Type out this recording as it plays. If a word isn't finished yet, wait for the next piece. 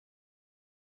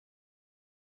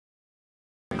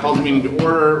Call the meeting to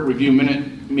order, review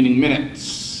meeting minutes,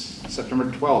 September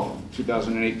 12th,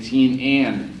 2018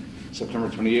 and September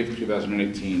 28th,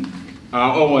 2018.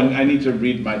 And I need to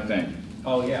read my thing.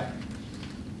 Oh, yeah.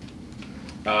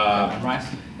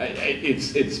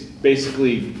 It's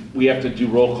basically, we have to do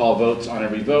roll call votes on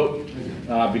every vote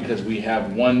because we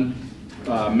have one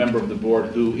member of the board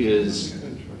who is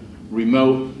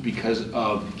remote because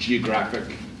of geographic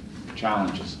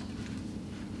challenges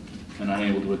and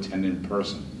unable to attend in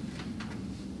person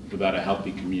without a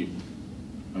healthy commute.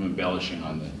 I'm embellishing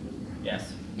on the...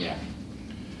 Yes. Yeah.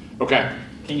 Okay.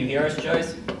 Can you hear us,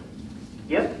 Joyce?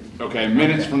 Yep. Okay,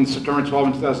 minutes from September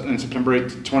 12th and September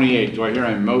 8th to 28th. Do I hear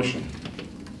a motion?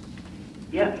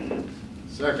 Yes.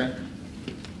 Second.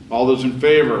 All those in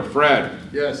favor? Fred?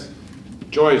 Yes.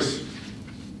 Joyce?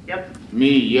 Yep.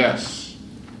 Me, yes.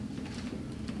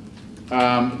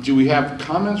 Do we have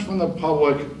comments from the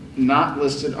public not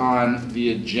listed on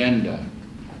the agenda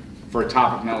for a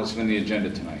topic not listed on the agenda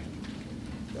tonight?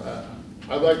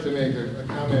 I'd like to make a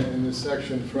comment in this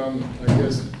section from, I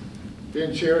guess,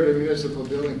 being chair of the Municipal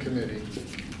Building Committee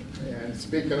and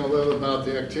speaking a little about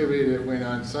the activity that went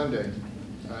on Sunday.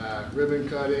 Ribbon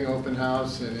cutting, open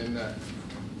house, and then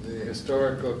the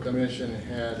Historical Commission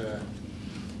had,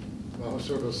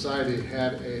 Historical Society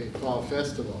had a fall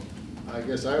festival. I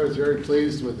guess I was very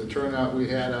pleased with the turnout we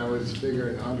had. I was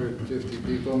figuring 150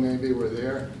 people maybe were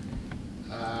there.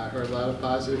 I heard a lot of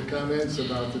positive comments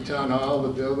about the town hall, the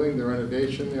building, the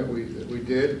renovation that we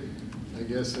did. I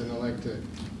guess, and I'd like to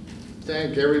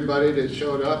thank everybody that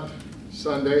showed up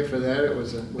Sunday for that. It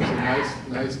was a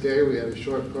nice day. We had a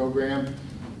short program.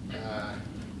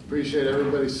 Appreciate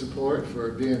everybody's support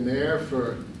for being there,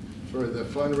 for the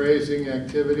fundraising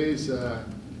activities,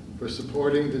 for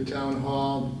supporting the town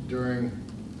hall during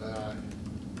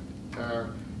our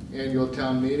annual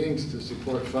town meetings to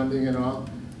support funding and all.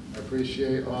 I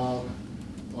appreciate all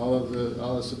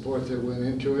the support that went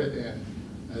into it, and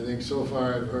I think so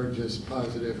far I've heard just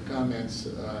positive comments.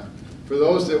 For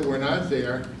those that were not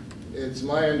there, it's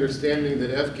my understanding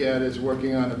that FCAT is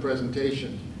working on a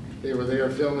presentation. They were there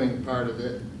filming part of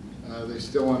it. They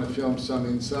still want to film some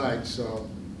inside, so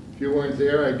if you weren't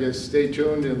there, I guess stay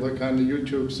tuned and look on the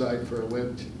YouTube site for a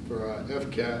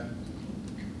FCAT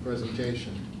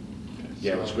presentation.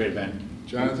 Yeah, it was a great event.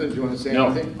 Jonathan, do you want to say No,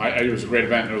 anything? it was a great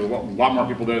event. There was a lot more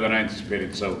people there than I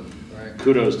anticipated, so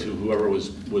kudos to whoever was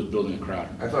building the crowd.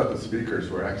 I thought the speakers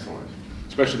were excellent.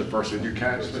 Especially the first one. Did you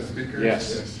catch the speakers?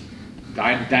 Yes.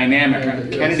 Dynamic,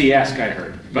 Yes. Kennedy-esque, I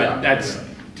heard, but Yeah, that's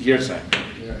hearsay.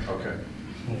 Yeah. Okay.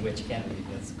 Which Kennedy?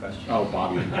 That's the question. Oh,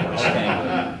 Bobby.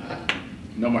 Okay.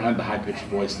 No one had the high-pitched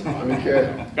voice than Bobby.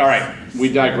 Okay. All right,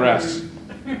 we digress.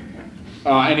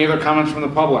 Any other comments from the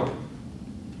public?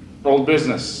 Old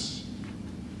business.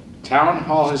 Town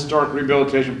Hall Historic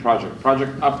Rehabilitation Project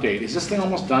update. Is this thing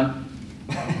almost done?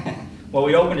 Well,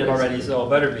 we opened it already, so it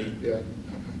better be. Yeah.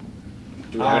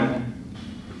 Do we have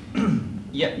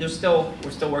Yeah, we're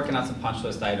still working on some punch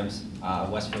list items.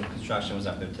 Westfield Construction was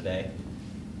up there today,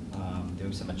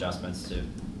 doing some adjustments to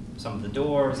some of the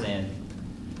doors, and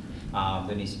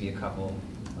there needs to be a couple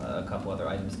other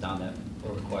items done that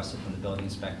were requested from the building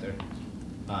inspector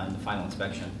in the final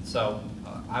inspection. So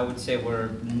I would say we're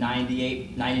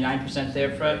 99%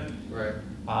 there, Fred. Right.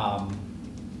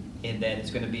 And then it's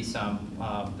going to be some.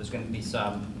 There's going to be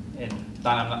some. And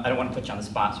Don, I don't want to put you on the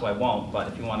spot, so I won't. But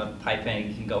if you want to type in,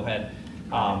 you can go ahead.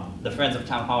 The Friends of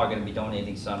Town Hall are going to be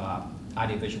donating some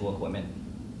audiovisual equipment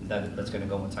that's going to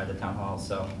go inside the town hall.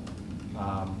 So,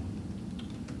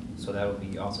 so that will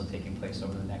be also taking place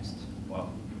over the next,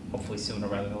 well, hopefully sooner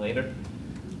rather than later.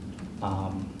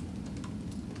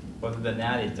 Other than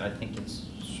that, I think it's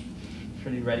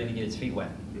pretty ready to get its feet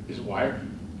wet. Is it wired?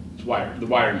 It's wired. The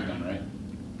wiring's done, right?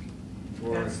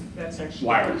 That's actually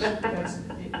Wires.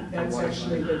 that's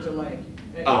actually the delay.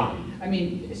 Ah. I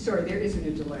mean, sorry, there isn't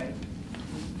a delay.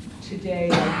 Today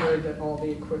I heard that all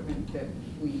the equipment that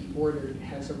we ordered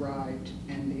has arrived,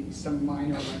 and some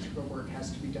minor electrical work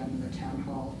has to be done in the town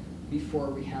hall before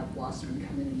we have Wasserman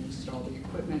come in and install the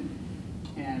equipment.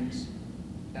 And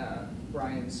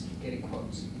Brian's getting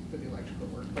quotes for the electrical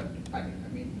work, but I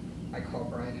mean, I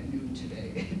called Brian at noon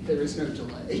today. There is no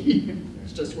delay.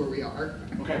 It's just where we are.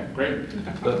 Okay, great.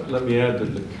 Let me add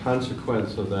that the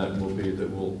consequence of that will be that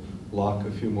we'll lock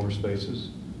a few more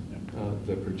spaces.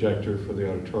 The projector for the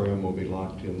auditorium will be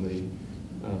locked in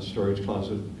the storage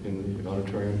closet in the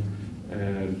auditorium,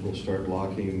 and we'll start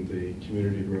locking the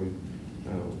community room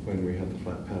when we have the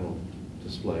flat panel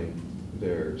display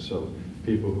there. So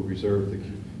people who reserve the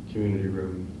community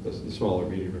room, the smaller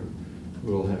meeting room,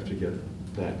 will have to get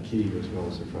that key as well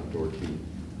as the front door key.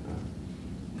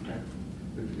 Okay.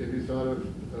 Have you thought of,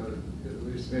 at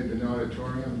least maybe an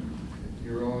auditorium,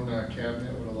 your own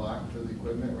cabinet with a lock for the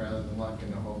equipment rather than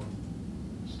locking the whole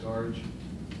storage?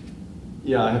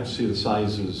 Yeah, I have to see the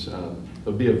sizes.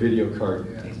 There'll be a video cart,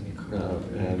 Yeah.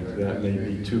 and that may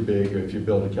be too big. If you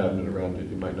build a cabinet around it,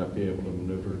 you might not be able to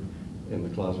maneuver in the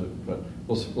closet. But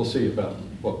we'll see about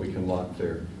what we can lock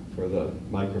there for the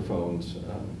microphones,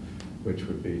 which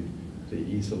would be the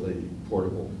easily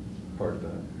portable part of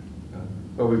that.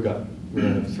 But we're going to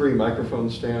have 3 microphone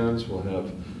stands. We'll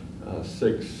have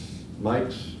 6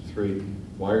 mics, 3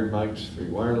 wired mics, 3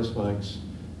 wireless mics.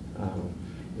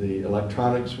 The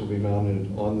electronics will be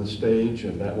mounted on the stage,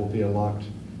 and that will be a locked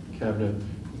cabinet.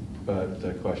 But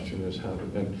the question is how to,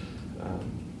 and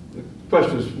the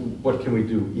question is, what can we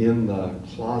do in the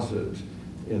closet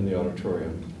in the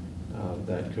auditorium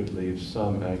that could leave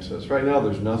some access? Right now,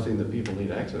 there's nothing that people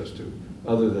need access to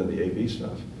other than the AV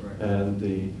stuff and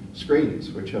the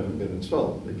screens, which haven't been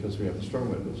installed because we have the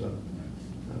storm windows up.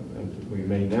 And we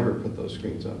may never put those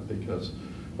screens up because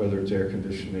whether it's air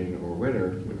conditioning or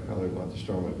winter, we probably want the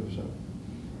storm windows up.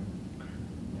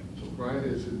 So Brian,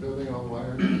 is the building all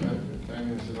wired? I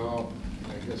mean, is it all,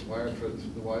 I guess, wired for the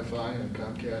Wi-Fi and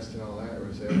Comcast and all that, or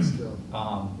is that still,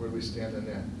 where do we stand on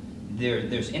that?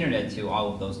 There's internet to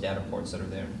all of those data ports that are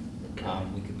there. Okay.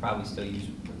 We could probably still use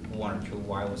 1 or 2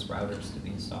 wireless routers to be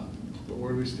installed. But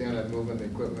where do we stand on moving the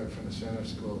equipment from the center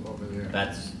school over there?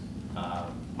 That's, I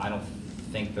don't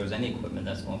think there's any equipment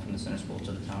that's going from the center school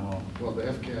to the town hall. Well, the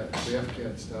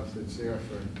FCAT stuff that's there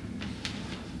for,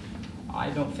 I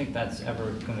don't think that's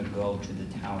ever gonna go to the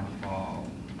town hall.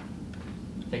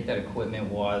 I think that equipment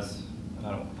was,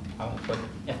 I don't put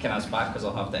FCAT on the spot because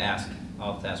I'll have to ask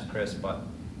Chris, but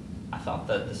I thought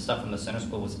that the stuff from the center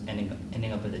school was ending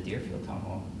up at the Deerfield Town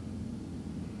Hall.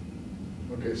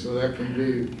 okay, so that can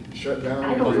be shut down?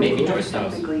 I don't Maybe think Joyce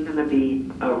that's knows. technically gonna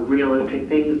be a realistic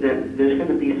thing, that there's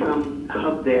gonna be some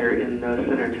hub there in the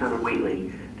center town of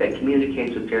Whately that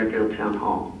communicates with Deerfield Town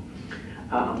Hall.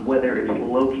 Whether it's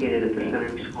located at the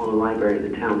center school, the library,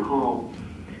 the town hall,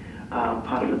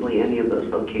 possibly any of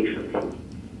those locations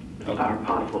are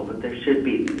possible, but there should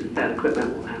be, that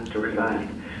equipment will have to reside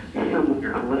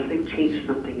somewhere unless they've changed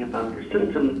something about their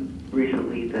system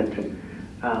recently that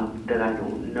I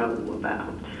don't know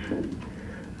about.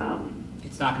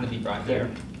 It's not gonna be brought here.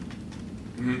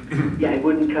 Yeah, it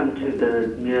wouldn't come to the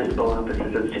municipal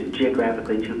offices, it's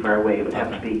geographically too far away. It would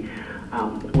have to be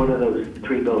one of those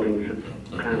 3 buildings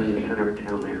that's kind of in the center of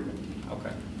town there.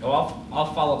 Okay. Well,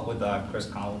 I'll follow up with Chris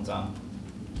Collins on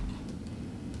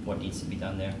what needs to be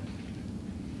done there.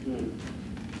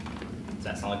 Does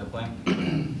that sound like a plan?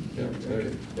 Yeah,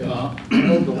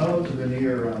 How's the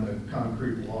veneer on the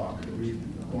concrete block? Are we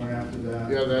going after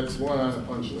that? Yeah, that's one on the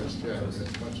punch list, yeah, that's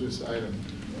a punch list item.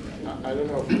 I don't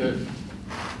know if that,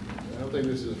 I don't think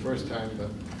this is the first time, but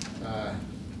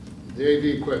the AV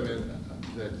equipment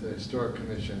that the Historic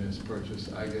Commission has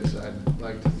purchased, I guess I'd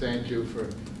like to thank you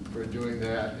for doing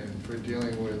that and for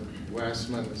dealing with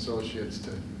Westman Associates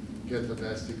to get the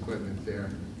best equipment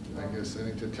there. I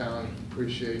think the town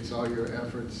appreciates all your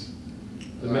efforts.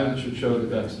 The minutes should show that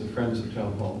that's the Friends of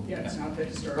Town Hall. Yeah, it's not the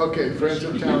historic. Okay, Friends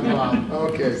of Town Hall,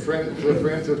 okay,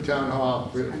 Friends of Town Hall,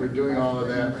 for doing all of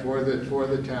that for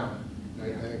the town.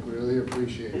 I think we really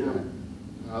appreciate that.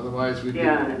 Otherwise, we'd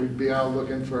be out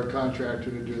looking for a contractor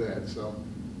to do that, so.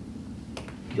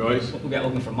 Joyce? We got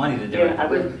looking for money to do it. Yeah, I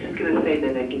was just gonna say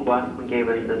that I think Watson gave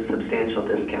us a substantial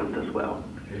discount as well.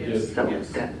 Yes, So yes.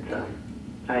 that,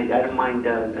 I don't mind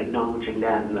acknowledging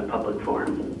that in the public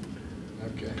forum.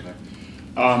 Okay.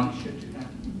 Should do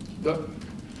that.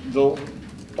 The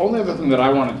only other thing that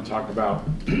I wanted to talk about,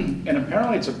 and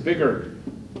apparently it's a bigger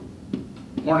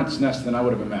hornet's nest than I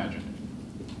would have imagined.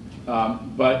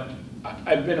 But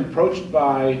I've been approached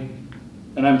by,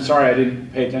 and I'm sorry I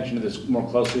didn't pay attention to this more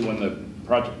closely when the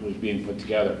project was being put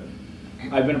together.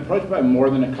 I've been approached by more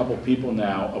than a couple people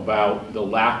now about the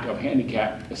lack of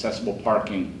handicap accessible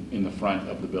parking in the front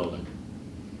of the building.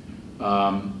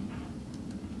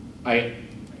 I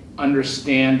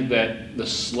understand that the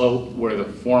slope where the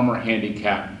former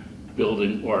handicap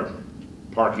building or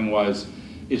parking was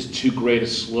is too great a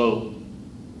slope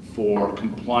for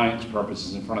compliance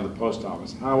purposes in front of the post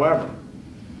office. However,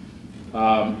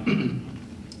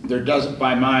 there doesn't,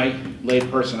 by my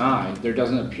layperson eye, there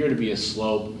doesn't appear to be a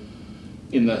slope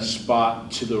in the spot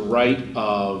to the right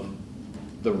of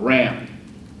the ramp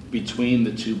between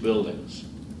the 2 buildings.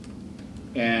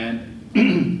 And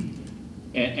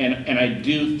I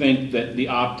do think that the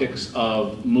optics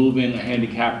of moving a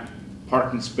handicap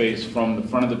parking space from the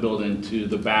front of the building to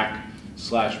the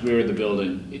back/rear of the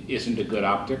building isn't a good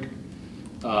optic.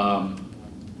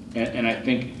 And I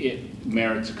think it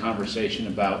merits a conversation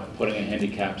about putting a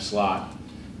handicap slot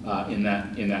in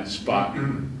that spot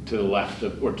to the left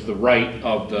of, or to the right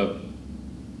of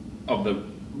the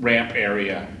ramp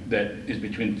area that is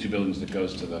between the two buildings that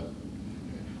goes to the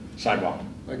sidewalk.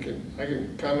 I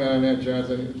can comment on that,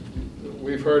 Jonathan.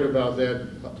 We've heard about that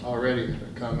already,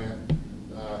 a comment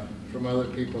from other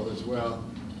people as well.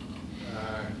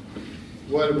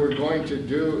 What we're going to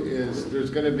do is, there's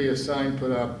going to be a sign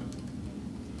put up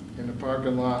in the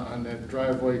parking lot on that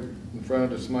driveway in front of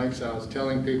the Smike's house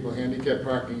telling people handicap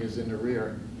parking is in the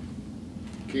rear.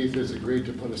 Keith has agreed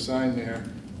to put a sign there.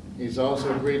 He's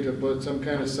also agreed to put some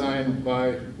kind of sign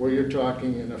by where you're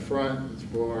talking in the front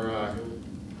for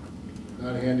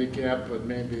not handicapped, but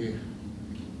maybe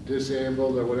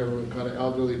disabled or whatever we call it,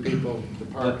 elderly people to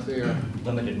park there.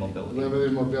 Limited mobility.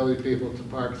 Limited mobility people to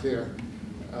park there.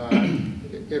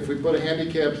 If we put a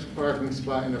handicapped parking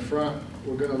spot in the front,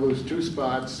 we're going to lose 2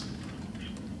 spots,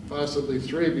 possibly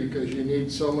 3, because you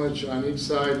need so much on each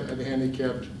side of the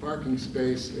handicapped parking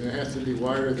space, and it has to be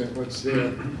wider than what's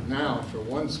there now for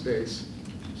 1 space.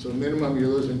 So minimum, you're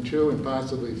losing 2 and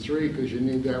possibly 3 because you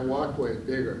need that walkway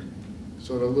bigger.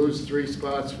 So to lose 3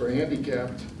 spots for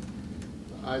handicapped,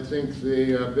 I think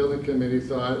the building committee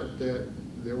thought that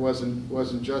there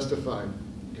wasn't justified.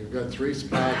 You've got 3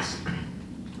 spots.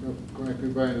 Correct me,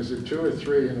 Brian, is it 2 or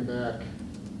 3 in the back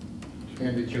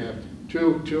handicapped?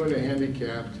 Two in the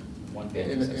handicapped, One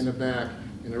in the back.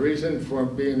 And the reason for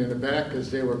being in the back is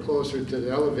they were closer to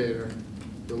the elevator,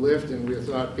 the lift, and we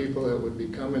thought people that would be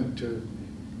coming to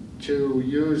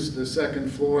use the 2nd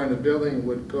floor in the building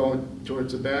would go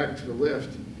towards the back to the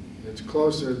lift. It's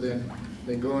closer than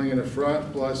going in the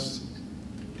front, plus,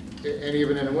 and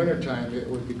even in the wintertime, it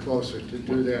would be closer to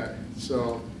do that,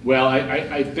 so. Well,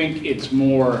 I think it's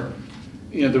more,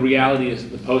 you know, the reality is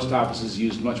that the post office is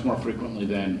used much more frequently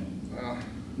than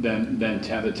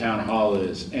the town hall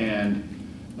is. And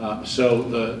so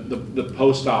the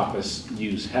post office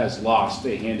use has lost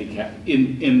a handicap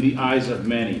in the eyes of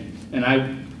many. And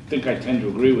I think I tend to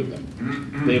agree with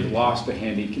them. They've lost a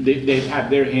handicap, they've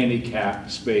had their handicap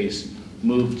space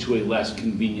moved to a less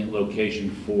convenient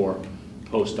location for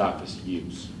post office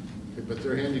use. But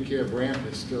their handicap ramp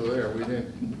is still there. We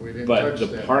didn't But touch the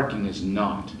that. parking is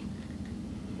not.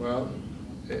 Well,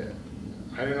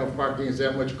 I don't know if parking is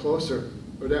that much closer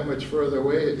or that much further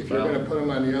away. If you're Well- gonna put them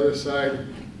on the other side,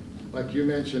 like you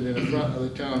mentioned, in the front of the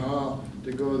town hall,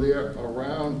 to go there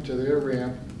around to their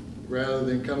ramp, rather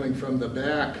than coming from the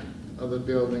back of the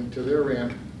building to their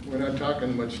ramp, we're not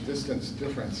talking much distance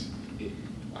difference.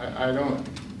 I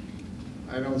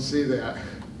don't see that.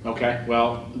 Okay,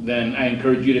 well, then I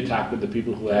encourage you to talk with the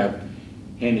people who have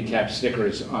handicap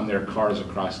stickers on their cars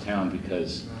across town,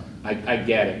 because I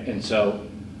get it. And so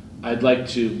I'd like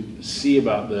to see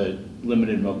about the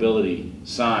limited mobility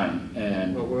sign,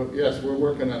 and But yes, we're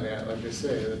working on that, like I say,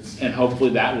 it's.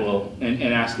 hopefully that will, and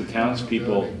ask the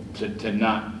townspeople to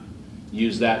not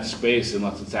use that space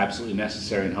unless it's absolutely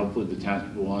necessary, and hopefully the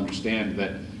townspeople will understand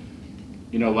that,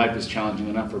 you know, life is challenging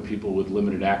enough for people with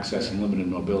limited access and limited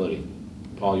mobility.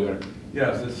 Paul, you're,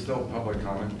 Yeah, is this still public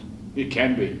comment? it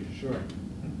can be. Sure.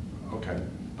 Okay.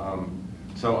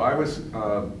 So I was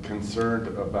concerned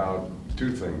about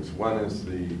 2 things. One is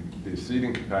the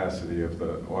seating capacity of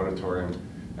the auditorium,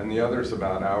 and the other is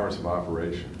about hours of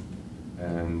operation.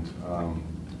 And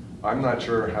I'm not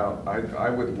sure how, I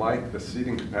would like the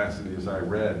seating capacity, as I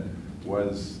read,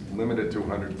 was limited to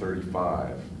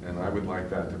 135, and I would like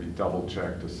that to be double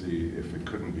checked to see if it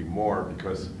couldn't be more,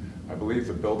 because I believe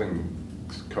the building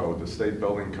code, the state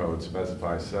building code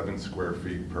specifies 7 square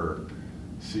feet per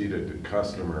seated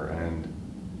customer and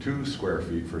 2 square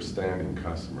feet for standing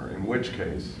customer, in which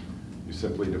case you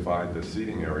simply divide the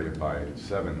seating area by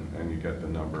 7 and you get the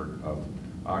number of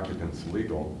occupants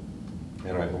legal.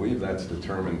 And I believe that's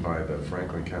determined by the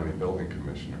Franklin County Building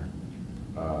Commissioner.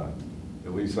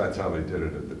 At least that's how they did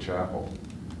it at the chapel.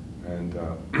 And,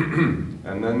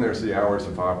 and then there's the hours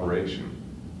of operation.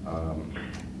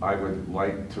 I would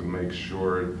like to make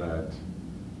sure that,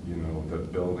 you know, the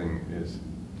building is,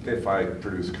 if I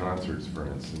produce concerts, for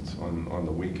instance, on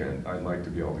the weekend, I'd like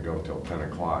to be able to go till 10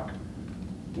 o'clock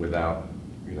without,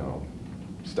 you know,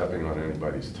 stepping on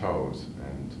anybody's toes.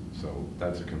 And so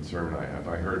that's a concern I have.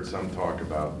 I heard some talk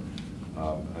about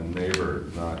a neighbor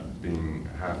not being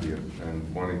happy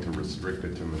and wanting to restrict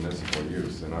it to municipal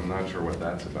use, and I'm not sure what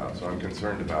that's about. So I'm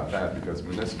concerned about that, because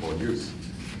municipal use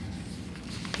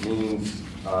means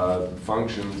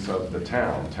functions of the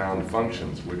town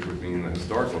functions, which would mean the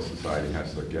Historical Society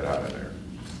has to get out of there,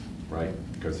 right?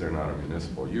 Because they're not a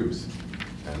municipal use.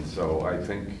 And so I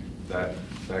think that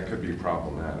could be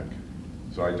problematic.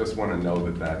 So I just want to know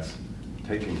that that's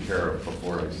taken care of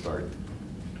before I start.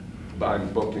 I'm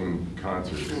booking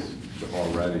concerts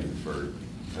already for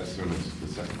as soon as the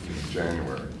 2nd of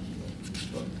January.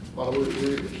 Well,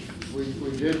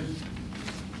 we did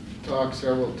talk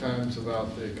several times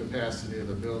about the capacity of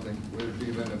the building with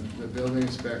even the building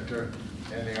inspector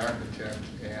and the architect.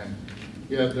 And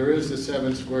yeah, there is a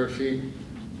 7 square feet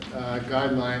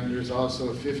guideline. There's also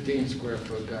a 15 square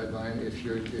foot guideline if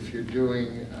you're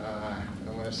doing, I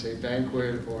want to say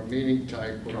banquet or meeting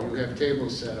type where you have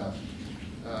tables set up.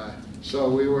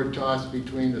 So we were tossed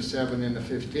between the 7 and the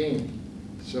 15.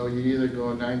 So you either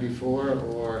go 94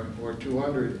 or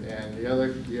 200, and the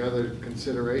other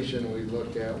consideration we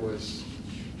looked at was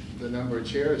the number of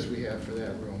chairs we have for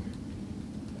that room.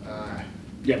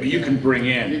 Yeah, but you can bring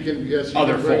in Yes, you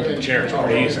other can bring folding in chairs more-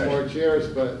 pretty easily. More chairs,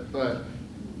 but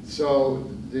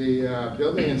so the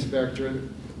building inspector,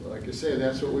 like I say,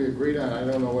 that's what we agreed on. I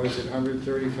don't know, what is it,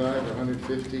 135 or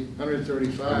 150?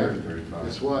 135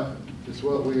 is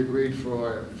what we agreed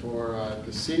for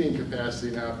the seating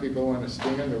capacity. Now, if people want to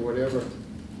stand or whatever.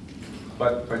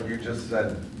 But you just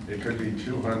said it could be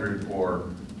 200 or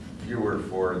fewer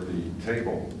for the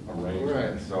table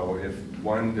arrangement. Right. So if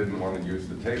one didn't want to use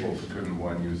the tables, couldn't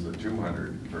one use the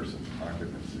 200-person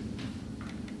occupancy?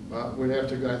 Well,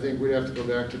 I think we'd have to go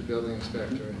back to the building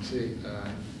inspector and see.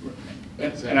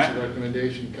 That's And I- a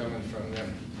recommendation coming from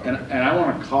them. And I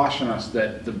want to caution us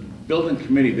that the building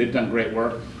committee, they've done great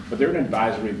work, but they're an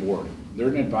advisory board. They're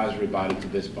an advisory body to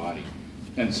this body.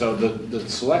 And so the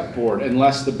select board,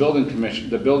 unless the building commission,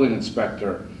 the building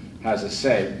inspector has a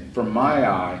say, from my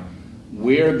eye,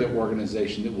 we're the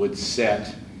organization that would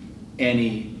set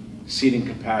any seating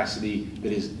capacity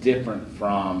that is different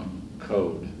from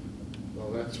code. Well,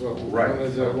 that's what, Right, one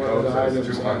of so the code items.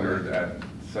 says on 200 there. at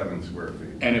 7 square feet.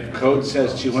 And if code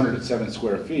says 200 at 7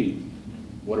 square feet,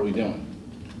 what are we doing?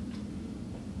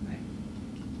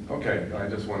 Okay, I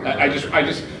just want to. I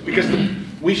just, because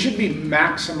we should be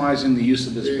maximizing the use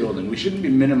of this building. We shouldn't be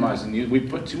minimizing the, we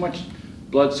put too much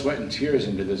blood, sweat, and tears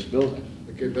into this building.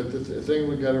 Okay, but the thing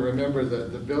we gotta remember,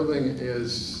 that the building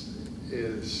is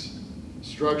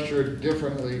structured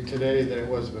differently today than it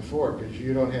was before, because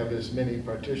you don't have as many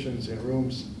partitions and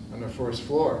rooms on the first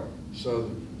floor.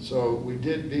 So we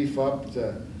did beef up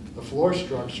the floor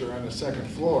structure on the second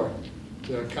floor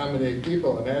to accommodate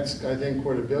people, and that's, I think,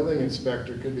 where the building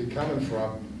inspector could be coming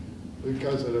from,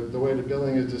 because of the way the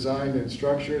building is designed and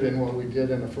structured and what we did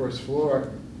in the first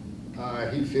floor.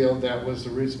 He felt that was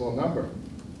a reasonable number.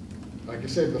 Like I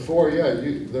said before, yeah,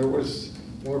 there was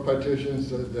more partitions,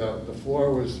 the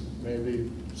floor was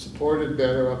maybe supported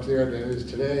better up there than it is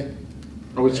today.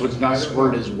 Oh, so it's not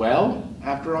supported as well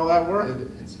after all that work?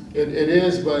 It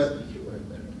is, but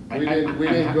we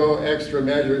didn't go extra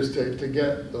measures to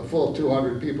get the full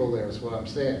 200 people there, is what I'm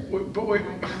saying. But wait.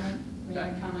 May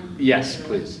I comment? Yes,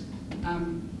 please.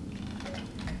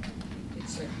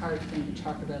 It's a hard thing to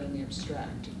talk about in the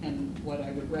abstract, and what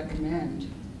I would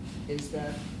recommend is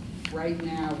that right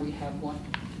now we have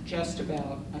just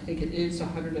about, I think it is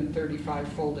 135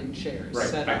 folding chairs. Right,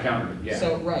 set I up. counted it, yeah.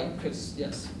 So, right, because,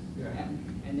 yes, Yeah.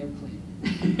 and they're clean.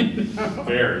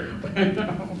 Very.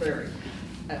 Very.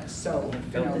 So,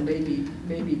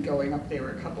 maybe going up there,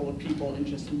 a couple of people and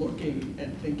just looking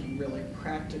and thinking really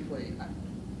practically,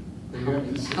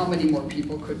 how many more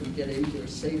people could we get in here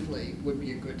safely would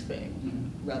be a good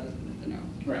thing, rather than,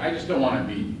 Right, I just don't want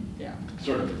to be yeah.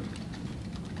 sort of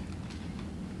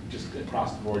just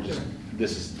across the board, just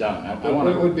this is done. I It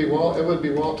want would to. be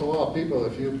wall-to-wall people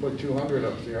if you put 200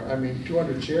 up there. I mean,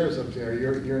 200 chairs up there.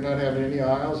 You're not having any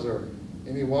aisles or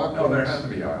any walk-ins. No, there has to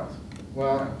be aisles.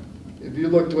 Well, if you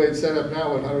look the way it's set up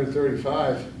now with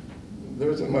 135, there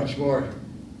isn't much more.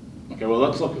 Okay, well,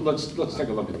 let's take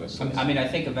a look at this. I mean, I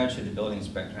think eventually the building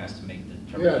inspector has to make the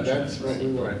Yeah, determination. that's what we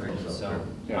I want. think so. So,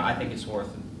 Yeah. I think it's worth,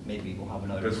 maybe we'll have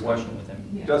another Just one, discussion with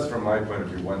him. just from my point of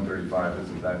view, 135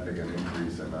 isn't that big an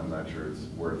increase, and I'm not sure it's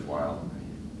worthwhile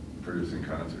producing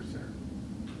concerts there.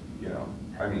 You know,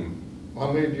 I mean,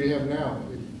 How many do you have now?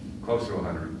 close to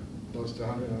 100. Close to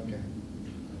 100, okay.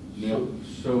 Neil?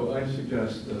 So I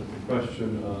suggest that the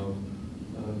question of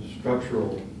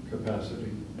structural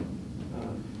capacity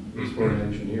is for an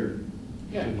engineer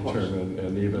Yeah, to of course. determine,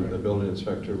 and even the building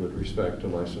inspector would respect a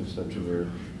licensed engineer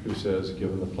who says,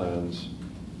 given the plans,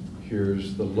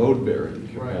 here's the load-bearing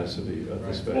Right. capacity of the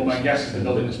Right. space. Well, my guess is the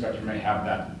building inspector may have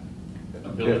that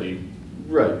ability.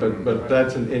 Right, but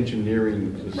that's an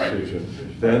engineering Right. decision.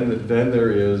 Then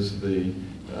there is the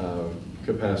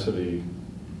capacity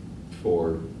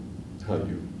for how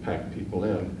you pack people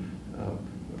in.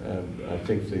 And I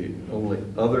think the only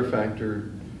other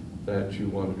factor that you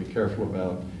want to be careful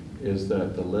about is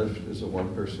that the lift is a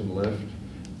one-person lift,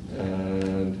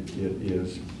 and it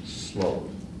is slow.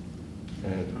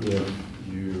 And if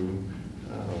you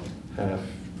have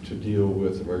to deal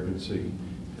with emergency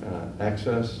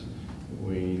access,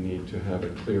 we need to have a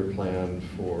clear plan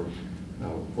for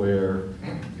where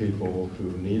people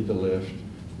who need the lift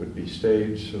would be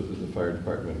staged so that the fire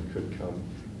department could come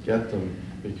get them,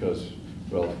 because,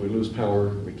 well, if we lose power,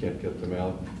 we can't get them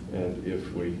out, and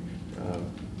if we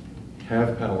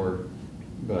have power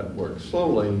but work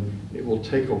slowly, it will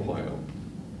take a while,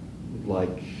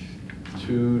 like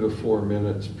 2 to 4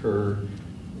 minutes per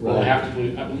Well, I ride. have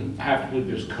to believe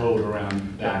there's code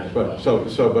around that as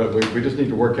well. But we just need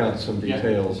to work out some Yeah.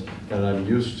 details, and I'm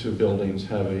used to buildings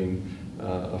having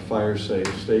a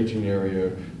fire-safe staging area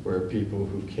where people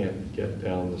who can't get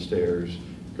down the stairs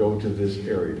go to this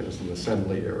area, it's an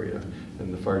assembly area,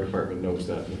 and the fire department knows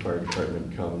that, and the fire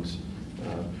department comes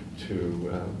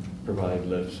to provide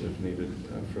lifts if needed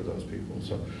for those people.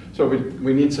 So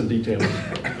we need some details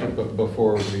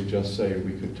before we just say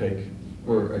we could take,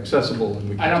 we're accessible and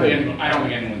we can take. I don't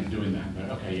think anyone's doing that,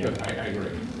 but okay, yeah, I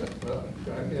agree. Well,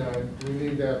 yeah, we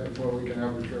need that before we can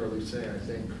arbitrarily say, I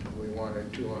think we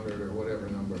wanted 200 or whatever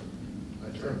number. I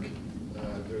think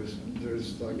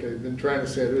there's, like I've been trying to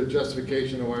say, there's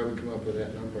justification of why we come up with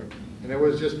that number. And it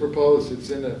was just proposed, it's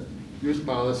in the use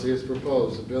policy, it's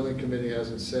proposed. The building committee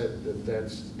hasn't said that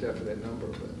that's a definite number,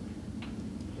 but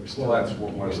we're still. Well, that's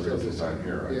one we're of the still reasons I'm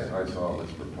here. Yeah. I saw it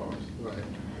was proposed. Right,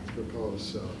 it's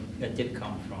proposed, so. It did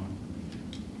come from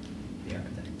the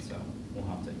architect, so we'll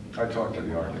have to. I talked to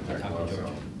the architect Talk to also. George.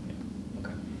 Yeah.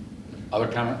 Okay. Other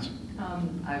comments?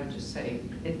 I would just say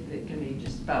it can be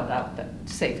just spelled out that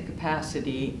safe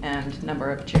capacity and number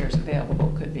of chairs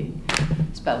available could be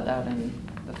spelled out in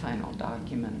the final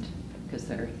document, because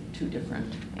they're two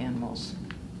different animals.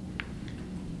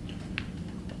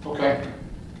 Okay.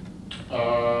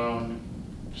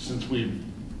 Since we've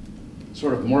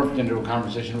sort of morphed into a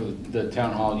conversation with the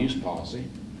town hall use policy,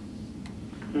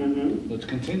 let's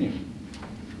continue,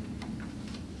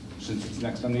 since it's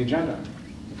next on the agenda.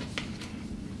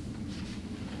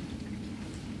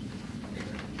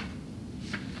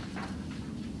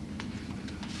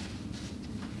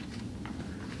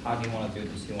 How do you want to do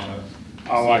this? Do you want to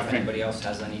Oh, see I if think- anybody else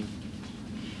has any?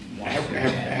 wants to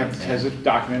add? Has this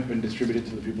document been distributed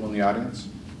to the people in the audience?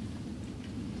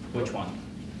 Which one?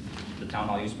 The town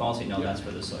hall use policy? No, Yeah. that's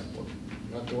for the select board.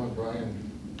 Not the one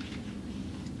Brian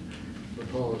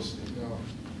proposed, no.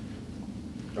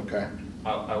 Okay.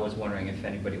 I was wondering if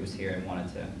anybody was here and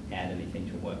wanted to add anything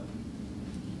to what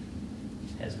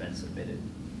has been submitted.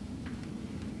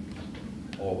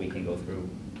 Or we can go through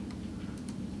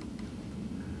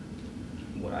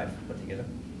what I've put together.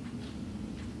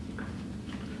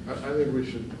 I think we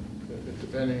should,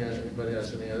 depending on if anybody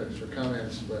has any extra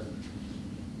comments, but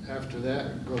after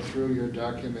that, go through your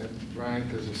document, Brian,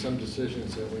 because there's some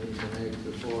decisions that we need to make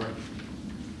before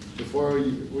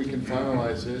we can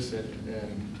finalize this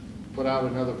and put out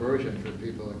another version for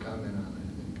people to comment on, I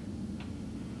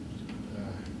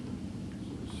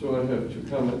think. So I have 2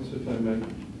 comments, if I may.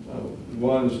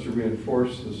 One is to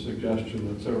reinforce the suggestion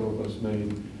that several of us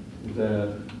made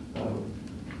that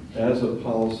as a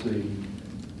policy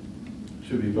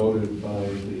to be voted by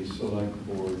the select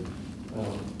board,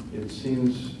 it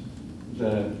seems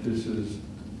that this is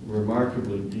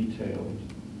remarkably detailed,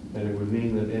 and it would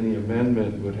mean that any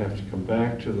amendment would have to come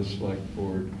back to the select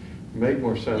board. Make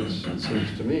more sense, it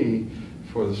seems to me,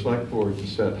 for the select board to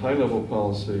set high-level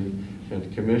policy and to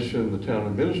commission the town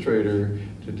administrator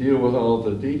to deal with all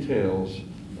the details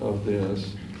of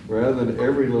this, rather than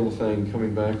every little thing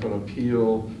coming back on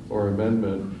appeal or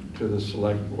amendment to the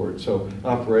select board. So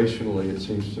operationally, it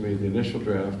seems to me the initial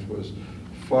draft was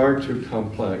far too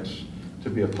complex to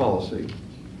be a policy,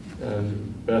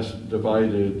 and best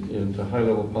divided into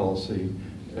high-level policy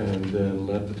and then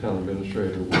let the town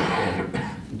administrator work on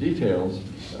details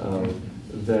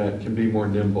that can be more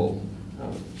nimble.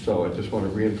 So I just want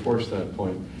to reinforce that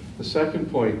point. The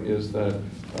second point is that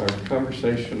our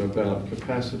conversation about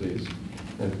capacities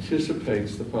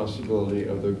anticipates the possibility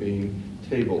of there being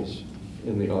tables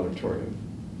in the auditorium.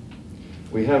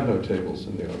 We have no tables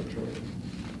in the auditorium.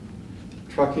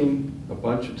 Trucking a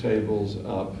bunch of tables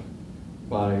up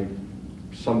by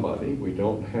somebody, we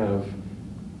don't have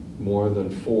more than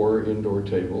 4 indoor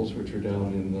tables, which are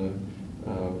down in the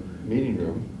meeting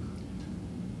room.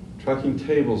 Trucking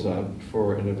tables up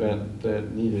for an event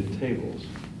that needed tables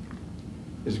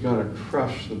is going to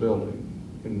crush the building,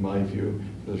 in my view.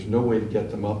 There's no way to get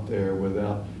them up there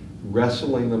without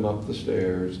wrestling them up the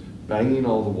stairs, banging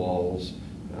all the walls,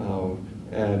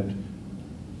 and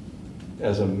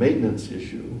as a maintenance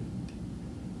issue,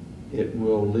 it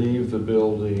will leave the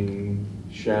building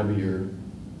shabbier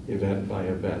event by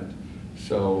event.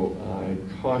 So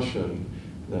I caution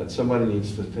that somebody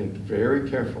needs to think very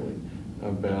carefully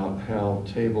about how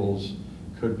tables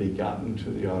could be gotten to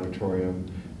the auditorium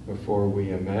before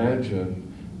we imagine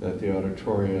that the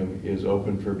auditorium is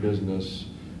open for business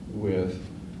with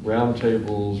round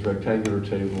tables, rectangular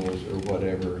tables, or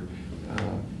whatever.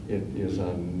 It is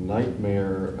a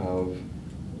nightmare of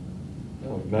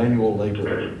manual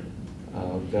labor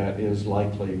that is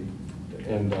likely to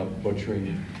end up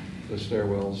butchering the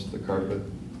stairwells, the carpet.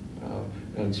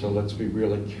 And so let's be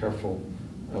really careful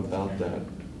about that,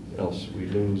 else we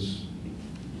lose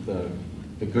the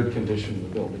good condition of the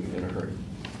building in a hurry.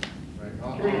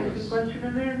 Can I ask a question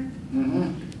in there?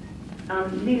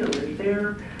 Mm-hmm. Neil, is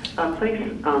there a place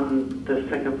on the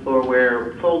second floor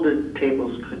where folded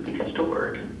tables could be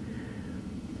stored?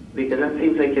 Because that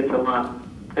seems like it's a lot.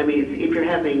 I mean, if you're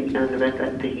having an event,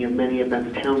 I'm thinking of many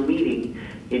events, town meeting,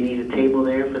 you need a table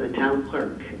there for the town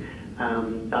clerk.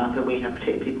 Often we have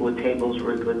people with tables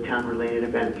with town-related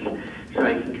events. So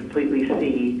I can completely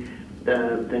see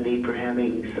the need for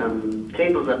having some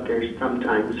tables up there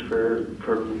sometimes for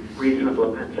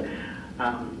reasonable events.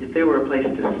 If there were a place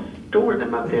to store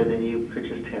them up there, then you could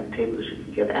just have tables you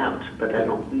could get out. But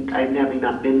I've having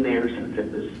not been there since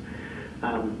it was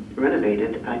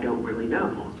renovated, I don't really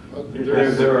know.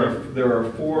 There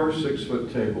are 4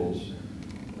 6-foot tables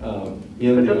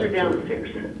in But the those are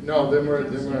downstairs. No, them were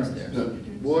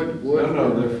wood.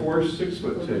 No, there are 4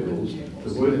 6-foot tables.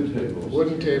 The wooden tables.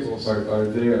 Wooden tables. Are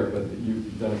there, but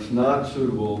that's not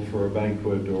suitable for a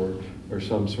banquet or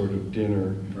some sort of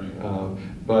dinner. Right.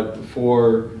 But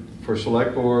for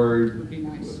select board Would be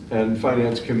nice. and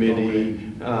finance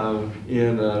committee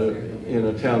in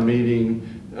a town meeting,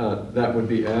 that would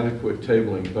be adequate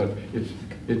tabling. But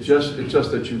it's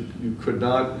just that you could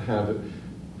not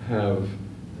have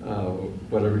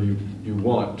whatever you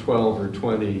want, 12 or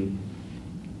 20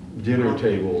 dinner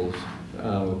tables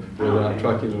without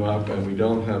trucking them up, and we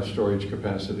don't have storage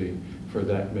capacity for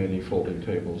that many folding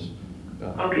tables.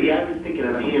 Okay, yeah, I was thinking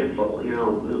of a handful,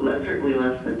 certainly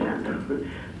less than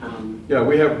 10. Yeah,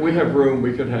 we have room.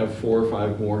 We could have 4 or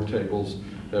 5 more tables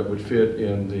that would fit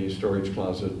in the storage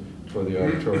closet for the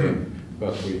auditorium,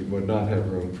 but we would not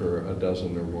have room for a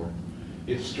dozen or more.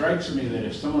 It strikes me that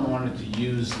if someone wanted to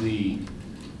use the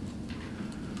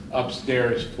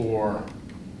upstairs for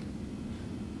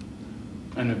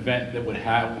an event that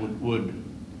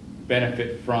would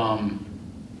benefit from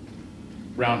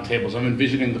round tables. I'm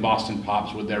envisioning the Boston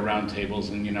Pops with their round tables,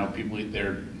 and people eat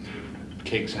their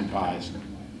cakes and pies.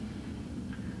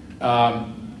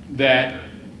 That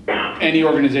any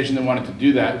organization that wanted to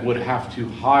do that would have to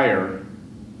hire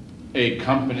a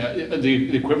company,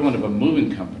 the equivalent of a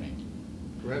moving company.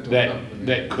 Rental company.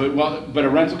 That could, but a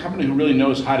rental company who really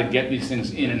knows how to get these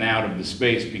things in and out of the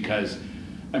space, because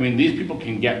I mean, these people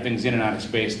can get things in and out of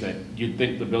space that you'd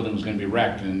think the building was going to be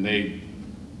wrecked, and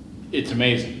it's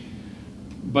amazing.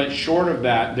 But short of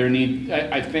that,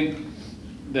 I think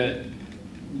that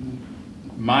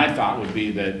my thought would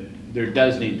be that there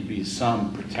does need to be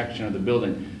some protection of the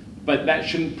building, but that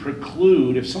shouldn't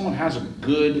preclude, if someone has a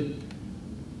good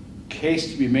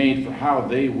case to be made for how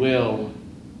they will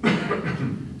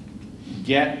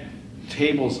get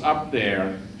tables up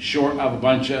there, short of a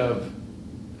bunch of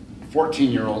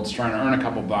 14-year-olds trying to earn a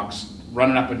couple bucks,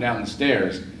 running up and down the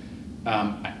stairs.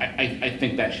 I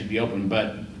think that should be open,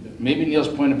 but maybe Neil's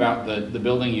point about the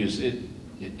building use,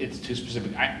 it's too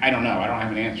specific. I don't know, I don't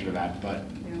have an answer to that, but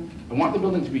Yeah. I want the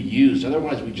building to be used,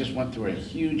 otherwise we just went through a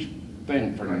huge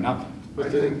thing for nothing.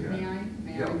 But then, May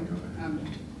I? Yeah, go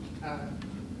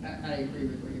ahead. I agree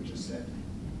with what you just said.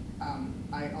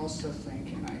 I also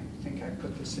think, and I think I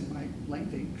put this in my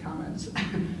lengthy comments,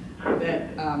 that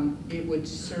it would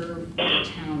serve the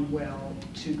town well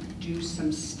to do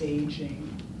some staging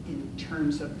in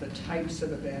terms of the types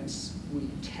of events we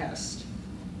test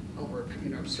over,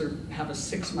 sort of have a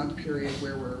 6-month period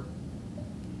where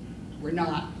we're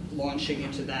not launching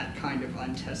into that kind of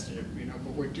untested,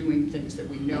 but we're doing things that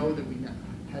we know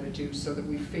how to do, so that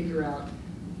we figure out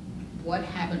what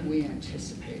haven't we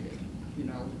anticipated,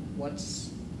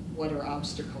 what are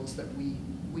obstacles that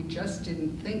we just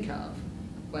didn't think of,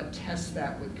 but test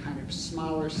that with kind of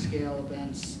smaller scale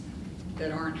events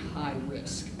that aren't high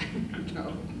risk,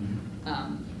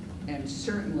 and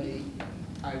certainly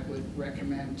I would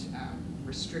recommend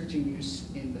restricting use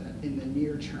in the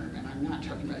near term, and I'm not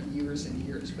talking about years and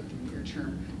years, but the near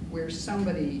term, where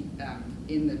somebody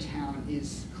in the town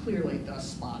is clearly the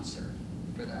sponsor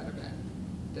for that event.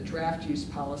 The draft use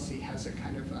policy has a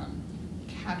kind of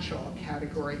catch-all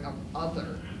category of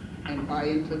other, and by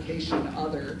implication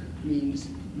other means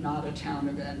not a town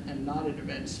event and not an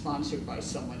event sponsored by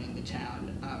someone in the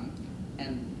town.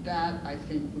 And that, I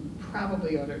think, we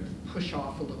probably ought to push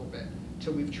off a little bit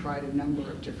till we've tried a number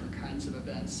of different kinds of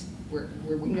events where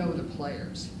we know the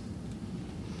players.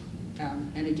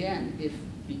 And again,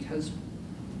 because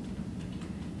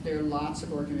there are lots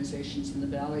of organizations in the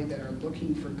Valley that are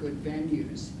looking for good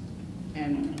venues,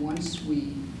 and when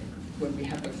we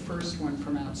have the first one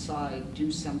from outside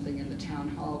do something in the town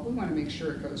hall, we want to make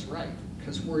sure it goes right,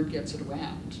 because word gets it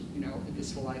around. You know,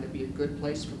 this will either be a good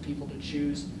place for people to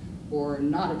choose or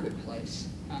not a good place.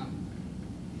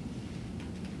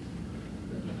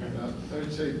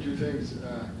 I'd say two things.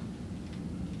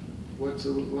 What's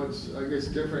I guess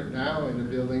different now in the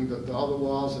building, all the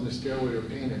walls and the stairway are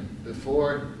painted.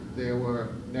 Before, they were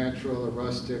natural or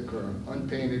rustic or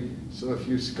unpainted, so if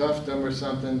you scuffed them or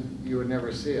something, you would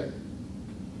never see it.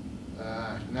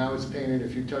 Now it's painted.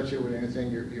 If you touch it with anything,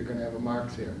 you're going to have a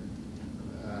mark there.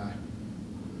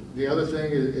 The other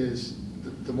thing is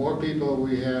the more people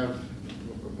we have,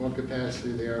 more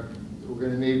capacity there, we're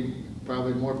going to need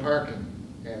probably more parking.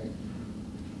 And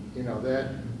you know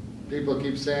that people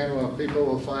keep saying, well, people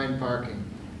will find parking.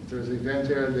 If there's an event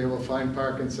there, they will find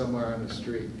parking somewhere on the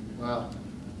street. Well,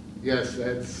 yes,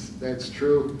 that's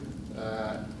true.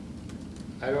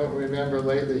 I don't remember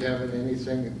lately having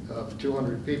anything of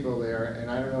 200 people there,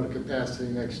 and I don't know the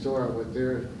capacity next door, what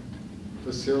their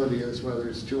facility is, whether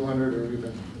it's 200 or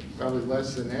even probably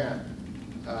less than that.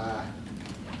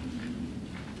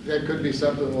 That could be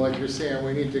something like you're saying,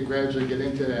 we need to gradually get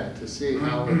into that to see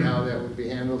how that would be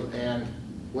handled and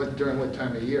during what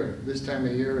time of year. This time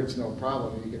of year, it's no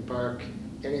problem. You can park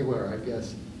anywhere, I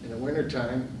guess. In the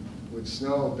wintertime, with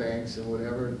snow banks and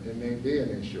whatever, it may be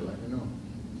an issue, I don't know.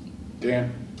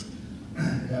 Dan?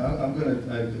 Yeah,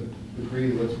 I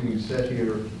agree with what's being said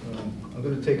here. I'm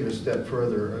going to take it a step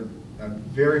further. I'm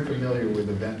very familiar with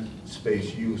event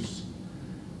space use.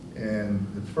 And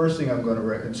the first thing I'm going to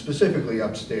recommend, specifically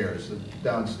upstairs, the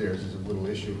downstairs is a little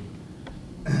issue.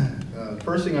 The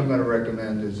first thing I'm going to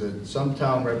recommend is that some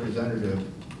town representative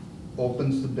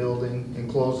opens the building and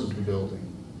closes the building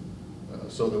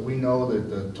so that we know that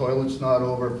the toilet's not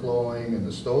overflowing and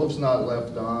the stove's not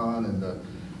left on and the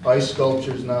ice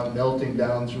sculpture's not melting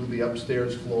down through the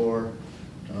upstairs floor.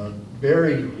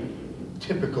 Very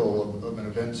typical of an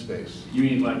event space. You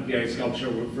mean like the ice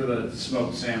sculpture for the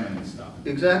smoked salmon and stuff?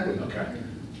 Exactly. Okay.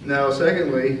 Now,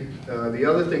 secondly, the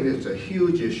other thing that's a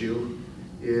huge issue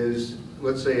is,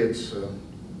 let's say it's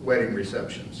wedding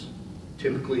receptions,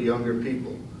 typically younger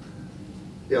people.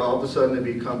 Yeah, all of a sudden it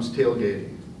becomes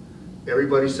tailgating.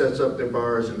 Everybody sets up their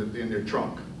bars in their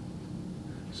trunk.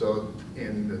 So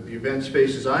in the event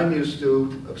spaces I'm used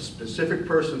to, a specific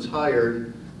person's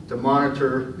hired to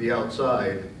monitor the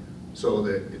outside so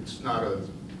that it's not a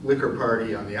liquor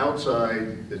party on the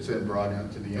outside that's then brought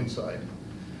into the inside.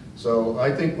 So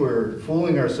I think we're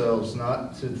fooling ourselves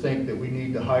not to think that we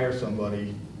need to hire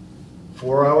somebody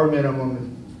 4-hour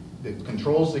minimum that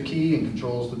controls the key and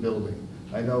controls the building.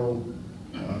 I know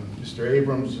Mr.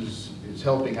 Abrams is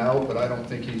helping out, but I don't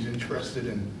think he's interested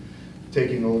in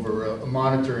taking over a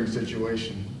monitoring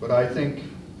situation. But I think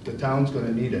the town's going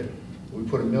to need it. We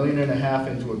put $1.5 million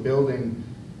into a building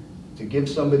to give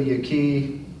somebody a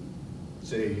key,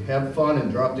 say, have fun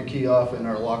and drop the key off in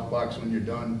our lockbox when you're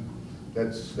done.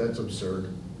 That's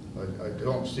absurd. I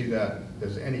don't see that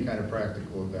as any kind of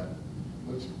practical event.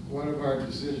 It's one of our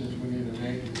decisions we need to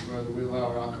make is whether we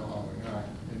allow alcohol or not.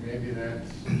 And maybe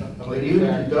that's But even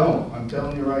if you don't, I'm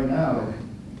telling you right now,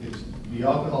 the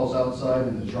alcohol's outside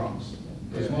in the trunks.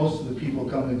 Because most of the people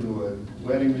coming to a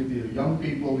wedding with the young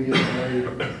people who get married,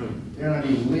 they're not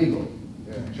even legal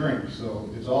to drink. So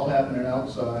it's all happening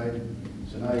outside.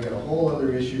 So now you got a whole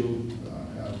other issue,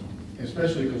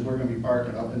 especially because we're going to be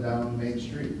parking up and down Main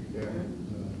Street.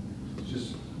 It's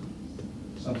just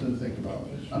something to think about.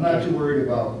 I'm not too worried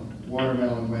about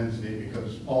Watermelon Wednesday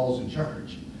because Paul's in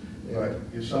charge. But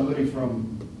if somebody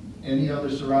from any other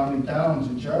surrounding town's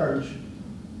in charge,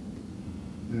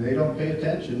 and they don't pay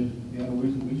attention, you know,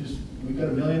 we've got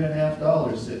 $1.5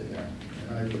 million sitting there.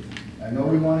 And I know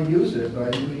we want to use it, but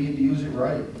I think we need to use it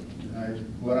right.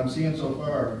 And what I'm seeing so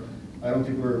far, I don't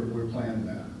think we're planning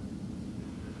that.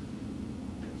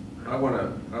 I want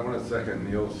to second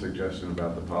Neil's suggestion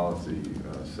about the policy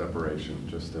separation,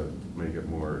 just to make it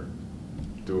more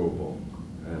doable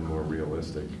and more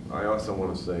realistic. I also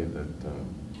want to say that,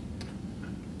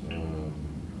 what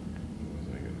was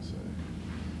I going to say?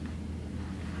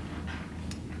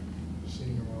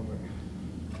 senior moment.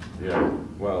 Yeah,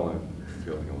 well, I'm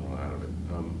feeling a little out of it.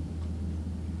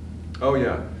 Oh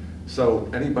yeah, So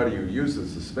anybody who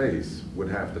uses the space would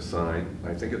have to sign,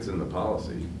 I think it's in the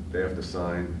policy, they have to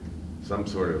sign some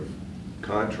sort of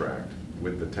contract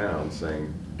with the town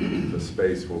saying the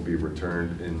space will be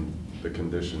returned in the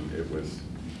condition it was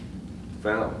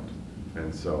found.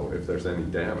 And so if there's any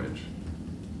damage,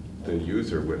 the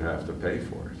user would have to pay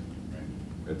for it.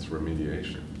 It's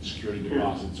remediation. Security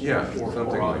deposits. Yeah, or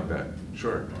something other. like that,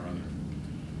 sure. Or other.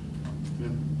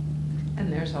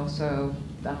 And there's also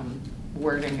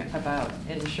wording about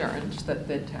insurance that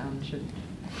the town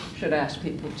should ask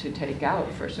people to take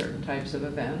out for certain types of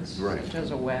events, Right. such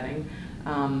as a wedding.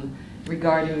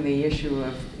 Regarding the issue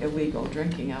of illegal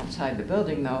drinking outside the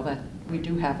building, though, that we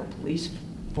do have a police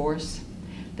force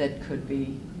that could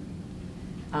be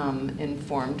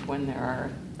informed when there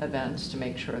are events to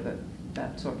make sure that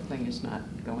that sort of thing is not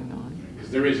going on.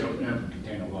 Because there is a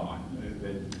container law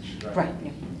that should. Right,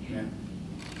 yeah. Yeah.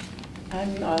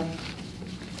 I'm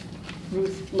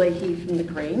Ruth Leahy from the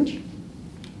Grange,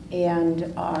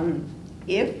 and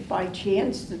if by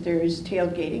chance that there is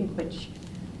tailgating, which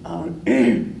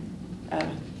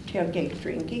tailgate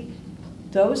drinking,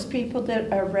 those people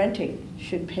that are renting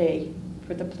should pay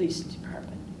for the police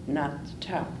department, not the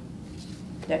town.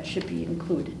 That should be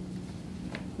included.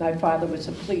 My father was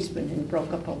a policeman and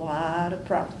broke up a lot of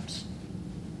problems.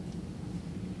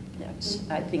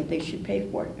 I think they should pay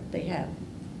for it if they have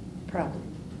a problem.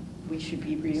 We should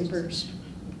be reimbursed.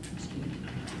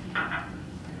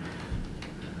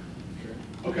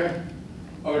 Okay.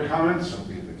 Other comments?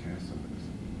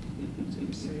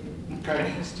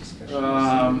 Okay.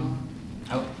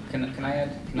 Oh, can I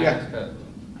add? Yeah. Ask,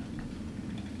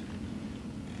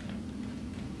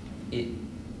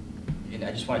 and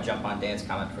I just want to jump on Dan's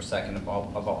comment for a second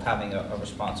about having a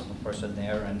responsible person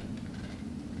there. And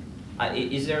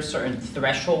is there a certain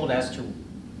threshold as to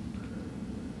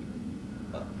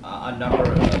a number,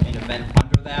 an event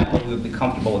under that, where we would be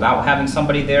comfortable without having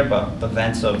somebody there, but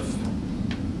events of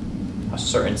a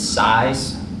certain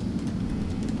size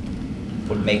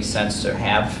would make sense to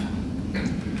have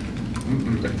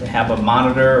a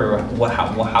monitor, or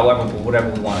whatever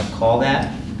we want to call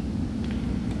that?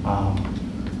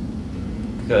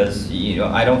 Because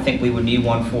I don't think we would need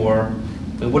one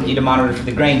we wouldn't need a monitor for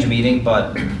the Grange meeting,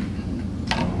 but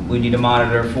we need a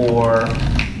monitor for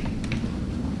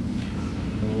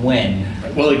when.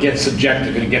 Well, it gets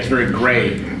subjective and it gets very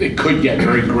gray. It could get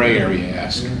very gray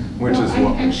area-esque. Which is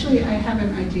what? Actually, I have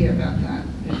an idea about that,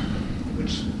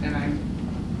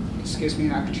 this gives me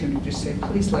an opportunity to say,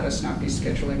 please let us not be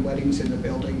scheduling weddings in the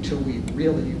building till we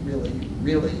really, really,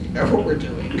 really know what we're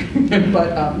doing.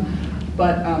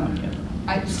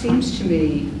 It seems to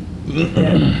me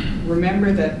that,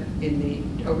 remember that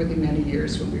over the many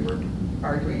years when we were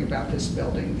arguing about this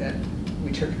building, that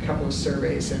we took a couple of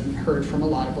surveys and heard from a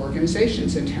lot of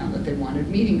organizations in town that they wanted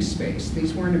meeting space.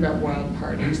 These weren't about wild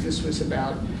parties. This was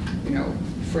about,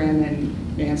 Fran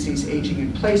and Nancy's Aging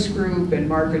in Place group, and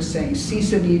Margaret saying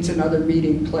CISA needs another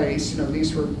meeting place.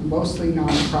 These were mostly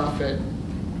nonprofit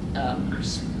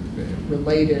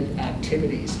related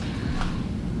activities.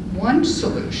 One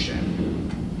solution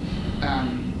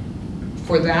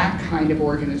for that kind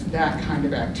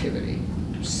of activity,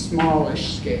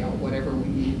 smallish scale, whatever we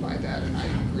mean by that, and I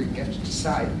agree, get to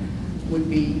decide, would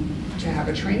be to have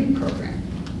a training program,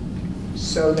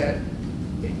 so that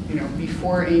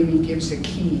before Amy gives a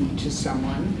key to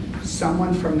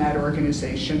someone from that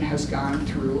organization has gone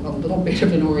through a little bit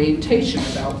of an orientation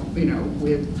about,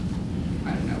 with,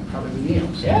 I don't know, probably with Neil.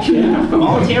 Yeah,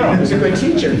 volunteer. He's a good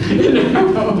teacher.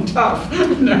 Tough.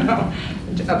 No.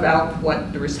 About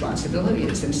what the responsibility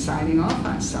is in signing off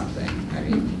on something. I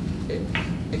mean,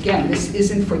 again, this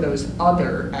isn't for those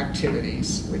other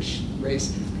activities,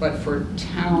 but for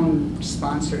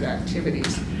town-sponsored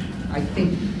activities. I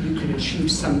think you could achieve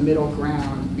some middle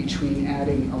ground between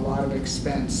adding a lot of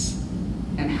expense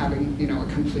and having, a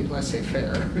complete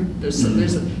laissez-faire. There's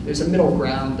a middle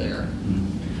ground there.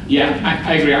 Yeah,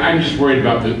 I agree. I'm just worried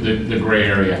about the gray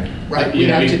area. Right, we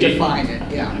have to define it,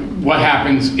 yeah. What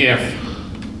happens if,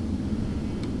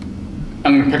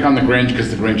 I'm going to pick on the Grange because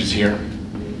the Grange is here,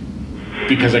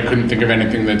 because I couldn't think of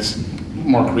anything that's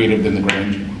more creative than the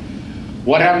Grange.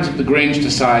 What happens if the Grange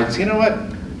decides, you know what,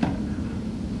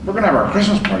 we're going to have our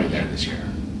Christmas party there this year.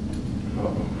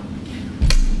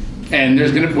 And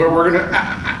there's going to, we're going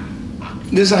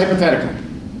to, this is hypothetical.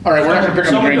 All right, we're not going to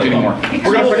pick on the Grange anymore.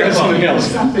 We're going to pick on something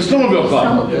else. The Snowmobile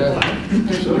Club.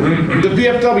 The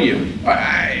VFW.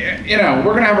 We're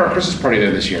going to have our Christmas party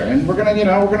there this year, and we're going to,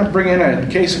 we're going to bring in a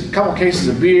couple cases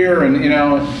of beer, and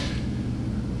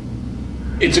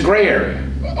it's a gray area.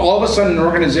 All of a sudden, an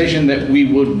organization that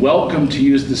we would welcome to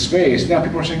use the space, now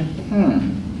people are saying,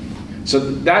 So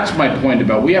that's my point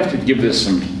about, we have to give this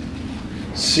some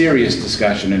serious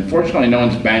discussion. And fortunately, no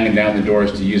one's banging down the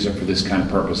doors to use it for this kind of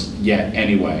purpose yet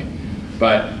anyway.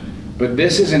 But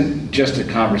this isn't just a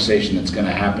conversation that's going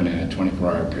to happen in a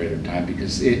 24-hour period of time,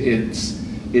 because it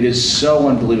is so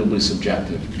unbelievably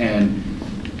subjective. And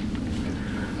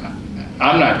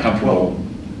I'm not comfortable.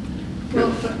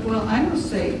 Well, I must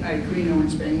say, I agree no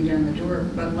one's banging down the door,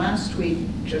 but last week,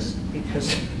 just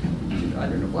because, I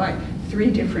don't know why, 3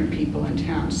 different people in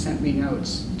town sent me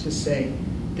notes to say,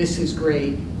 this is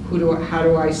great, how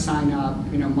do I sign up?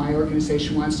 You know, my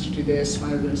organization wants to do this,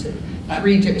 my organization,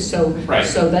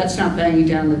 so that's not banging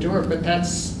down the door, but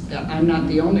I'm not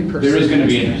the only person. There is going to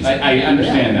be, I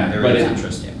understand that, There but is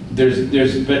interest, yeah.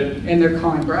 but And they're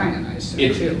calling Brian, I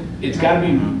assume, too. it's got to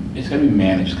be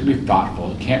managed, it's got to be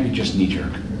thoughtful, it can't be just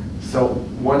knee-jerk. So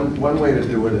one way to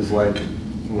do it is like,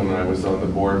 when I was on the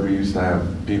board, we used to have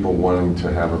people wanting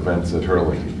to have events at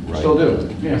Hurley, right? Still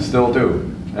do, yeah. Still do.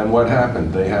 And what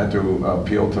happened? They had to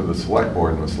appeal to the select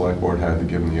board, and the select board had to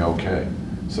give them the okay.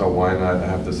 So why not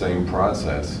have the same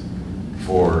process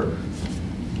for,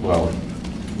 well,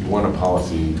 you want a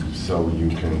policy so you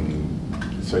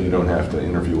don't have to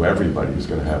interview everybody who's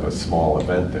going to have a small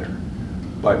event there.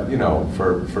 But, you know,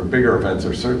 for bigger events,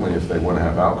 or certainly if they want to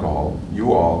have alcohol,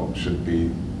 you all should be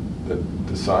the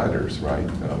deciders, right,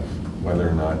 of whether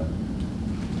or not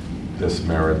this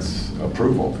merits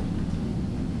approval.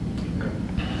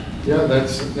 Yeah,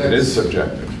 It is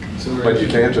subjective. So But you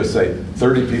can't just say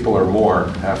 30 people or more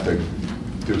have to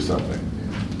do something.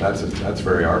 That's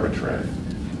very arbitrary.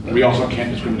 We also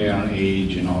can't discriminate on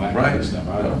age and all that kind of Right. stuff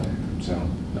either. So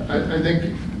I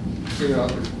think, you know,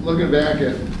 looking back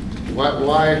at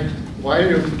why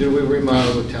do we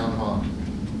remodel the town hall?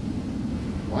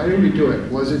 Why did we do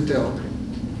it? Was it to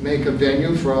make a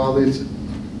venue for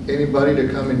anybody to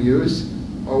come and use?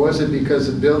 Or was it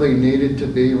because the building needed to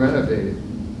be renovated?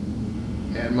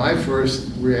 And my first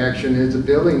reaction is the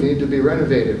building needed to be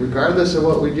renovated, regardless of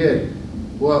what we did.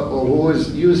 Or who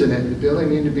was using it, the building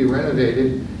needed to be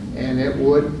renovated, and it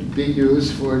would be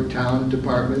used for town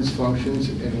departments, functions,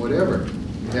 and whatever.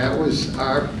 That was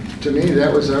to me,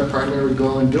 that was our primary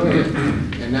goal in doing it.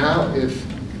 And now,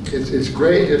 it's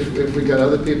great if we got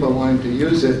other people wanting to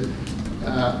use it,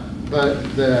 but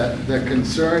the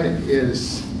concern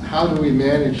is, how do we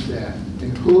manage that?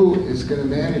 And who is going to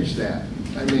manage that?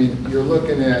 I mean, you're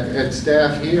looking at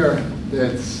staff here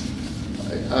that's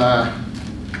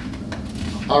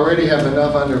already have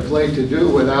enough on their plate to do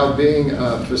without being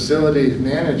a facility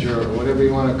manager, or whatever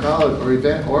you want to call it, or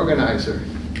event organizer.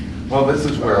 Well, this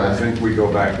is where I think we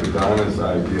go back to Donna's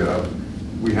idea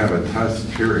of, we have a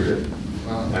test period,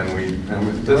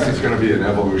 and this is going to be an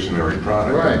evolutionary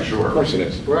product, I'm Right. sure. of course it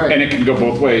is. Right. And it can go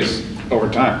both ways over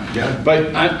time. Yeah.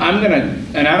 But I'm going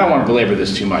to, and I don't want to belabor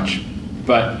this too much,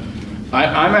 but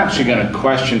I'm actually going to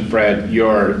question, Fred,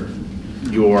 your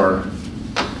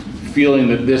feeling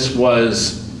that this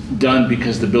was done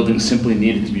because the building simply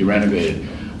needed to be renovated.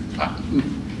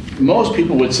 Most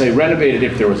people would say renovated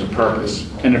if there was a purpose,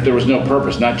 and if there was no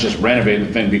purpose, not just renovate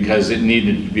the thing because it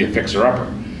needed to be a fixer-upper.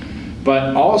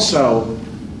 But also,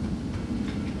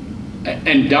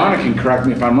 and Donna can correct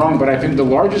me if I'm wrong, but I think the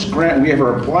largest grant we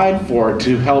ever applied for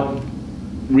to help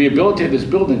rehabilitate this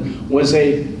building was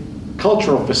a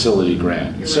cultural facility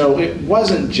grant. So it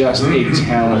wasn't just a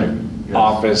town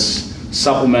office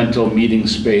supplemental meeting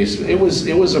space. It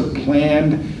was a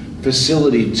planned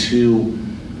facility to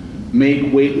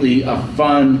make Whately a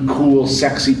fun, cool,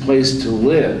 sexy place to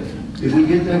live. Did we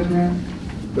get that grant?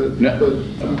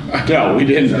 No, we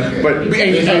didn't. But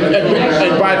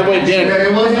and by the way, Dan,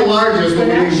 It was the largest, but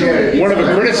we didn't get it. one of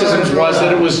the criticisms was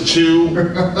that it was too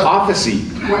officey.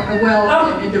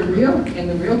 Well, and the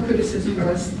real criticism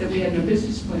was that we had no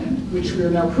business plan, which we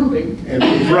are now proving.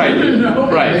 Right,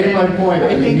 right. Made my point.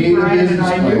 I We think need a Brian and business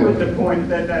I knew plan. at the point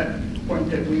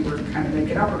that we were kind of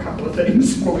making up a couple of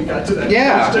things before we got to that.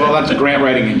 Yeah, question. well, that's grant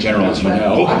writing in general, as you But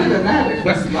know. other than that, it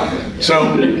was lovely.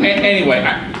 So, anyway,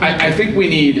 I think we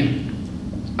need,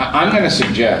 I'm going to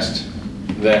suggest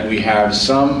that we have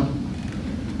some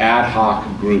ad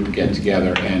hoc group get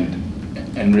together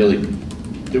and really,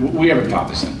 we haven't thought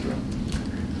this thing through.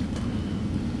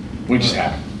 We just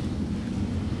haven't.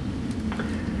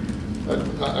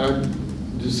 I'll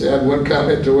just add one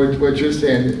comment to what you're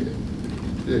saying.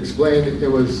 Explain it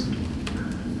was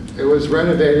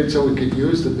renovated so we could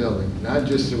use the building, not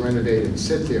just to renovate and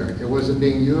sit there. It wasn't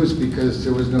being used because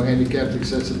there was no handicapped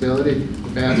accessibility, the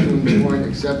bathrooms weren't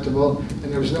acceptable,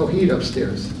 and there was no heat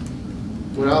upstairs.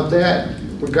 Without that,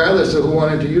 regardless of who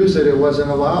wanted to use it, it wasn't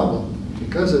allowable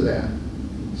because of that.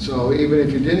 So even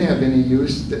if you didn't have any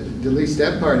use, at least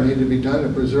that part needed to be done to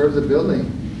preserve the building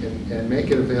and make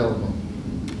it available.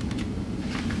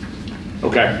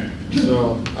 Okay.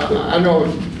 So I know,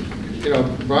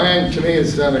 Brian, to me,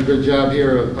 has done a good job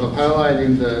here of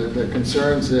highlighting the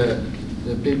concerns that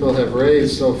people have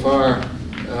raised so far.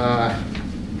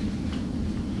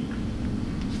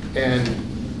 And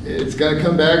it's going to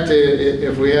come back to,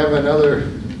 if we have another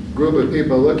group of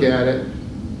people look at it,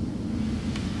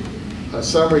 a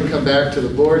summary come back to the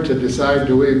board to decide,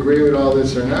 do we agree with all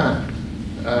this or not?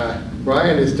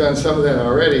 Brian has done some of that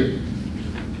already.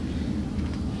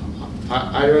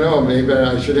 I don't know, maybe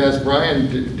I should ask Brian,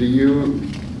 do you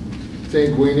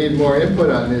think we need more input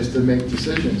on this to make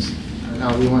decisions on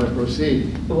how we want to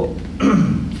proceed? Well,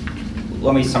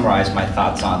 let me summarize my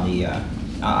thoughts on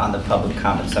the public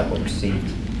comments that were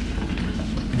received.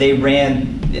 They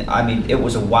ran, I mean, it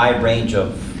was a wide range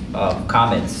of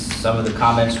comments. Some of the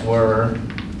comments were,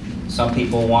 some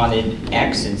people wanted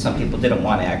X and some people didn't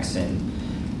want X, and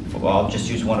well, I'll just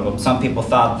use one of them. Some people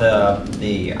thought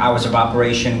the hours of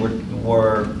operation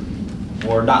were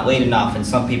not late enough, and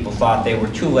some people thought they were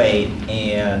too late,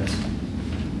 and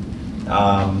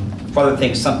for other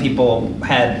things, some people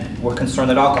were concerned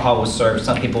that alcohol was served.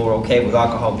 Some people were okay with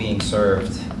alcohol being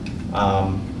served.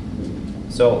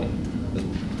 So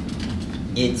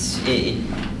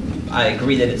I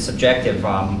agree that it's subjective.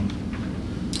 Some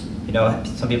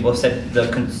people have said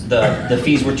the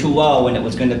fees were too low and it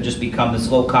was going to just become this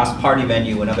low-cost party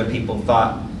venue, and other people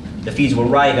thought the fees were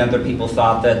right, and other people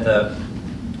thought that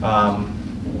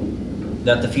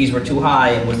the fees were too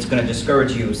high and was going to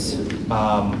discourage use.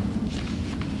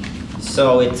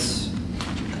 So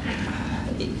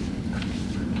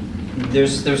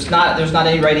there's not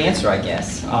any right answer, I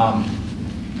guess.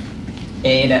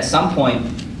 And at some point,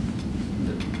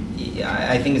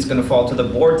 I think it's going to fall to the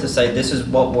board to say this is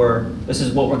what we're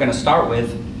going to start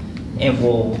with, and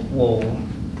we'll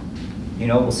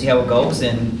see how it goes,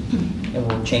 and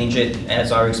we'll change it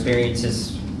as our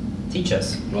experiences teach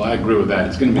us. Well, I agree with that.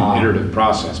 It's going to be an iterative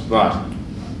process, but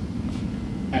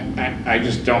I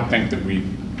just don't think that we.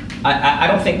 I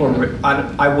don't think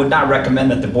I would not recommend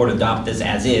that the board adopt this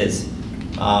as is.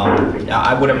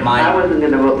 I wouldn't mind. I wasn't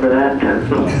going to vote for that.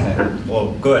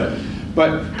 Well, good.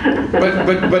 But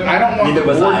I don't want the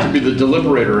board to be the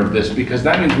deliberator of this, because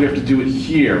that means we have to do it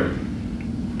here.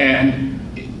 And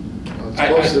Well, it's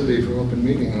supposed to be for open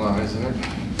meeting law, isn't it?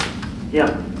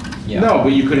 Yeah. No,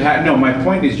 but you could have, no, my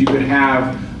point is you could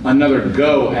have another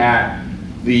go at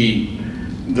the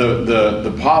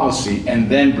policy and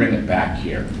then bring it back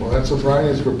here. Well, that's what Brian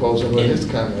is proposing with his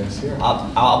comments here.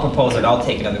 I'll propose it. I'll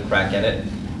take another crack at it.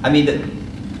 I mean,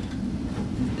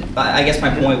 I guess my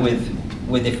point with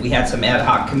if we had some ad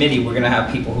hoc committee, we're going to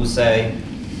have people who say,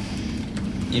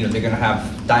 they're going to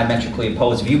have diametrically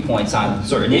opposed viewpoints on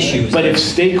certain issues. But if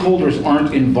stakeholders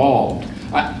aren't involved,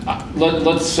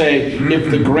 let's say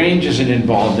if the Grange isn't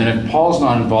involved, and if Paul's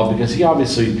not involved, because he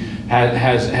obviously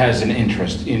has an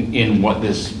interest in what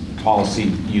this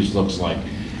policy use looks like.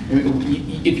 I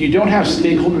mean, if you don't have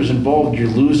stakeholders involved, you're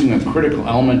losing a critical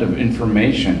element of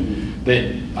information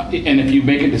and if you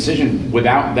make a decision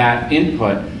without that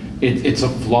input, it's a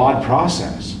flawed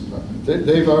process.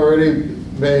 They've already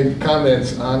made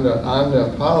comments on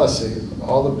the policy.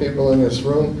 All the people in this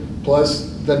room,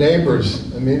 plus the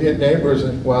neighbors, immediate neighbors,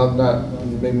 well,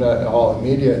 maybe not all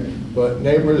immediate, but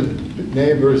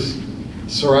neighbors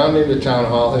surrounding the town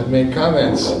hall have made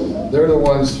comments. They're the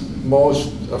ones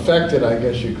most affected, I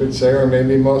guess you could say, or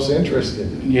maybe most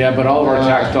interested. Yeah, but all of our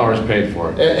tax dollars paid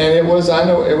for it. And it was on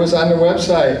the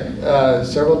website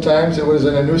several times. It was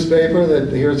in a newspaper that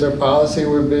here's our policy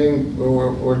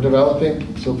we're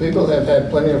developing. So people have had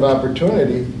plenty of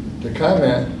opportunity to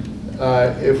comment.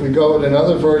 If we go with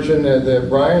another version that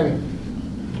Brian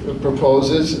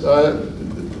proposes,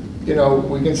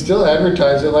 we can still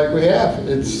advertise it like we have.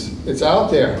 It's out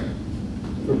there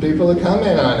for people to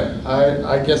comment on it.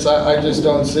 I guess I just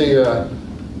don't see,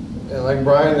 like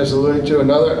Brian is alluding to,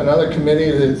 another committee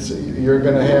that you're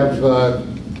going to have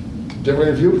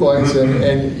different viewpoints,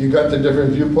 and you got the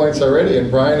different viewpoints already. And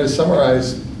Brian has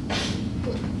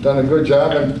done a good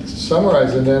job in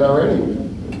summarizing that already.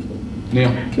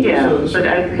 Neil? Yeah, but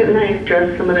can I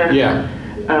address some of that? Yeah.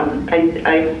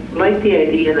 I like the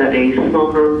idea that a small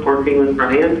group working with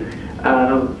Brian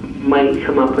might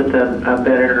come up with a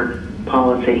better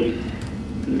policy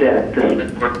that the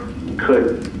select board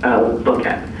could look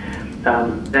at.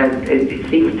 That it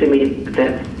seems to me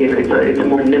that it's a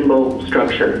more nimble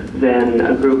structure than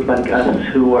a group like us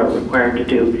who are required to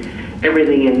do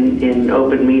everything in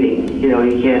open meeting.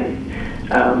 You can't.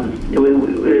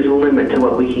 There's a limit to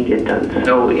what we can get done.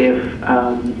 So if,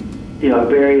 you know,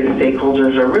 various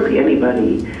stakeholders or really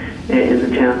anybody in the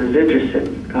town who's interested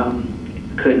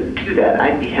could do that,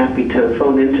 I'd be happy to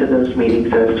phone into those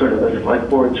meetings as sort of a select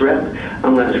board's rep,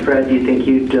 unless, Fred, you think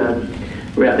you'd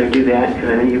rather do that, because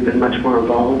I know you've been much more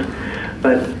involved.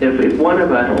 But if one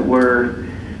of us were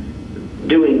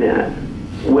doing that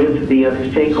with the other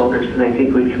stakeholders, then I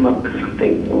think we'd come up with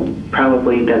something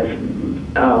probably that's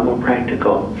more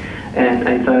practical. And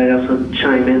I thought I'd also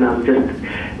chime in on just,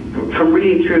 from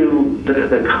reading through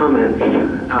the comments,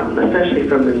 especially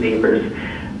from the neighbors,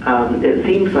 it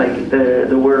seems like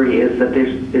the worry is that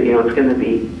there's, you know, it's going to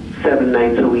be 7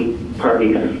 nights a week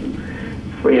parties,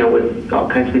 you know, with all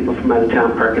kinds of people from out of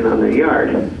town parking on their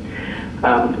yard.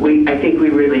 I think we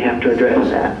really have to address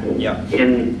that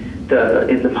in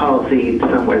the policy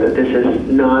somewhere, that this is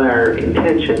not our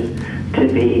intention to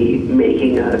be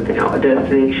making a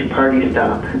destination party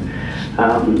stop.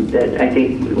 That I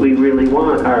think we really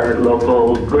want our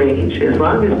local Grange, as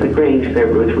long as the Grange there,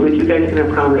 Ruth, you guys going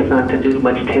to promise not to do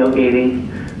much tailgating?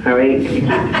 All right? Can you keep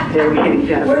tailgating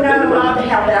down? We're not allowed to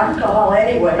have alcohol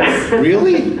anyways.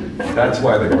 Really? That's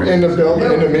why the Grange. In the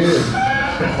building, in the meeting.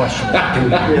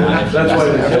 That's why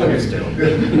the tailgates do.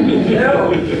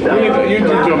 No. You need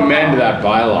to amend that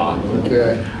bylaw.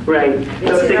 Okay. Right.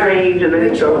 So if the Grange and the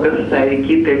Historical Society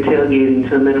keep their tailgating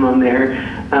to a minimum there,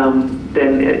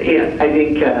 then yeah, I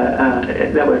think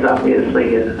that was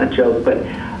obviously a joke. But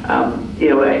you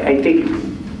know, I think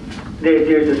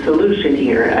there's a solution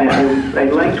here. I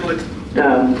liked what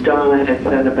Donna had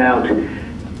said about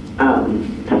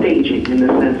staging, in the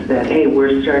sense that, hey,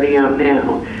 we're starting out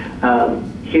now.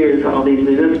 Here's all these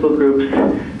municipal groups.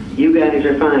 You guys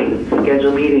are fine.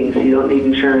 Schedule meetings. You don't need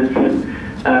insurance.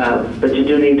 But you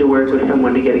do need to work with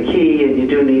someone to get a key, and you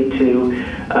do need to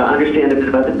understand a bit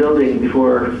about the building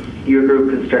before your group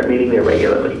can start meeting there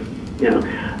regularly. You know,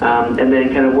 and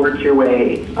then kind of work your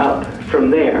way up from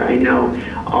there. I know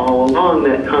all along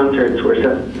that concerts were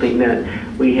something that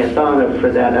we had thought of for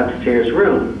that upstairs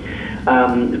room.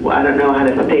 I don't know how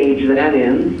to stage that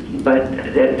in, but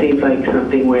that seems like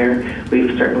something where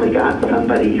we've certainly got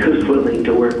somebody who's willing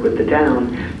to work with the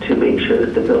town to make sure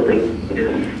that the building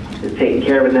is taken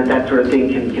care of, and that sort of thing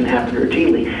can happen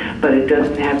routinely. But it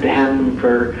doesn't have to happen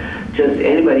for just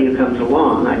anybody who comes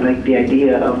along. I like the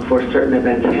idea of, for certain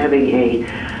events, having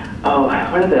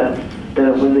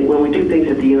when we do things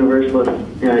at the Universalist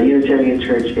Unitarian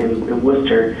Church in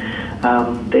Worcester,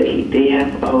 they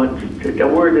have a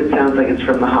word that sounds like it's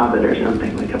from The Hobbit or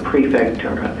something, like a prefect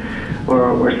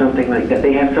or something like that.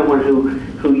 They have someone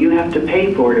who you have to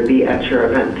pay for to be at your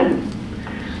event,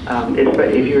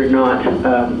 if you're not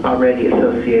already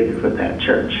associated with that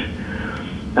church.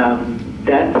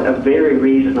 That's a very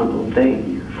reasonable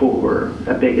thing for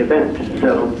a big event.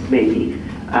 So maybe,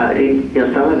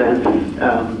 some events,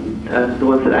 the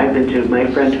ones that I've been to, my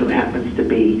friend who happens to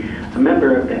be a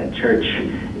member of that church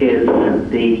is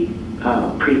the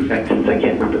prefect, I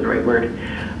can't remember the right word,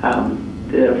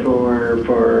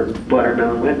 for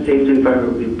Watermelon Wednesdays. We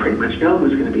pretty much know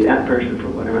who's going to be that person for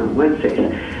Watermelon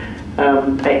Wednesdays.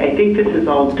 I think this is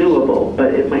all doable,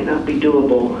 but it might not be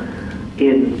doable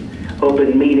in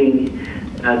open meeting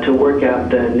to work out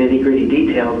the nitty-gritty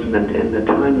details and the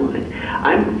timeline.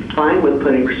 I'm fine with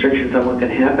putting restrictions on what can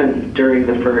happen during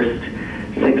the first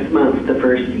 6 months, the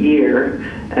first year,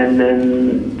 and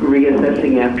then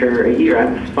reassessing after a year.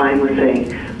 I'm fine with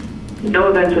saying no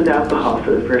events with alcohol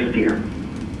for the first year.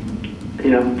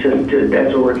 You know, just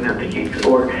as we're working out the kinks.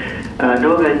 Or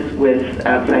no events with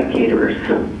outside caterers.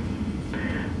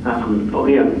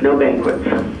 No banquets.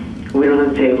 We don't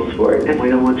have tables for it, and we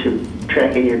don't want you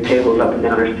tracking your tables up and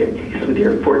down our staircase with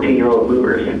your 14-year-old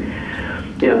movers. I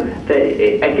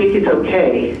think it's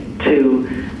okay to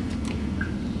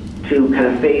kind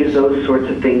of phase those sorts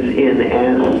of things in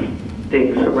as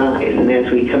things arise, and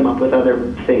as we come up with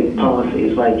other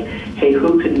policies, like, hey,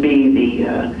 who can be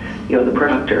the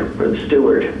proctor or the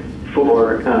steward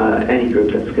for any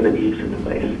group that's going to be using the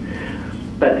place.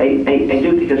 But I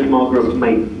do think a small group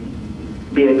might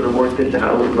be able to work this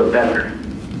out a little bit better.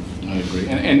 I agree.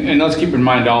 And let's keep in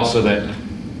mind also that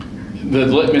the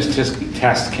litmus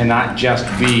test cannot just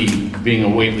be being a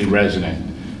Whately resident,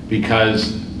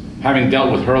 because having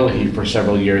dealt with Hurley for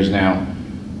several years now,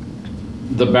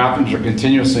 the bathrooms are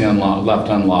continuously left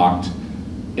unlocked.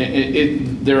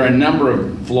 There are a number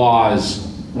of flaws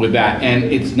with that, and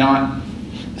it's not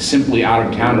simply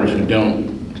out-of-towners who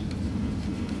don't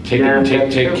take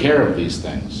care of these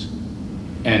things.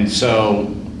 And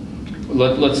so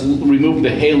let's remove the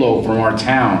halo from our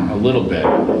town a little bit.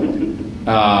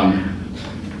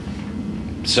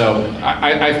 So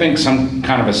I think some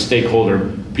kind of a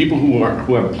stakeholder, people who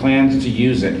have plans to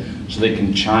use it, so they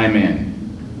can chime in.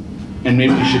 And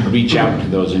maybe we should reach out to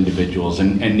those individuals,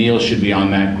 and Neil should be on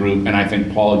that group, and I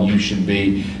think Paul, you should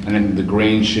be, and then the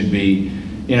Grange should be,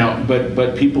 you know,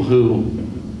 but people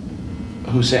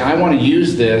who say, I want to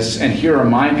use this, and here are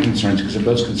my concerns, because if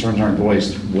those concerns aren't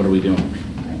voiced, what are we doing?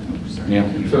 Neil?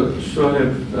 So I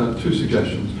have two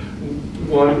suggestions.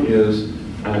 One is,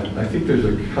 I think there's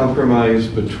a compromise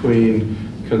between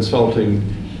consulting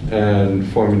and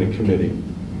forming a committee.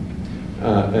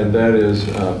 And that is,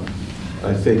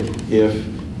 I think if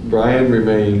Brian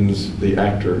remains the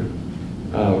actor,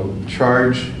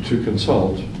 charged to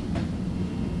consult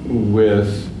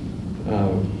with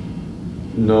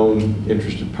known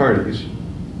interested parties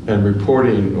and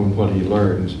reporting on what he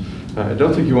learns. I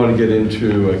don't think you want to get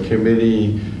into a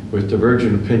committee with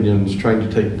divergent opinions trying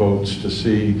to take votes to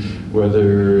see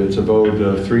whether it's a vote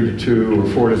of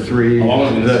 3-2 or 4-3. All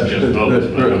of this is just votes.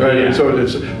 Right, Yeah.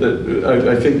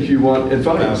 so I think you want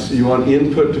advice. You want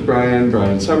input to Brian.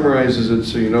 Brian summarizes it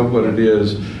so you know what it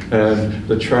is, and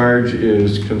the charge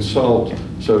is consult.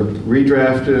 So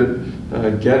redraft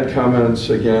it, get comments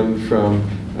again from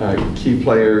key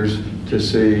players to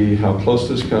see how close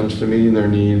this comes to meeting their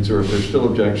needs, or if there's still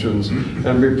objections,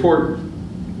 and report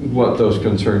what those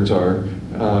concerns are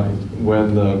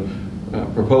when the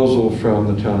proposal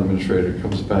from the town administrator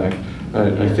comes back.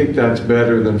 I think that's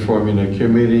better than forming a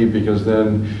committee, because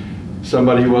then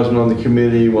somebody who wasn't on the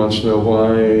committee wants to know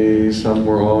why some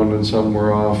were on and some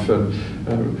were off.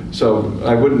 And so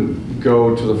I wouldn't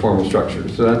go to the formal structure.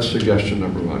 So that's suggestion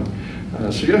number one.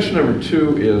 Suggestion number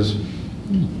two is,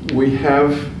 we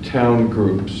have town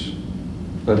groups.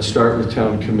 Let's start with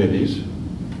town committees.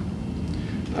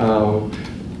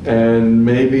 And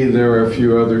maybe there are a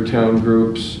few other town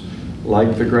groups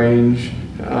like the Grange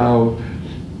and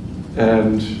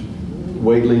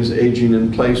Whately's Aging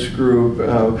in Place group.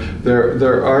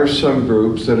 There are some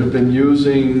groups that have been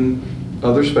using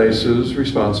other spaces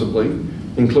responsibly,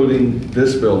 including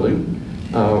this building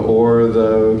or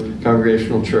the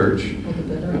Congregational Church.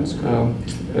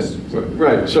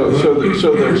 Right, so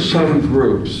there's some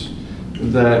groups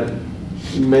that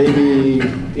maybe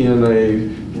in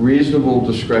a reasonable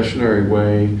discretionary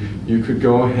way, you could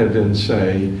go ahead and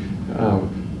say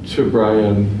to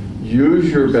Brian,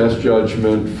 use your best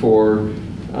judgment for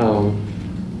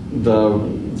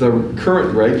the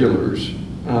current regulars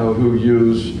who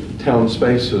use town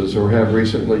spaces or have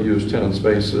recently used town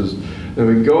spaces. Then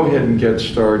we can go ahead and get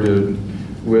started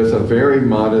with a very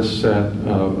modest set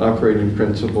of operating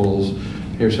principles.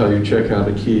 Here's how you check out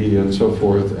a key and so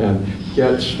forth, and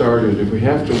get started. If we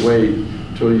have to wait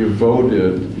till you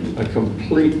voted a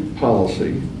complete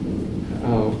policy,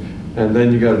 and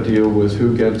then you got to deal with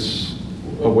who gets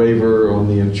a waiver on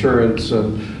the insurance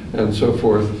and so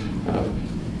forth,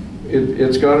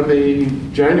 it's got to be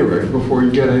January before you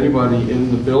get anybody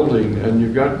in the building, and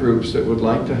you've got groups that would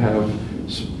like to have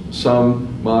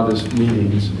some modest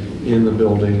meetings in the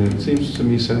building. And it seems to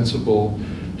me sensible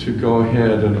to go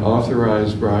ahead and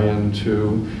authorize Brian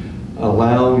to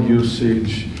allow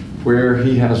usage where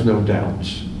he has no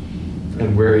doubts.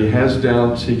 And where he has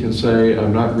doubts, he can say,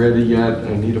 I'm not ready yet,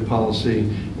 I need a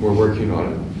policy, we're working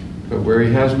on it. But where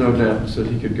he has no doubts, that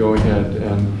he could go ahead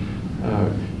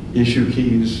and issue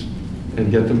keys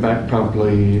and get them back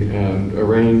promptly and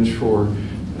arrange for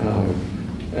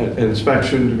an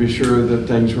inspection to be sure that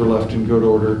things were left in good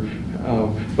order.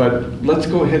 But let's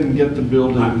go ahead and get the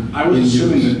building I was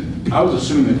assuming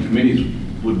that committees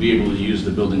would be able to use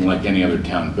the building like any other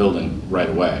town building right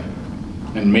away.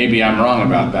 And maybe I'm wrong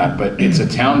about that, but it's a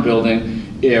town building.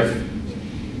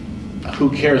 Who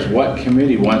cares what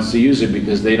committee wants to use it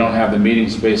because they don't have the meeting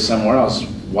space somewhere else?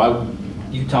 Why?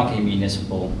 You're talking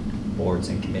municipal boards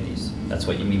and committees. That's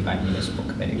what you mean by municipal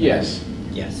committee? Yes,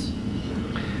 Yes.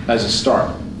 as a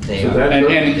start. They So are. that-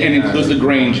 And include the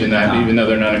Grange in that, even though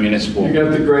they're not a municipal. You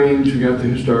got the Grange, you got the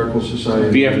Historical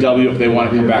Society. VFW if they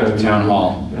want to come back to town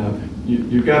hall.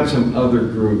 You've got some other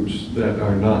groups that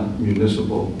are not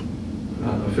municipal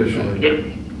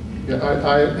officially. Yeah,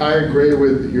 I agree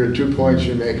with your 2 points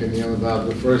you're making, Neil, about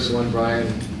the first one, Brian,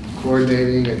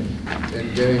 coordinating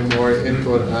and getting more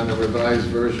input on the revised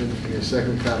version. And your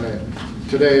second comment,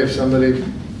 today if somebody,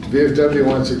 VFW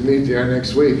wants to meet there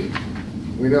next week,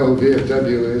 we know who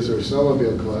VFW is, or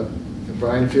Snowmobile Club. If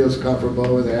Brian feels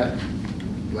comfortable with that,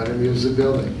 let him use the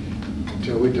building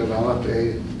until we develop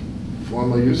a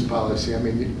formal use policy. I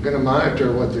mean, you're going to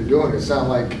monitor what they're doing. It's not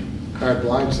like carte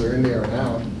blanche, they're in there and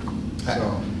out.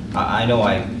 So. I know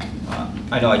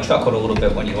I chuckled a little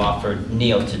bit when you offered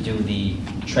Neil to do the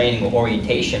training or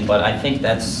orientation, but I think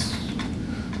that's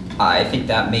I think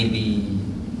that may be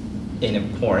an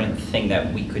important thing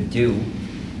that we could do.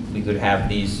 We could have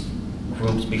these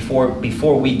groups,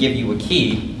 before we give you a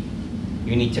key,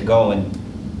 you need to go and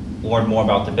learn more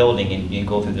about the building and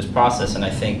go through this process, and I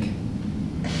think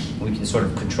we can sort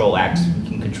of control we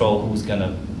can control who's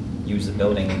gonna use the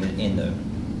building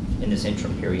in this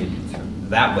interim period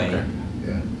that way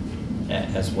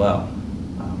as well.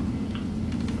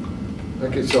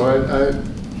 Okay, so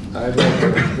I'd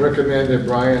recommend that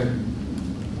Brian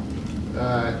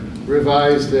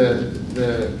revise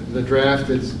the draft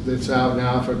that's out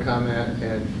now for comment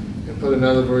and put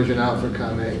another version out for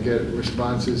comment and get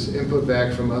responses, input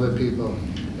back from other people,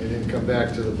 and then come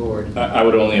back to the board. I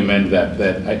would only amend that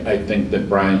I think that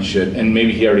Brian should, and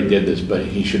maybe he already did this, but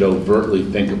he should overtly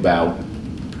think about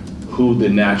who the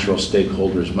natural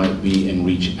stakeholders might be and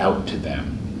reach out to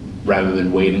them, rather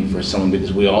than waiting for someone,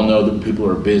 because we all know that people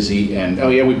are busy and, oh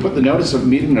yeah, we put the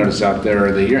meeting notice out there,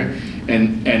 or the hearing,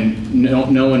 and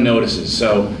no one notices.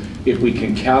 So if we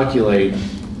can calculate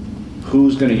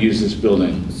who's gonna use this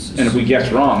building, and if we guess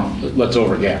wrong, let's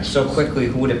overguess. So quickly,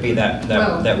 who would it be that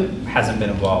hasn't been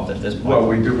involved at this point? Well,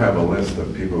 we do have a list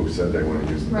of people who said they want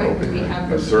to use the Right, building. we have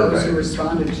A those survey. who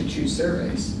responded to 2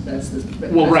 surveys. That's the.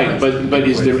 Well, that's right, what's- but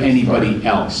is there anybody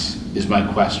else, is my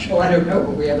question. Well, I don't know,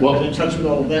 but we haven't Well, been in touch with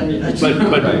all of them yet.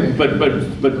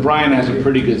 But Brian has a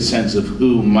pretty good sense of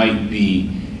who might be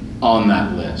on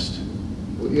that list.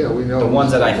 Well, yeah, we know. The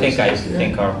ones that I Yeah.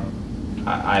 think are,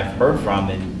 I've heard from,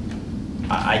 and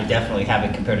I definitely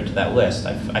haven't compared it to that list.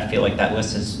 I feel like that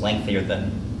list is lengthier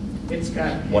than It's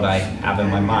got. what I have in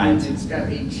my mind. It's got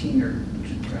 18 or,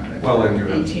 Well, and you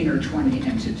have- 18 or 20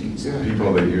 entities.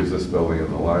 People that use this building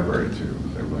in the library too.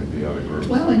 There might be other groups.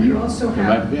 Well, and you also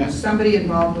might be, yeah. have, somebody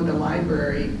involved with the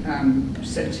library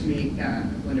said to me,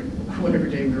 whatever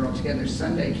day we were all together,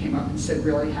 Sunday, came up and said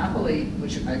really happily,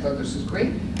 which I thought this was great,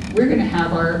 we're gonna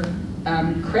have our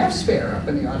crafts fair up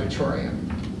in the auditorium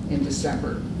in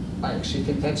December. I actually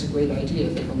think that's a great idea,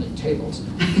 they will need tables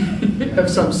of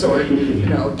some sort,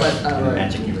 but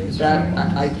Magic eraser. that,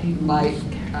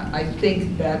 I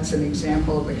think that's an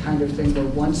example of the kind of thing where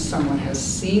once someone has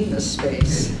seen the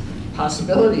space,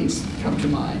 possibilities come to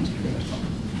mind.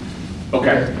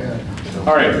 Okay.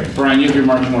 All right, Brian, you have your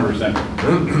marching orders then.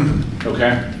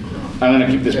 Okay? I'm gonna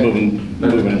keep this moving.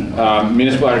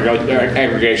 Municipal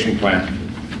aggregation plan.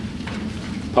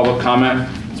 Public comment,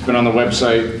 it's been on the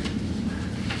website.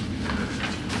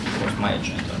 Where's my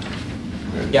agenda?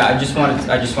 Yeah, I just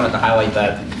wanted to highlight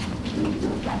that,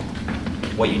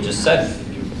 what you just said.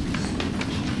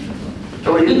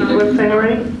 So it is on the website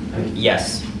already?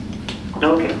 Yes.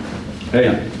 Okay.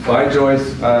 Hey, bye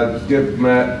Joyce. Give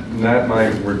Nat my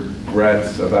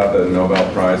regrets about the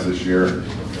Nobel Prize this year.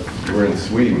 We're in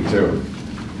Sweden too.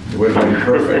 It would have been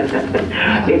perfect.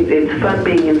 It's fun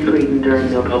being in Sweden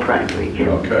during Nobel Prize week.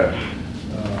 Okay.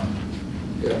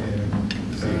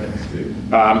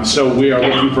 So we are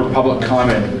looking for public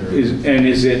comment.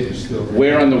 Is it,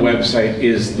 where on the website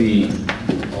is the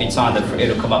It's on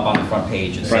it'll come up on the front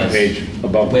page. It front says, page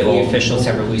above? Whately officials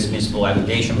have released municipal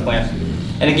aggregation plan.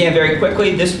 And again, very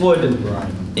quickly,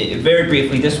 very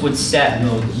briefly, this would set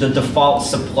the default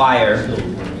supplier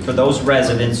for those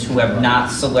residents who have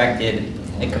not selected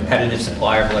a competitive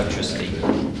supplier of electricity,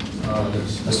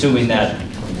 assuming that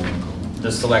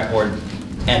the select board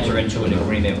enter into an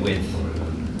agreement with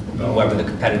whoever the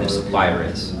competitive supplier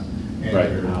is. Right.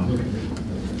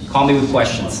 Call me with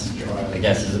questions, I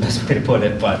guess is the best way to put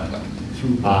it, but.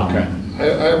 Okay. I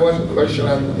have one question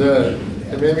on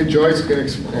and maybe Joyce can,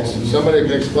 somebody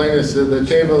can explain this, the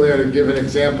table there to give an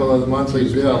example of the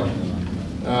monthly bill.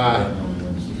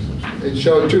 It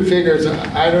showed 2 figures.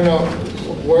 I don't know,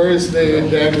 where is the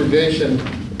aggregation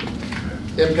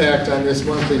impact on this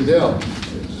monthly bill?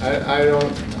 I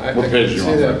What page can you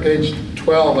see on? that, page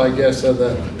 12, I guess, of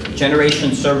the.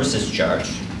 Generation services charge.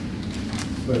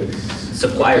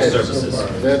 Supplier Okay,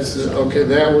 services. That's, okay,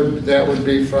 that would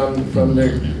be from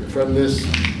this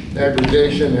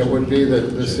aggregation, it would be the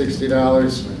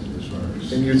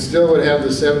 $60, and you still would have the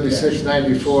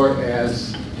 $76.94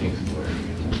 as a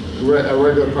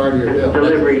regular part of your bill.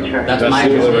 Delivery charge. That's That's my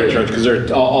the delivery understanding. charge,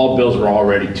 because all bills are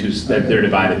already they're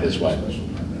divided this way.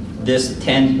 This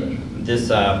 10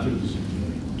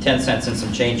 cents and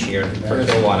some change here per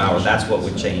kilowatt hour, that's what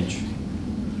would change.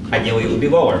 Ideally, it would be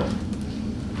lower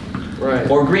Right.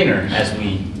 or greener, as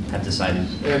we have decided.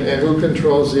 And who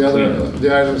controls the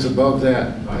items above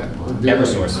that? Would be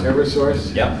Eversource.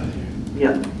 Eversource? Yep,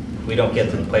 Yep. we don't get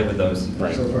to play with those.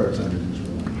 Right.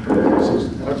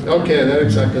 Okay, that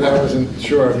exactly, that I wasn't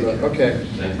sure, but, okay.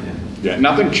 Yeah,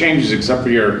 nothing changes except for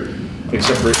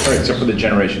the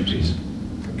generation piece.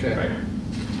 Okay. Right.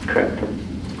 Correct.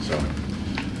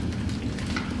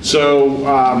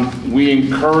 So we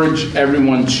encourage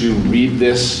everyone to read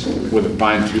this with a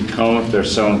fine-tooth comb if they're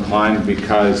so inclined,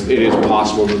 because it is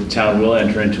possible that the town will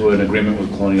enter into an agreement with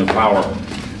Colonial Power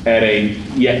at a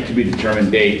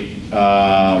yet-to-be-determined date.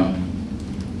 And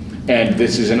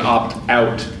this is an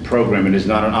opt-out program. It is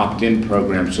not an opt-in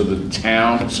program. So the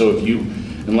town,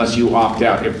 unless you opt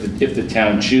out, if the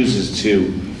town chooses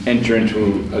to enter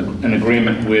into an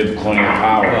agreement with Colonial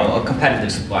Power. Well, a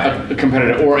competitive supplier. A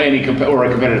competitive, or a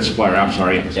competitive supplier, I'm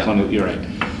sorry, Yeah. you're right.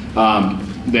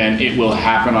 Then it will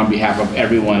happen on behalf of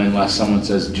everyone unless someone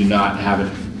says, do not have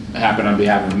it happen on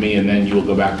behalf of me, and then you will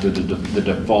go back to the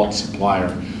default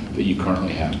supplier that you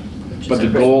currently have. But the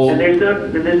goal. And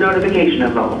there's notification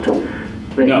involved,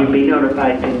 that No. you'd be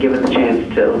notified and given the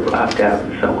chance to opt out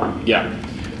and so on. Yeah,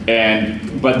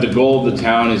 but the goal of the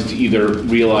town is to either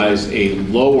realize a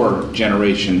lower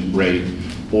generation rate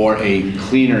or a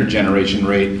cleaner generation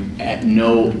rate at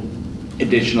no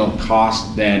additional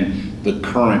cost than the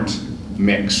current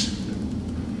mix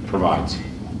provides.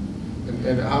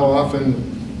 And how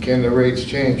often can the rates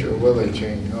change, or will they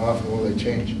change? How often will they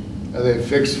change? Are they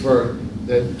fixed for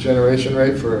that generation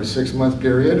rate for a 6-month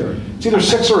period, or? It's either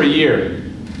 6 or a year.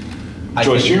 I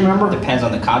Joyce, think do you remember? Depends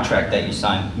on the contract that you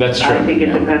sign. That's true. I think it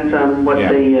depends on what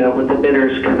Yeah. the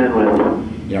bidders come in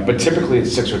with. Yeah, but typically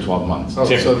it's 6 or 12 months. Oh, so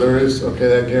typically. there is, okay,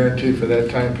 that guarantee for that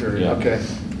time period, Yeah. okay.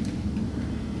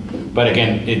 But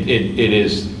again, it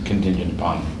is contingent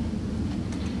upon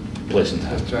place and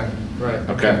time. That's right, right.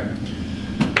 Okay.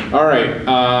 All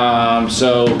right,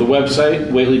 so the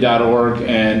website, whately.org,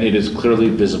 and it is clearly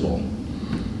visible.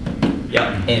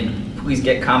 Yeah, and please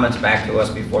get comments back to us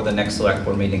before the next select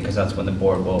board meeting, because that's when the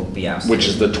board will be asked. Which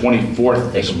is the 24th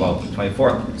Take this a vote, month.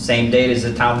 24th, same date as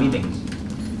the town meeting.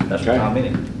 That's the Okay. town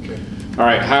meeting. Okay. All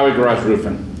right, highway garage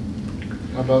roofing.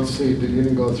 How about C? You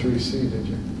didn't go through C, did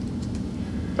you?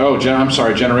 Oh, I'm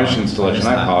sorry, generation installation,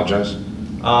 I apologize.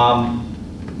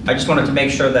 I just wanted to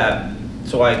make sure that,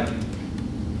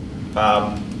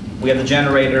 we have the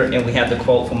generator and we have the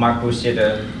quote from Mark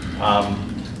Bussier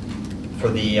for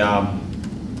the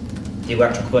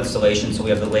electrical installation, so we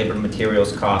have the labor and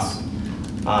materials costs.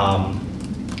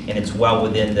 And it's well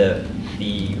within the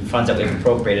funds that we've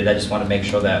appropriated. I just want to make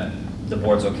sure that the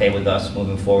board's okay with us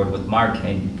moving forward with Mark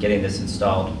and getting this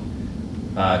installed.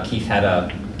 Keith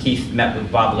met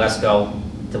with Bob Lesko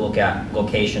to look at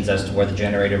locations as to where the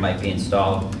generator might be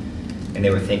installed, and they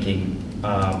were thinking,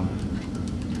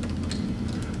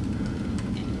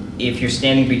 if you're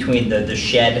standing between the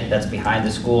shed that's behind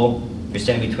the school, if you're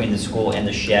standing between the school and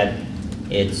the shed,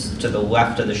 it's to the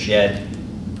left of the shed,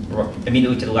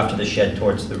 immediately to the left of the shed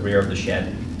towards the rear of the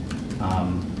shed,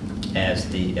 as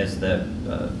the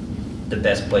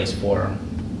best place for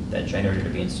that generator to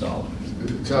be installed.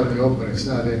 It's out in the open, it's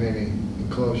not in any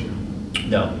enclosure.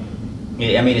 No.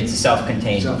 I mean, it's a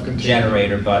self-contained Self-contained.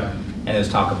 generator, but, and there's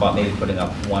talk about maybe putting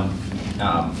up one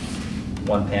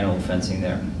panel of fencing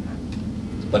there.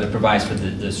 But it provides for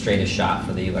the straightest shot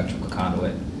for the electrical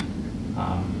conduit.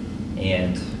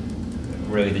 And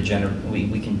really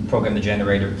we can program the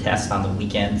generator test on the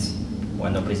weekends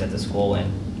when nobody's at the school,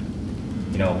 and,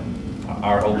 you know,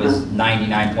 our hope is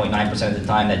 99.9% of the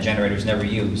time that generator's never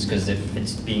used, because if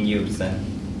it's being used, then,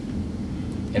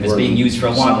 if it's being used for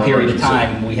a long Summer period of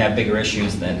emergency. time, we have bigger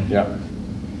issues than Yeah.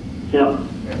 Yep.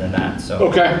 that, so.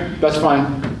 Okay, that's fine.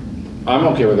 I'm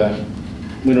okay with that.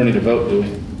 We don't need to vote, do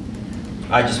we?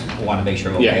 I just want to make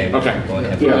sure we're okay. Yeah, okay. Going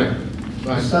ahead. Yeah. Fine, It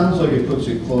fine. sounds like it puts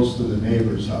it close to the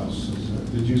neighbor's house.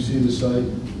 Did you see the site?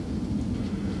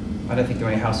 I don't think there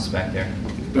are any houses back there.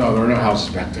 No, there are no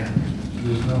houses back there.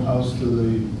 There's no house to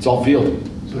the, It's all field.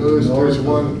 to the There's north?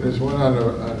 one on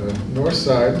the north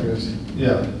side, there's,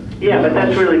 Yeah. Yeah, but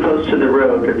that's really close to the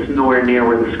road. It's nowhere near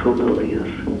where the school building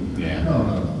is. Yeah.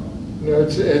 No. no,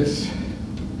 it's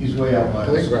He's way out by us.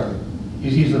 playground.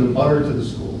 He's in a butter to the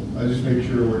school. I just make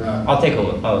sure we're I'll take a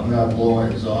look. we're not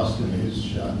blowing exhaust into his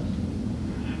shot.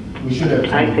 We should have.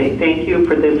 I say thank you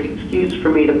for this excuse for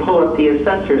me to pull up the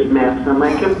assessor's maps on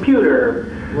my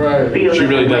computer. Right. Feel She like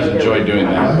really I'm does right enjoy there. doing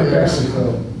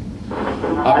that.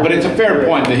 But it's a fair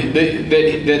point.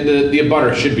 The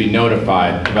abutter should be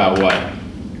notified about what.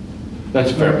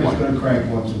 That's a fair It's point. gonna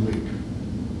crank once a week.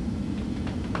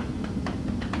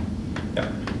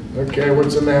 Okay,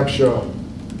 what's the map show?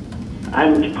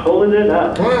 I'm pulling it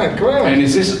up. Come on, come on. And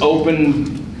is this open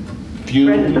view?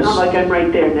 Right, it's not like I'm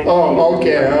right there next to you. Oh,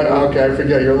 okay, okay, I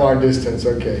forget, you're long distance,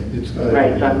 okay. It's got.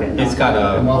 Right, so I'm getting. It's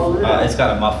got a muffler. it's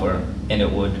got a muffler, and it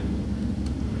would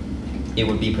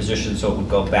be positioned so it would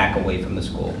go back away from the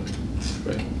school.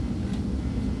 Right.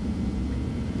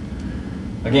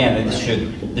 Again,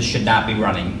 this should not be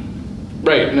running.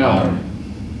 Right, no.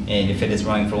 And if it is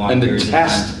running for long And the periods of time.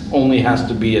 test only has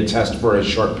to be a test for a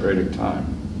short period of time.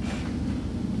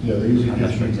 Yeah, they usually. I'm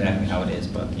not sure exactly how it is,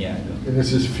 but yeah, I do. And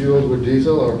this is fueled with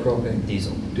diesel or propane?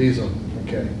 Diesel. Diesel,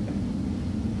 okay.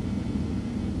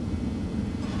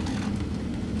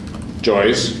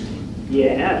 Joyce?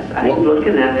 Yes, What- I'm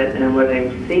looking at it, and what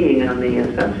I'm seeing on the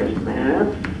assessor's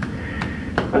maps,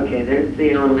 okay, there's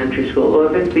the elementary school.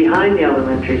 Well, if it's behind the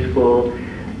elementary school,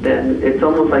 then it's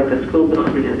almost like the school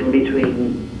building is in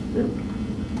between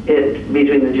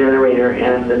between the generator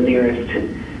and the nearest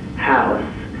house.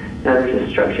 Now, there's a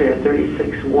structure at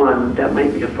 36-1, that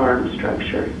might be a farm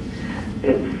structure.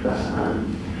 It's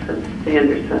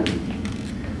Sanderson.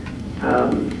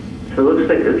 So it looks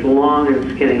like it's long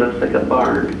and skinny, looks like a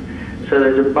barn. So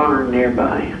there's a barn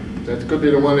nearby. That could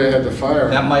be the one that had the fire.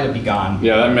 That might have begun.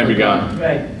 Yeah, that may be gone.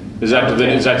 Right. Is that to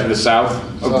the south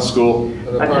of the school?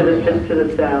 The parking lot. To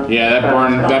the south. Yeah,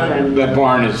 that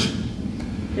barn is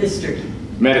History.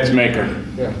 met its maker.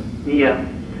 Yeah. Yeah.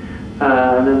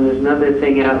 And then there's another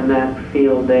thing out in that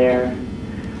field there.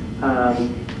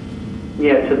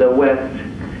 Yeah, to the west.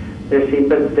 That's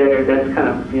kind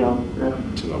of,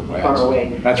 To the west. far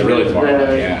away. That's really far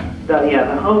away, yeah. The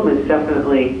home is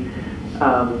definitely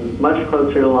much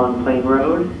closer to Long Plain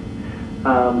Road.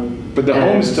 But the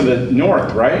home's to the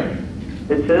north, right?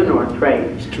 It's to the north, right?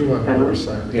 There's two on the north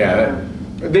side. Yeah,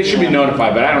 they should be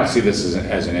notified, but I don't see this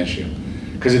as an issue,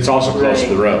 because it's also close to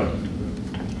the road.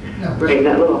 Right,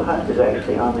 that little hut is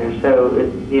actually on there, so,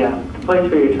 the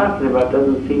place where you're talking about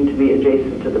doesn't seem to be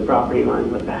adjacent to the property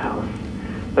line with the house,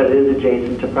 but it is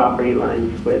adjacent to property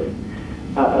lines with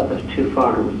the two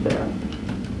farms there.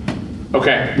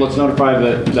 Okay, let's notify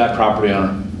that property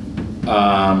owner.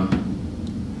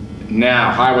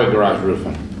 Now, highway garage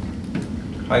roofing.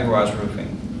 High garage roofing.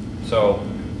 So,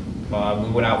 we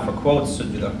went out for quotes to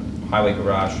do the highway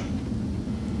garage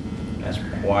as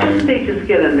Didn't required. they just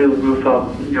get a new roof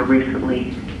up,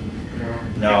 recently?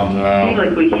 No, Seems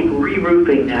like we keep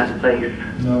re-roofing that place.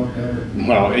 No, never.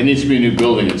 Well, it needs to be a new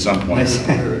building at some point.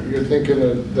 You're thinking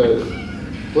of the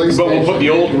police But we'll put the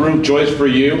station. old roof, Joyce, for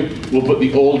you, we'll put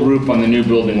the old roof on the new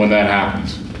building when that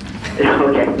happens.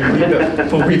 Okay.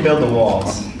 we'll rebuild the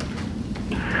walls.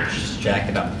 Just jack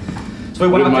it up. So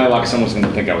we went With my out luck, someone's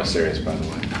gonna think I was serious, by the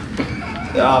way.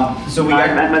 so we I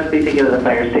got, must be thinking of the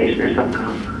fire station or something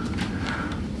else.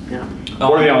 Yeah.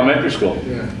 Or the elementary school.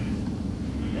 Yeah.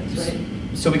 That's right.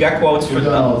 so we got quotes for We've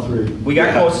done all three. we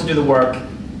got quotes to do the work,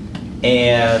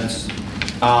 and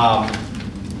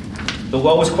the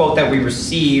lowest quote that we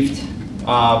received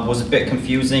was a bit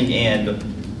confusing, and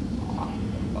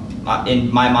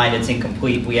in my mind, it's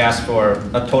incomplete. We asked for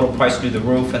a total price to do the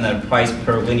roof and then a price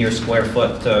per linear square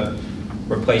foot to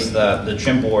replace the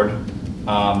trim board.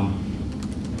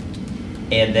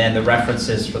 And then the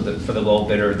references for the low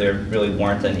bidder, there really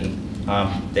weren't any.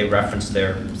 They referenced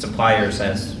their suppliers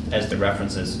as the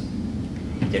references.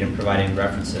 Didn't provide any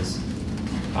references.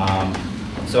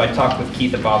 So I talked with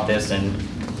Keith about this, and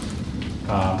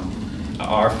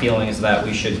our feeling is that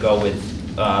we should go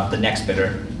with the next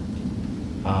bidder,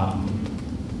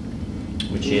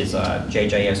 which is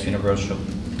JJS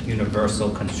Universal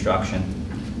Construction,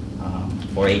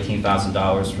 for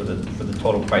 $18,000 for the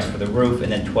total price for the roof,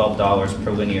 and then $12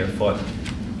 per linear foot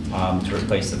to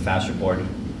replace the fascia board.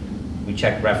 We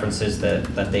checked references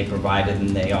that they provided, and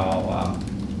they all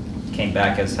came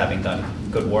back as having done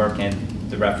good work, and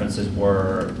the references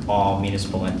were all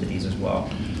municipal entities as well.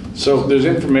 So there's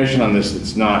information on this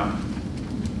that's not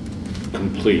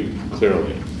complete,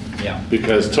 clearly. Yeah.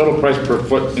 Because total price per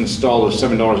foot installed is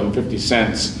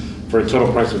 $7.50 for a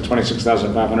total price of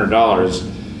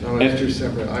 $26,500. No, it's two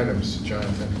separate items,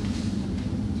 Jonathan.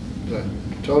 The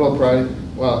total price,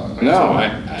 well.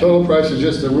 Total price is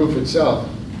just the roof itself,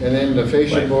 and then the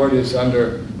fascia Right. board is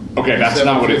under. Okay, that's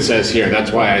not what it says here.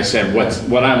 That's why I said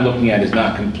what I'm looking at is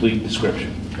not complete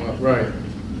description. Right.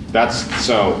 That's,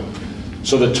 so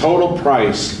the total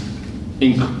price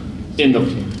in the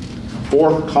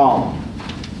fourth column,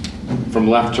 from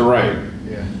left to right,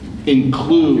 Yeah.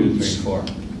 includes 2, 3, 4.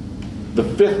 the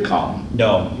fifth column.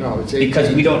 No. No, it's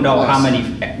Because we don't know 18 how plus.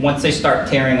 many, once they start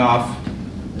tearing off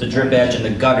the drip edge and the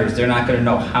gutters, they're not gonna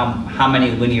know how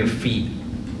many linear feet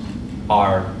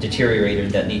are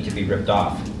deteriorated that need to be ripped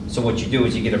off. So what you do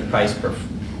is you get a price per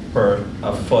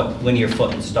a foot, linear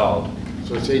foot installed.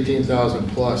 So it's 18,000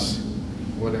 plus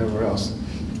whatever else.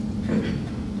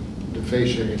 The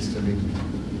fascia needs to be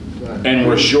done. And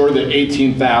we're sure that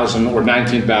 18,000 or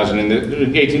 19,000, and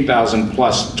the 18,000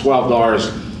 plus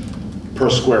 $12 per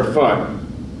square foot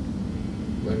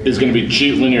is gonna be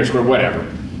cheap, linear square, whatever,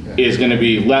 Yeah. is gonna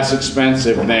be less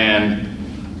expensive than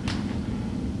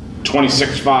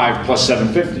 26.5 plus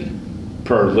 750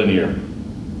 per linear.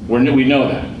 We know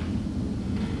that.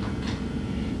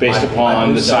 Based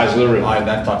upon the size of the roof.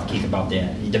 I've talked to Keith about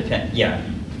that. It depend, yeah,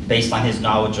 based on his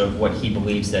knowledge of what he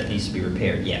believes that needs to be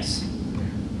repaired, yes.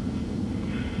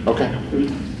 Okay.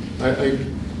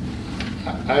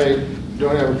 I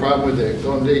don't have a problem with it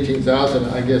going to 18,000.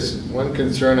 I guess one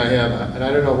concern I have, and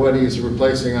I don't know what he's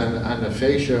replacing on the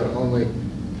fascia, only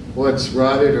what's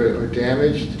rotted or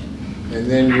damaged, and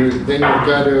then you've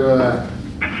got to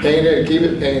paint it, keep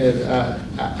it painted.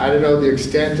 I don't know the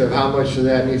extent of how much of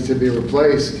that needs to be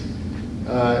replaced.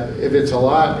 If it's a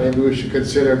lot, maybe we should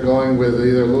consider going with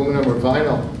either aluminum or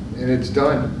vinyl, and it's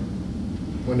done.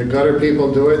 When the gutter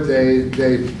people do it, they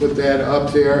put that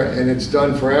up there, and it's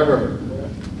done forever.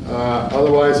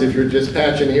 Otherwise, if you're just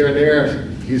patching here and there,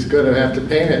 he's going to have to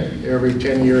paint it every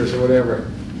 10 years or whatever.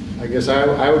 I guess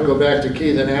I would go back to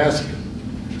Keith and ask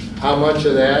how much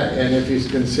of that, and if he's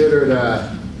considered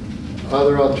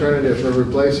other alternative for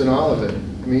replacing all of it.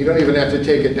 I mean, you don't even have to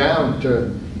take it down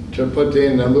to put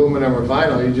in aluminum or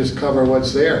vinyl. You just cover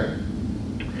what's there.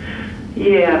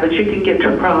 Yeah, but you can get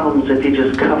to problems if you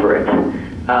just cover it,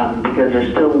 because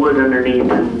there's still wood underneath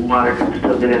and water can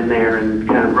still get in there and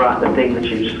kind of rot the thing that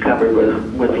you just covered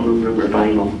with aluminum or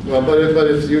vinyl. Well, but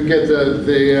if you get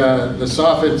the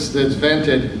soffits that's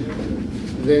vented,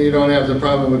 then you don't have the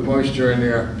problem with moisture in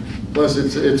there. Plus,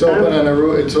 it's open on the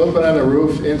roof. It's open on the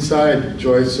roof inside,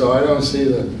 Joyce. So I don't see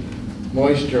the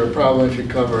moisture problem if you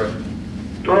cover it.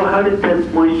 Well, how did the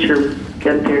moisture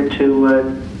get there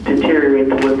to deteriorate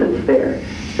the wood that's there?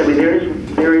 I mean,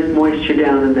 there is moisture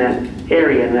down in that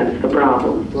area, and that's the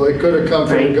problem. Well, it could have come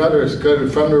from the gutters,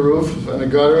 from the roof and the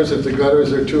gutters. If the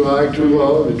gutters are too high, too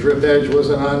low, the drip edge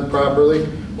wasn't on properly,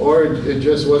 or it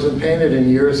just wasn't painted in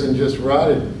years and just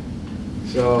rotted.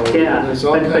 So yeah, there's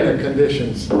all kind of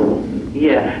conditions.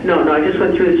 Yeah, no, I just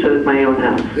went through this with my own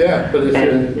house. Yeah, but it's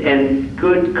and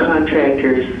good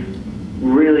contractors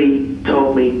really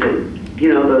told me that,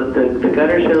 you know, the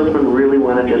gutter salesmen really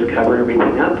want to just cover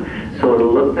everything up so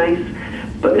it'll look nice,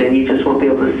 but then you just won't be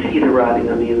able to see the rotting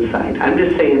on the inside. I'm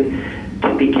just saying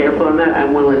to be careful on that.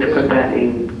 I'm willing to put that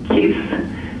in Keith's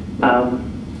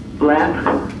lap.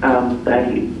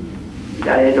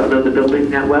 I don't know the building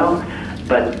that well,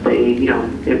 but you know,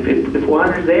 if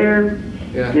water's there,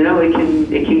 yeah. You know, it can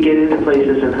get into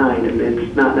places and hide, and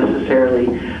it's not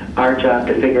necessarily our job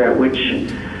to figure out which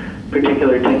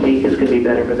particular technique is going to be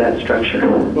better for that structure.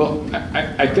 Well,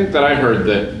 I think that I heard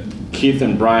that Keith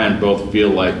and Brian both feel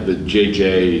like the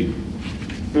JJS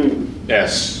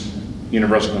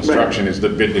Universal Construction is the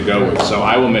bid to go with. So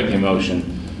I will make a motion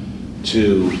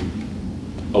to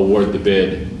award the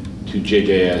bid to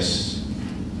JJS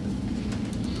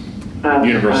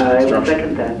Universal I Construction.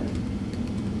 second that.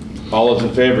 All those in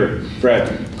favor? Fred?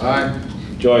 Aye.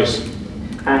 Joyce?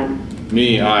 Aye.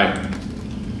 Me, aye.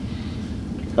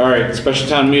 All right, special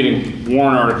town meeting,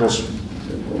 warrant articles.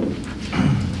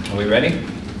 Are we ready?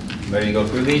 Ready to go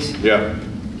through these? Yeah.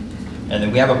 And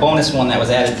then we have a bonus one that was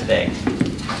added today.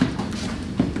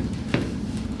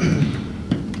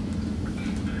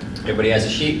 Everybody has a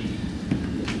sheet?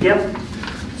 Yep.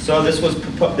 So this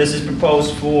is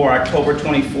proposed for October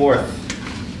 24th,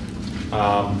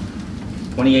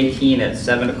 2018 at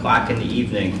 7 o'clock in the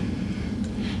evening.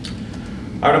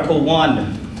 Article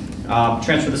 1,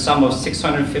 transfer the sum of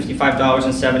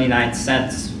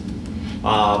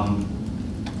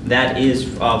 $655.79. That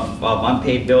is of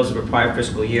unpaid bills of a prior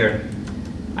fiscal year.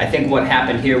 I think what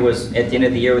happened here was at the end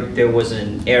of the year there was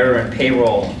an error in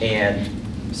payroll, and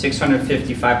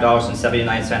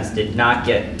 $655.79 did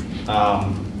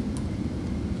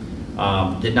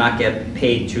not get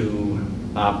paid to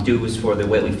dues for the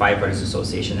Whately Firefighters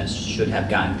Association that should have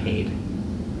gotten paid.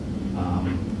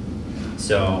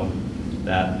 So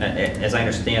that, as I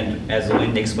understand, as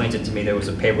Linda explains it to me, there was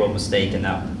a payroll mistake and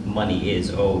that money is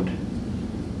owed.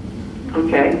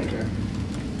 Okay.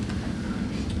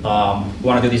 Want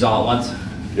to do these all at once?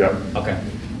 Yep. Okay.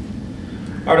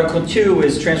 Article 2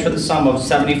 is transfer the sum of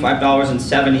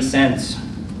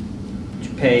 $75.70 to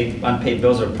pay unpaid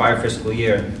bills of a prior fiscal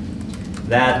year.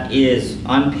 That is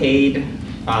unpaid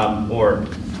or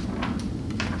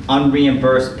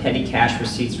unreimbursed petty cash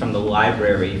receipts from the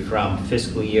library from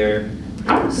fiscal year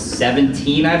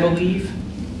 17, I believe.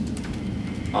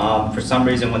 For some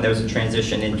reason, when there was a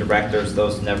transition in directors,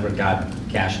 those never got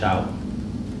cashed out.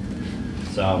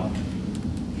 So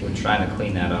we're trying to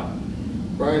clean that up.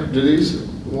 Brian, do these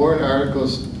warrant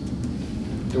articles,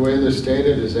 the way they're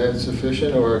stated, is that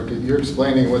sufficient, or you're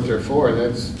explaining what they're for?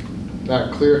 That's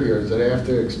not clear here. Does it have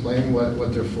to explain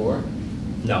what they're for?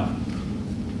 No.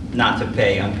 not to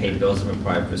pay unpaid bills of a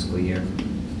prior fiscal year.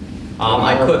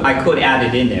 I could add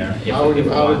it in there if How we do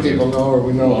want people to. know, or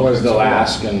we know what Because it's they'll about?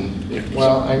 ask and if.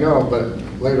 Well, I know, but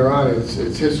later on, it's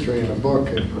history in a book.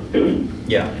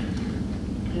 Yeah.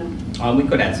 We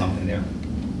could add something there.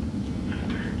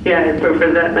 Yeah, and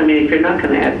for that, I mean, if you're not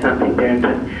gonna add something there,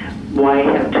 then why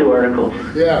have two articles?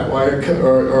 Yeah, why,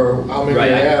 or how many Right,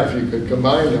 you I- have, you could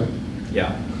combine them.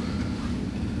 Yeah,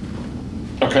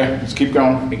 Okay, let's keep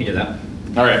going. we can do that.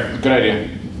 All right, good idea.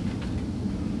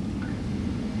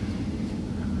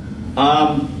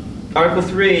 Article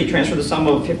 3, transfer the sum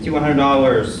of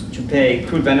 $5,100 to pay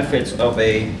accrued benefits of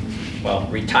a, well,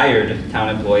 retired town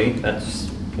employee. That's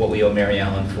what we owe Mary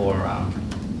Ellen for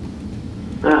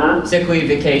Uh-huh. sick leave,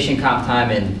 vacation, comp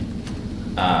time, and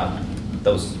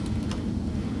those.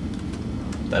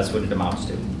 That's what it amounts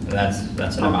to. And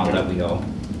that's an amount that we owe.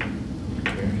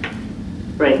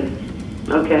 Right,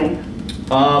 okay.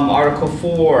 Article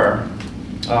 4,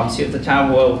 see if the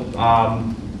town will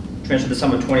transfer the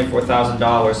sum of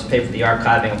 $24,000 to pay for the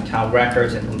archiving of town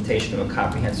records, implementation of a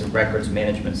comprehensive records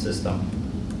management system.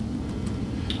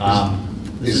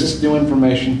 Is this new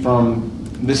information from,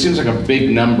 this seems like a big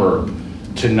number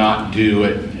to not do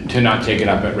it, to not take it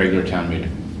up at regular town meeting.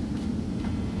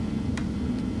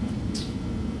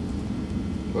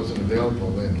 Wasn't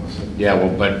available then, was it? Yeah,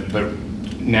 well, but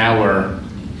now we're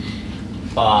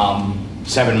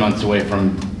 7 months away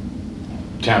from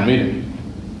town meeting.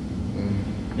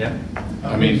 Yeah,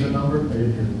 I mean, What's the number? I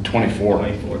didn't hear. 24.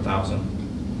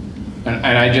 24,000. And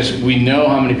I just, we know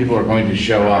how many people are going to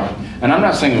show up. And I'm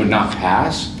not saying it would not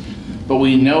pass, but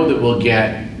we know that we'll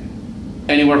get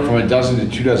anywhere from a dozen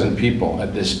to 2 dozen people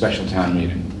at this special town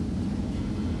meeting,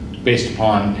 based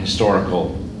upon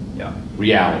historical Yeah.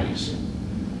 realities.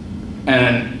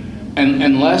 And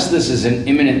unless this is an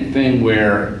imminent thing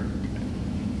where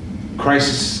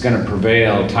crisis is going to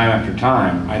prevail time after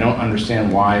time, I don't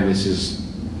understand why this is.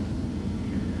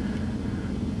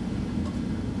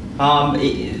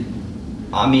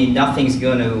 I mean, nothing's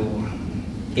gonna,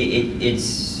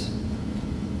 it's,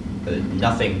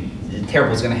 nothing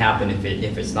terrible is gonna happen if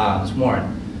it's not on this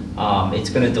warrant. It's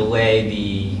gonna delay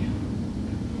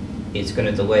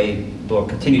or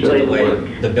continue to Delay the delay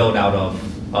work. the build out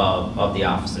of the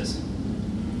offices.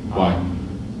 Why?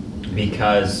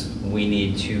 Because we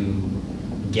need to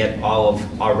get all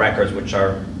of our records, which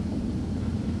are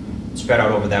spread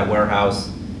out over that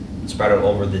warehouse, spread out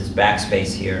over this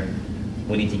backspace here.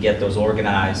 We need to get those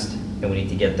organized, and we need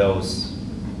to get those,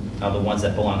 the ones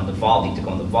that belong in the vault need to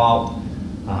go in the vault.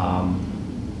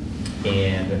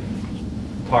 And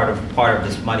part of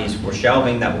this money is for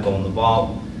shelving that will go in the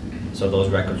vault, so those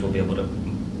records will be able to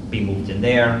be moved in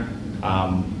there.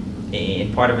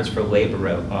 And part of it's for labor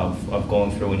of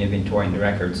going through and inventorying the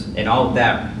records. And all of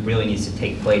that really needs to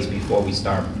take place before we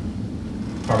start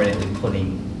permanently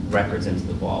putting records into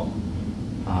the vault.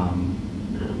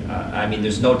 I mean,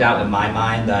 there's no doubt in my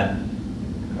mind that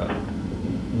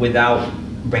without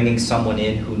bringing someone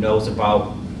in who knows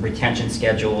about retention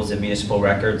schedules and municipal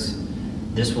records,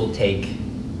 this will take,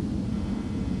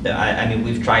 I mean,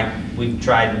 we've tried,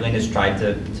 Lynn has tried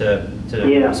to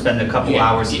Yeah. spend a couple Yeah.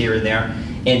 hours here and there,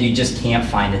 and you just can't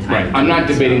find the time. Right, to I'm do not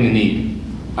it, debating so. the need.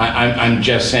 I'm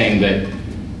just saying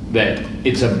that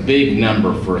it's a big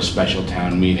number for a special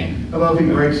town meeting. How about if he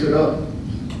breaks it up?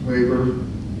 Waiver,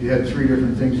 you had 3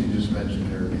 different things you just mentioned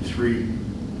there, it'd be 3.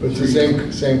 But it's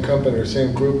the same company or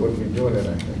same group would be doing it,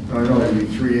 I think. I know, it'd be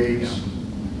 3/8.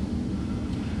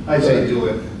 I say do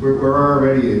it. We're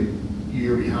already a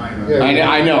year behind on Yeah. that.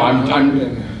 I know,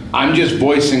 I'm just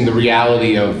voicing the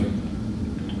reality of,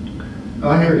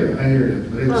 I hear you,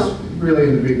 but it's really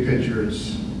in the big picture,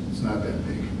 it's not that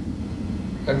big.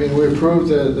 I mean, we approved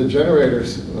the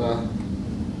generators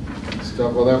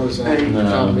stuff, well, that was on the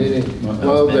town meeting.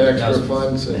 Well, the extra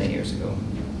funds, Many years ago.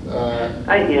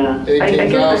 I guess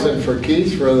 18,000 for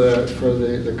Keith for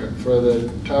the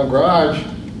town garage.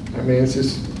 I mean, it's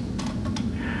just,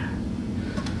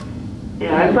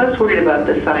 Yeah, I'm less worried about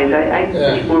the size. I'm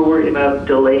Yeah. more worried about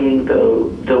delaying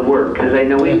the work, because I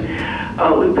know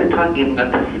we've been talking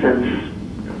about this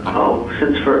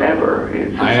since forever.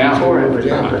 Since I know. before I was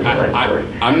Yeah. on the select board.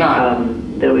 I'm not,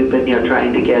 That we've been,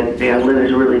 trying to get, Lynn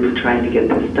has really been trying to get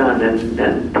this done, and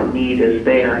the need is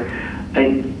there.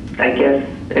 I guess,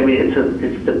 I mean,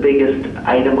 it's the biggest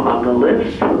item on the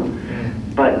list,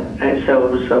 but,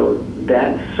 so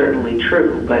that's certainly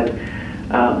true, but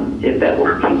if that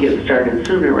work can get started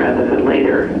sooner rather than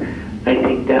later, I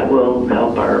think that will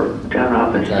help our town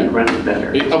office be running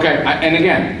better. okay, and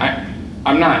again,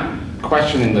 I'm not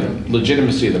questioning the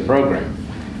legitimacy of the program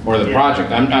or the Yeah.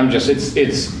 project. I'm just,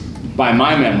 it's, by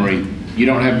my memory, you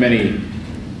don't have many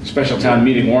special town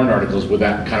meeting warrant articles with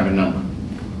that kind of a number.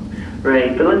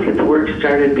 Right, but let's get the work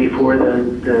started before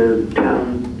the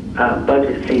town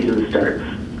budget season starts.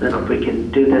 Then if we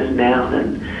can do this now,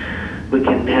 then we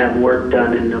can have work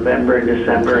done in November and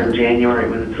December and January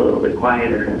when it's a little bit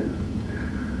quieter.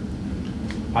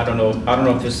 I don't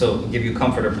know if this will give you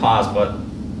comfort or pause, but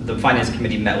the finance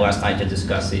committee met last night to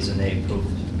discuss these and they approved.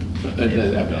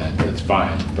 That's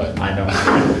fine, but I know.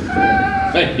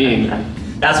 I mean,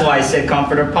 That's why I said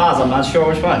comfort or pause. I'm not sure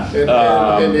which one. And the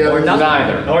other- Or nothing.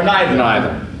 neither. Or neither.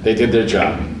 Neither. They did their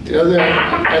job. The other,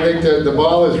 I think the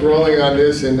ball is rolling on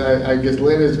this, and I guess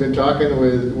Lynn has been talking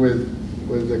with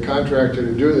the contractor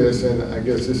to do this, and I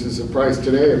guess this is the price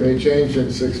today. It may change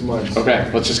in 6 months. Okay,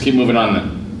 let's just keep moving on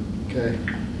then. Okay.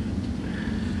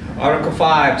 Article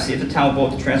 5, see if the town will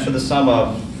vote to transfer the sum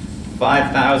of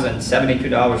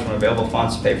 $5,072 from available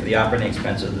funds to pay for the operating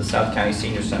expenses of the South County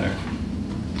Senior Center.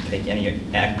 Take any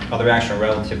other action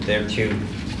relative thereto.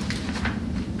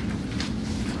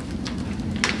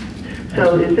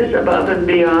 So is this above and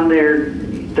beyond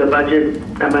the budget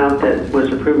amount that was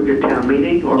approved at town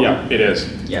meeting? Or? Yeah, it is.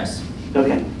 Yes.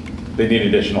 Okay. They need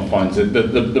additional funds.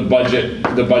 The budget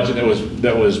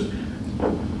that was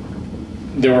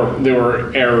there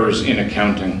were errors in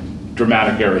accounting,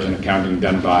 dramatic errors in accounting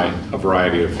done by a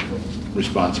variety of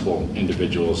responsible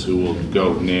individuals who will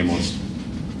go nameless.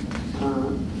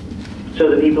 So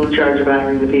the people in charge of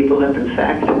hiring the people have been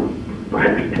sacked?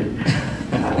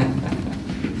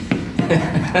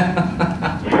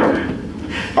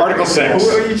 Article 6. Who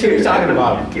are you two talking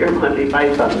about? Your Monty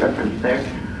Python reference there.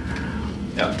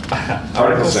 Yep. Article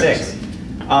Article 6. 6.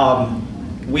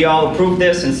 We all approved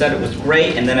this and said it was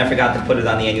great, and then I forgot to put it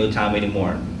on the annual town meeting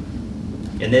warrant.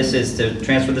 And this is to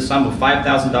transfer the sum of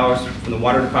 $5,000 from the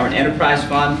Water Department Enterprise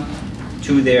Fund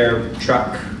to their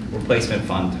truck replacement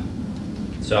fund.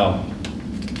 So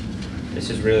this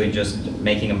is really just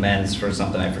making amends for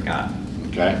something I forgot.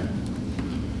 Okay.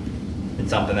 It's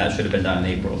something that should have been done in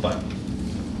April, but.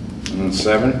 And then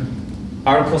 7.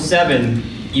 Article 7,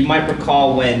 you might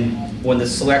recall when the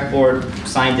select board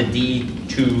signed a deed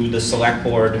to the select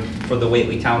board for the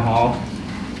Whately Town Hall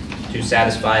to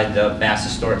satisfy the Mass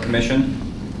Historic Commission,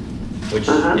 which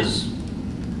is,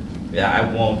 yeah, I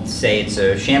won't say it's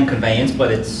a sham conveyance,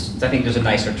 but I think there's a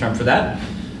nicer term for that.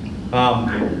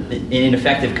 An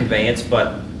ineffective conveyance,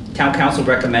 but town council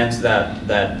recommends that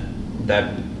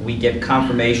we get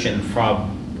confirmation from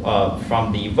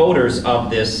the voters of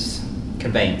this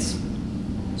conveyance.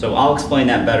 So I'll explain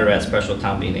that better at special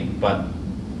town meeting, but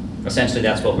essentially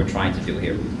that's what we're trying to do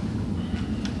here,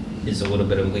 is a little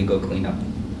bit of legal cleanup.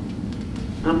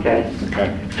 Okay.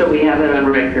 Okay. So we have it on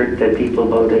record that people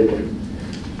voted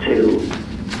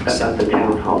about the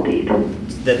town hall deed.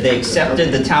 That they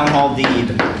accepted the town hall deed,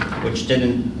 which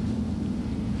didn't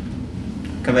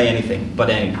convey anything, but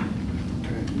anyway.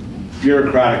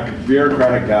 Bureaucratic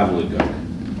gobbledygook.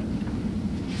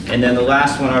 And then the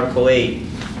last one, Article 8.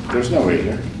 There's no way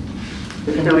here.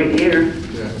 There's no way here.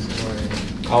 Yeah, it's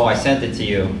fine. Oh, I sent it to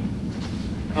you.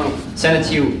 Oh, Sent it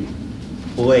to you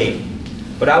late,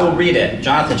 but I will read it.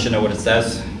 Jonathan should know what it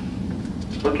says.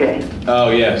 okay.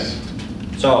 Oh, yes.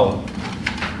 So,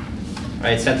 I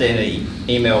had sent it in an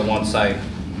email once I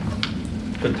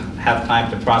could have time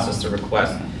to process the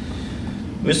request.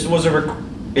 This was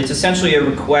it's essentially a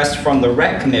request from the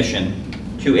Rec Commission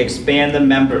to expand the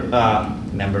number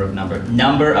of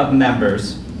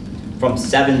members from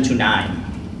 7 to 9.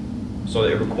 So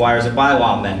it requires a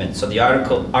bylaw amendment. So the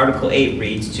Article 8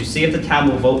 reads, to see if the town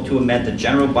will vote to amend the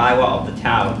general bylaw of the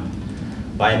town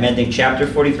by amending Chapter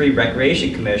 43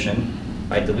 Recreation Commission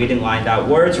by deleting lined out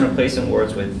words and replacing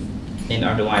words with in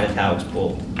underlined italics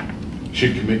bold.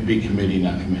 Should be committee,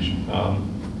 not commission, I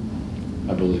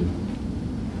believe.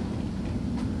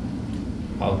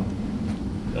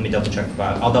 Let me double check the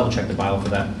bylaw. I'll double check the bylaw for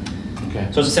that. Okay.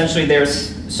 So it's essentially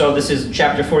so this is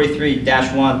Chapter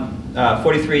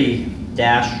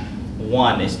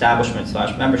 43-1,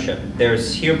 establishment/membership.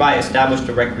 There's hereby established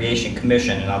a recreation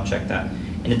commission, and I'll check that,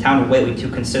 in the town of Whately to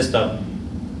consist of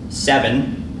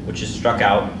 7, which is struck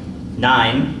out,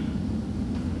 9,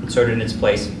 inserted in its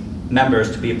place, members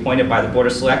to be appointed by the Board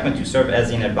of Selectmen to serve as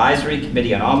an advisory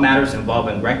committee on all matters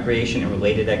involving recreation and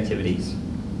related activities.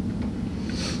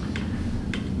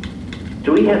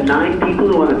 Do we have 9 people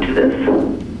who want to do this?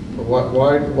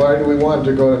 Why do we want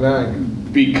to go to 9?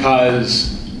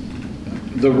 Because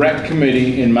the rec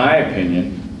committee, in my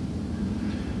opinion,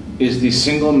 is the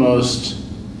single most,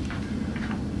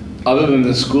 other than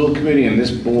the school committee and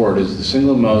this board, is the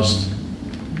single most,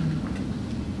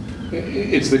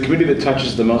 it's the committee that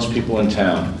touches the most people in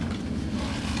town.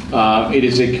 It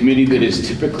is a committee that is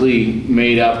typically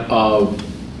made up of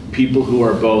people who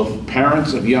are both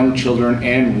parents of young children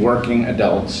and working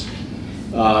adults,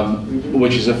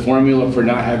 which is a formula for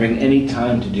not having any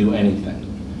time to do anything.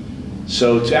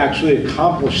 So to actually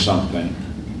accomplish something,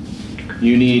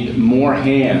 you need more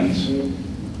hands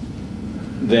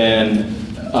than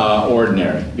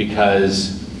ordinary,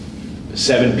 because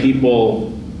 7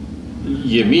 people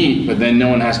you meet, but then no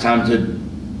one has time to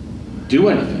do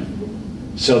anything.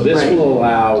 So this Right. will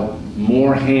allow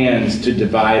more hands to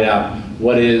divide up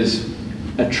what is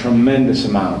a tremendous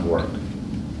amount of work.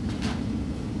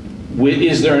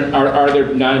 Are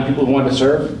there 9 people who want to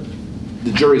serve?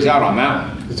 The jury's out on that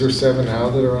one. Is there 7 now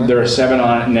that are on? There are 7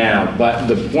 on it now, but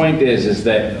the point is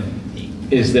that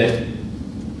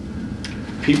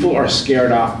people are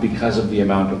scared off because of the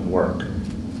amount of work.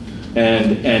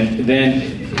 And then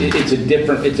it's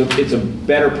a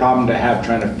better problem to have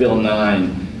trying to fill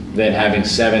 9 than having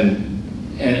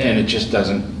 7, and it just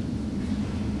doesn't.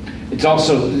 It's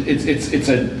also,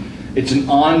 it's an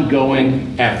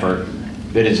ongoing effort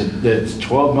that's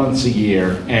 12 months a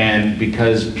year, and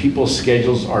because people's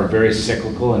schedules are very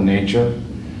cyclical in nature,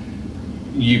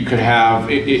 you could have,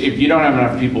 if you don't have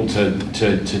enough people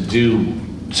to do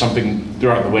something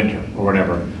throughout the winter or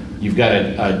whatever, you've got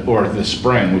or the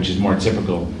spring, which is more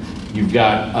typical, you've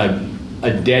got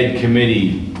a dead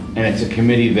committee, and it's a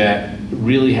committee that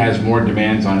really has more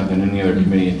demands on it than any other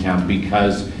committee in town,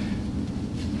 because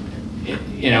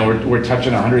we're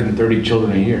touching 130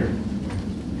 children a year.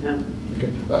 Yeah.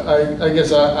 Okay. I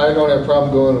guess I don't have a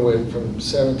problem going away from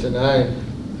 7 to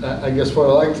 9. I guess what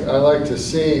I like to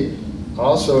see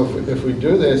also, if we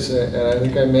do this, and I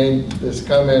think I made this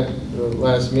comment the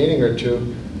last meeting or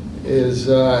two, is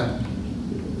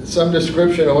some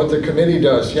description of what the committee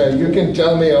does. Yeah, you can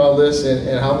tell me all this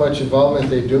and how much involvement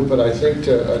they do, but I think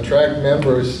to attract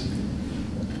members,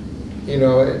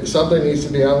 something needs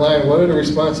to be online. What are the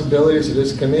responsibilities of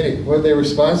this committee? What are they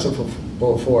responsible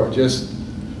for? Just,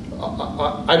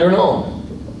 I don't know,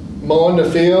 mowing the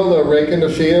field or raking the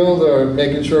field or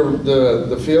making sure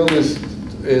the field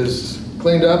is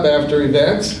cleaned up after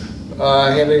events,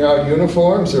 handing out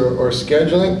uniforms or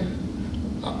scheduling.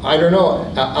 I don't know.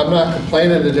 I'm not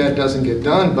complaining that doesn't get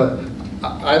done, but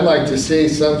I'd like to see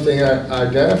something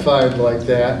identified like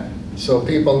that so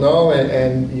people know,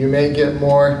 and you may get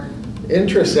more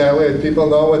interest that way if people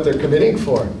know what they're committing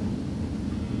for.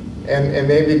 And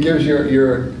maybe it gives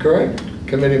your current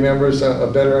committee members a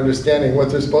better understanding what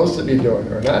they're supposed to be doing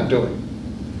or not doing.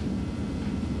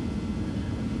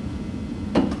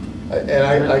 And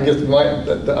I guess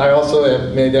I also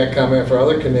have made that comment for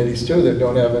other committees too that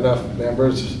don't have enough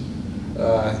members.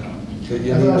 That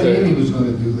you I thought Amy was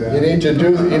going to do that. You need to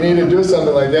do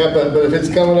something like that. But if it's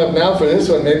coming up now for this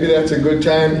one, maybe that's a good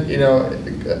time.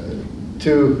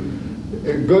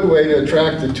 A good way to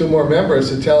attract the 2 more members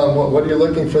to tell them what you're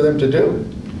looking for them to do.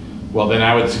 Well, then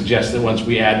I would suggest that once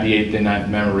we add the 8th and 9th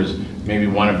members, maybe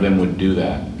one of them would do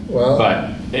that. Well,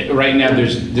 But right now,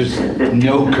 there's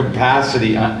no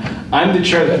capacity. I'm the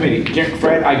chair of the committee.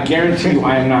 Fred, I guarantee you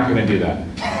I am not going to do that.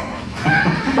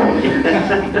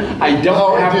 I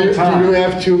don't have the time. Do you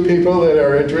have 2 people that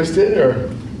are interested, or?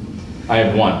 I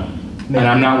have 1. And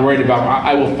I'm not worried about,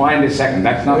 I will find a second.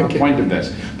 That's not the point of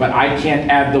this. But I can't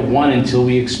add the 1 until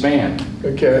we expand.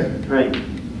 Okay. Right.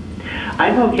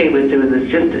 I'm okay with doing this,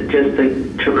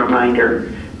 just a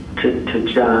reminder to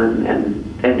John and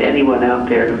anyone out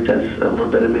there who does a little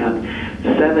bit of math.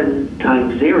 7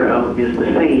 times 0 is the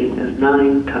same as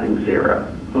 9 times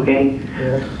 0. Okay?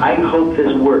 Yeah. I hope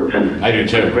this works. I do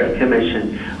too. For the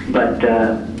commission, but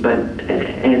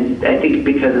and I think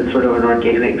because it's sort of an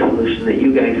organic solution that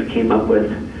you guys came up with,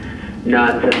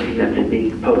 not something that's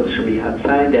being proposed from the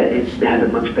outside, that it has a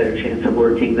much better chance of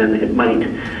working than it might,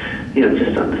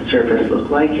 just on the surface look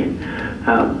like.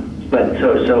 But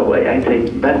so I'd say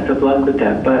best of luck with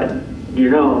that. But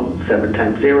 7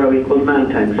 times 0 equals 9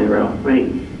 times 0, right?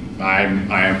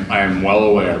 I'm well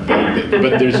aware,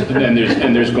 but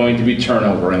there's going to be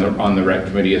turnover on the rec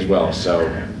committee as well. So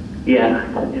yeah.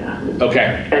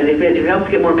 okay. And if it helps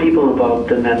get more people involved,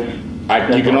 then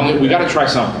we got to try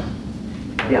something.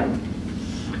 Yeah.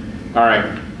 All right.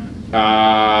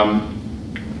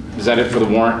 Is that it for the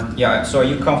warrant? Yeah, so are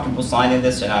you comfortable signing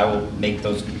this, and I will make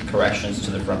those corrections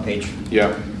to the front page?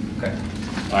 Yeah, Okay.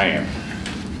 I am.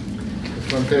 The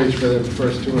front page for the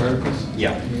first 2 articles?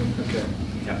 Yeah. Okay.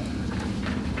 Yeah.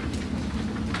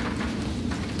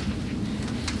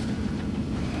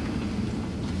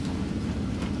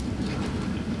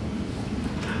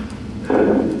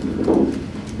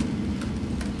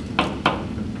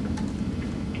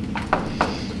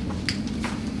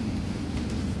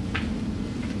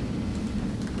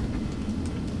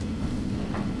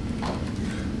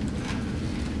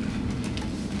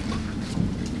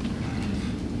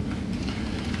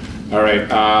 All right,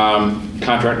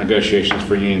 contract negotiations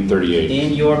for Union 38.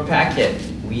 In your packet,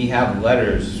 we have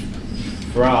letters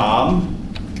from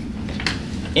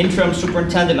Interim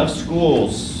Superintendent of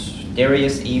Schools,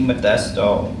 Darius E.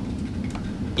 Modesto.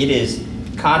 It is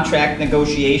contract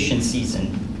negotiation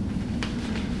season.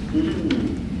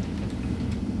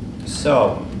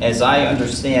 So, as I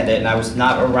understand it, and I was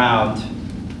not around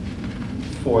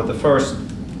for the first,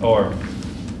 or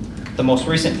the most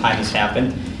recent time this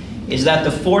happened, is that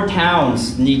the 4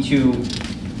 towns need to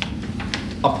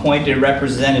appoint a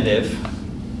representative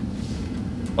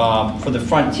for the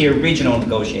Frontier Regional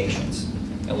negotiations.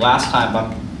 And last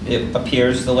time, it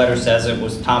appears, the letter says it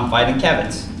was Tom Fight and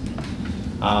Kevin's.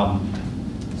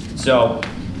 So,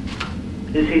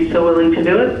 Is he still willing to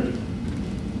do it?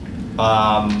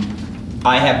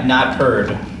 I have not heard.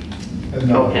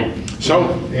 No. Okay.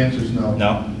 So, The answer's no.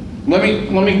 No? let me,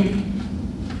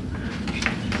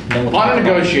 on a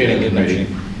negotiating committee,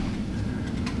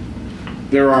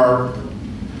 there are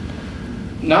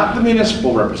not the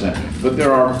municipal representative, but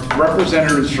there are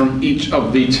representatives from each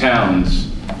of the towns.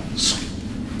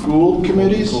 School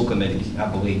committees? School committees, I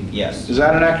believe, yes. Is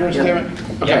that an accurate Yeah.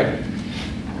 statement? Okay.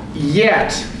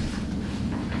 Yet,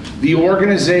 the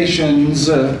organizations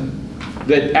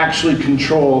that actually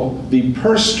control the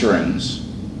purse strings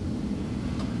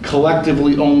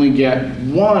collectively only get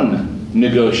 1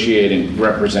 negotiating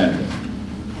representative.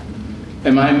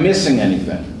 Am I missing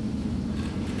anything?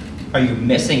 Are you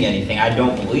missing anything? I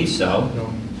don't believe so.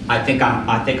 No. I think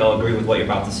I'll agree with what you're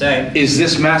about to say. Is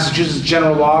this Massachusetts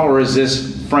general law or is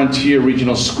this Frontier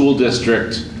Regional School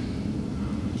District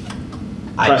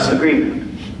precedent? Agreement.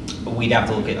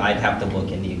 I'd have to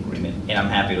look in the agreement, and I'm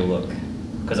happy to look,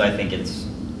 because I think it's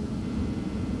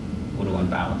a little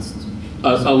unbalanced.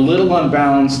 A little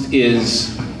unbalanced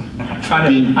is I'm trying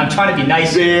to be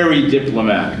nice. very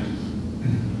diplomatic.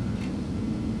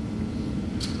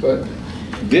 But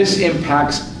This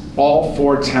impacts all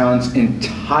 4 towns'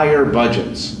 entire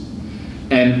budgets.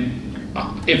 And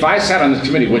if I sat on this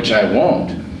committee, which I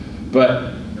won't,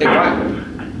 but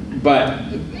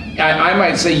I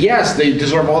might say, yes, they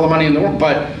deserve all the money in the world,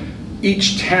 but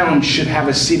each town should have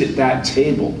a seat at that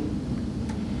table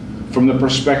from the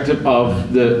perspective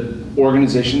of the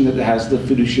organization that has the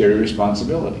fiduciary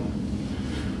responsibility.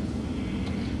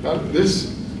 This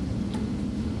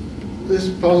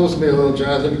puzzles me a little,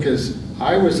 Jonathan, because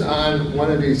I was on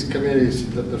one of these committees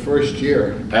the first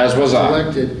year. As was I.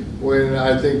 Elected when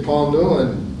I think Paul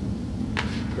Newland,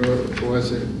 or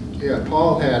was it? Yeah,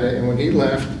 Paul had it, and when he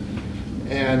left,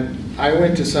 and I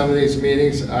went to some of these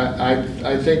meetings.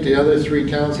 I think the other 3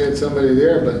 towns had somebody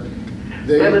there, but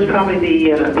they. That was probably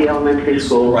the elementary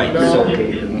school Right.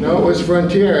 association. No, it was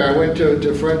Frontier. I went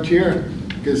to Frontier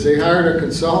because they hired a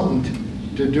consultant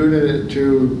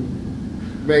to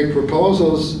make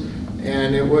proposals,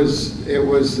 and it was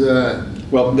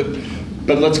Well,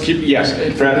 but let's keep, yes.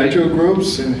 the 2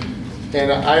 groups,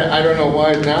 and I don't know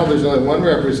why now there's only 1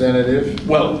 representative.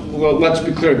 Well, let's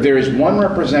be clear. There is 1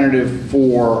 representative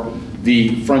for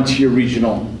the Frontier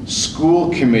Regional School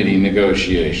Committee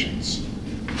negotiations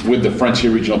with the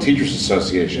Frontier Regional Teachers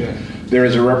Association. Yeah. There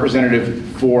is a representative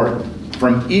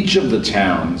from each of the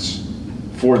towns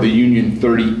for the Union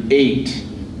 38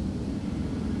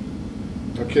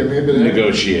 Okay, maybe that.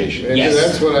 negotiation. Maybe Yes.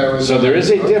 that's what I was. So there is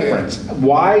a Okay. difference.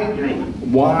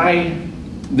 Why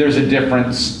there's a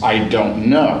difference, I don't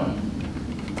know.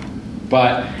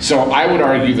 But, so I would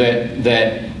argue that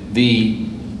the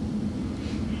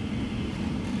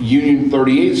Union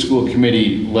 38 School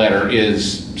Committee letter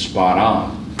is spot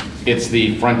on. It's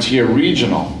the Frontier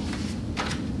Regional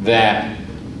that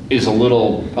is a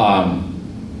little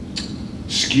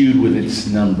skewed with its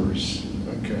numbers.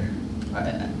 Okay,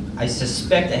 I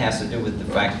suspect it has to do with the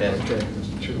fact that okay,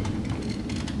 that's true.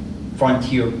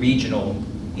 Frontier Regional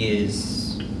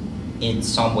is in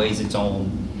some ways its own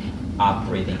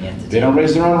operating entity. They don't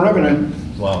raise their own revenue.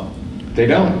 Well, They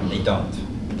don't. they don't.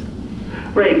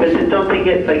 Right, but don't they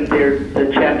get, like, the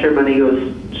chapter money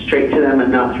goes straight to them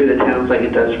and not through the towns like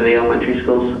it does for the elementary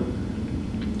schools?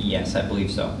 Yes, I believe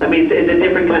so. I mean, it's a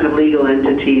different kind of legal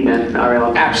entity than our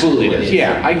elementary. Absolutely it is.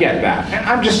 Yeah, I get that. And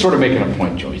I'm just sort of making a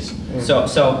point, Joyce.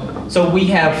 So we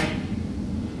have,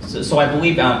 so I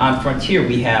believe on Frontier,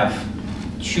 we have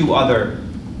 2 other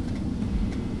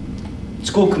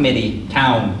school committee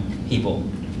town people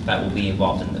that will be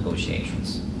involved in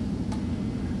negotiations,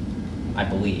 I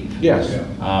believe. Yes.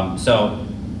 So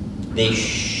they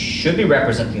should be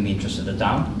representing the interests of the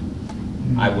town,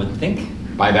 I would think.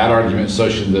 By that argument, so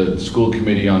should the school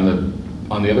committee on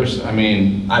the other side. I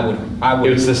mean, I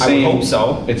would it's the same. hope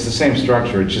so. It's the same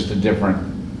structure, it's just a different.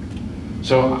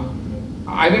 So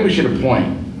I think we should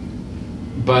appoint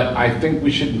but I think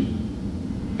we should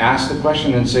ask the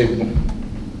question and say,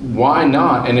 why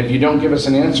not? And if you don't give us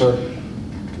an answer,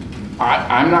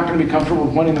 I'm not going to be comfortable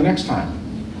with winning the next time.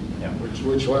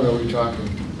 Which one are we talking?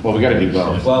 Well, we got to do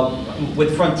both. Well,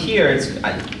 with Frontier, it's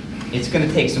going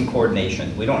to take some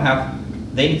coordination. We don't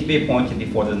have, they need to be appointed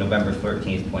before the November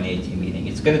 13th, 2018 meeting.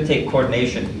 It's going to take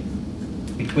coordination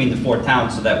between the 4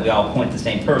 towns so that we all appoint the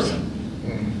same person.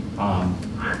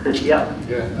 Yeah.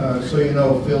 Yeah. So you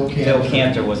know, Phil Phil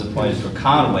Cantor was appointed for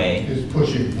Conway, is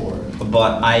pushing for it.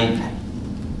 but I've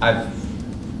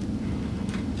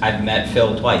met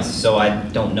Phil twice, so I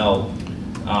don't know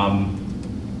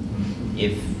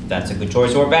if that's a good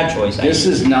choice or a bad choice. This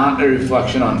is not a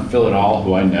reflection on Phil at all,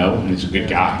 who I know, and he's a good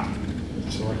guy.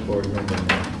 Select board member.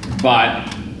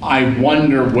 But I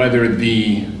wonder whether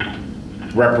the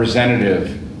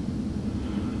representative,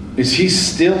 is he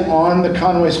still on the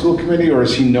Conway School Committee, or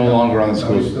is he no longer on the No,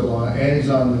 school? he's still on, and he's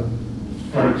on the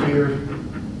Frontier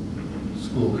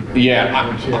School Committee.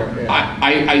 Yeah,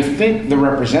 I think the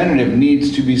representative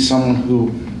needs to be someone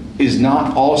who is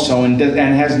not also and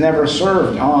has never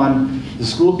served on the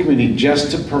school committee,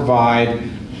 just to provide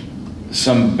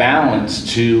some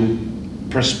balance to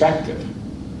perspective.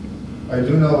 I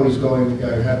do know he's going,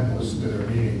 I haven't listened to their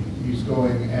meeting, he's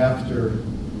going after,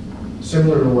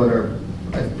 similar to what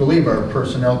I believe our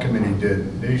personnel committee did,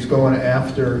 he's going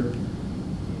after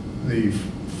the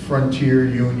Frontier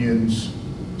Union's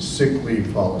sick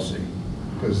leave policy,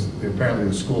 because apparently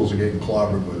the schools are getting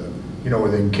clobbered with it. You know,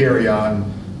 where they can carry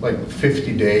on like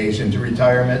 50 days into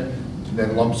retirement,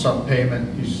 then lump sum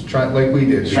payment. He's trying, like we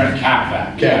did. He's trying to cap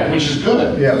that, Yeah. which is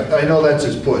good. Yeah, I know that's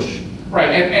his push. Right,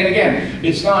 and again,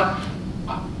 it's not,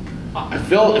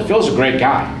 Phil's a great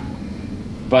guy,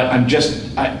 but I'm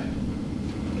just, I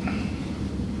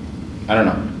don't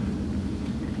know.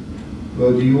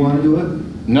 Well, do you want to do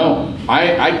it? No,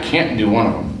 I can't do one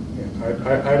of them.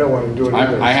 I don't want to do it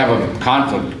either. I have a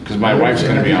conflict, because my wife's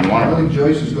gonna be on one I of don't them. think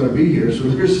Joyce is going to be here, so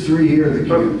there's 3 here that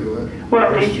can't do it.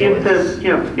 Well,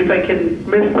 if I can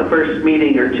miss the first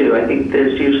meeting or two, I think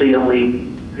there's usually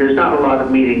there's not a lot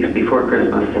of meetings before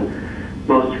Christmas.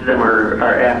 Most of them are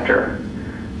after.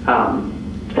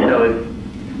 So if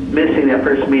missing that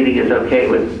first meeting is okay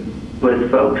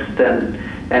with folks, then,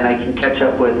 and I can catch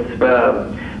up with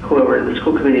whoever the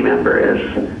school committee member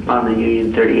is on the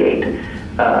Union 38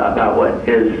 about what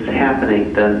is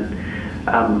happening, then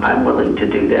I'm willing to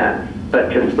do that. But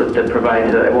just with the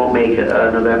proviso that I won't make a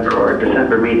November or a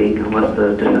December meeting unless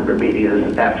the December meeting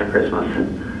is after Christmas.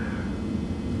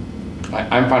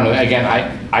 I'm fine with it. Again,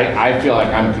 I feel like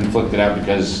I'm conflicted out,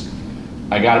 because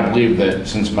I gotta believe that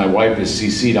since my wife is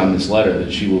CC'd on this letter,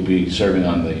 that she will be serving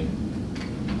on the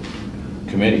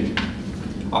committee.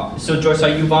 So Joyce, are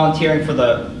you volunteering for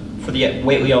the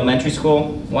Whately Elementary School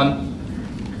one?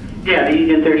 Yeah, the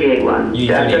Union 38 one.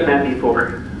 Union I've 38. done that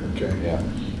before. Okay. Yeah,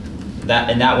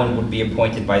 That one would be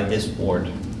appointed by this board.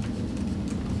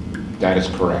 that is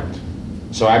correct.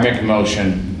 So I make a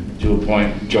motion to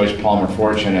appoint Joyce Palmer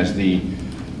Fortune as the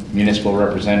municipal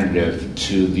representative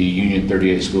to the Union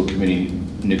 38 School Committee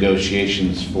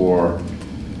negotiations for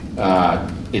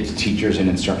its teachers and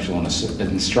instructional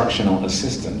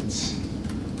assistants.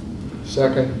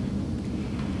 Second.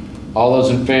 All those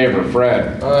in favor,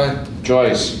 Fred? Aye.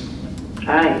 Joyce?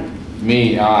 Aye.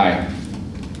 Me, aye.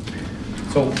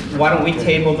 So why don't we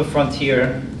table the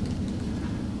Frontier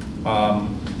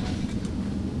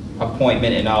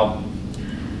appointment, and I'll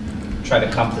try to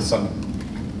come to some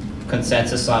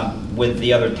consensus on with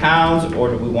the other towns, or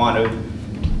do we want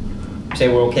to say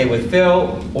we're okay with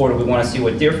Phil, or do we want to see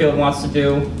what Deerfield wants to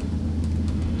do,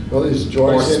 Well, is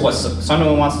or Joyce, what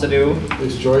Sunderland wants to do?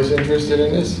 is Joyce interested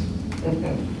in this?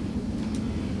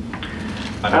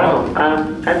 I don't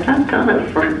know. I've not done a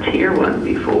Frontier one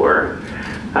before.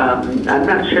 I'm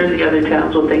not sure the other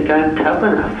towns will think I'm tough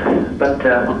enough, but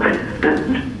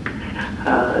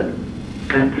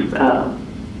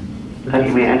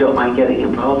I don't mind getting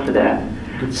involved with that.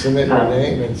 You could submit your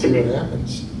name and see what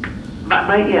happens.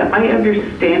 My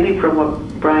understanding from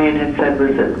what Brian had said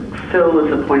was that Phil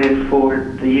was appointed for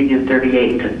the Union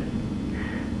 38.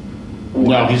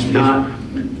 No, Not.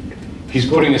 he's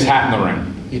putting his hat in the ring.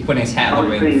 He's putting his hat in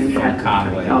the putting ring his hat from in the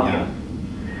Conway, ring. Okay.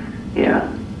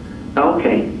 Yeah.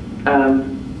 Okay.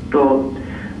 Well,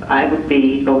 I would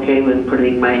be okay with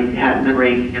putting my hat in the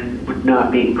ring and would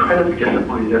not be incredibly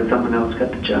disappointed if someone else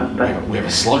got the job. But We have a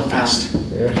slugfest.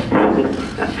 Yeah.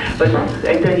 but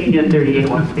I've done Union 38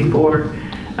 once before.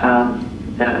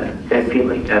 I feel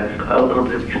like that's a little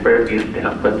bit of experience to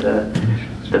help with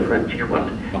the Frontier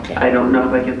one. Okay. I don't know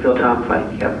if I can fill Tom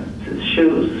Feige's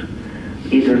shoes,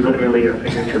 either literally or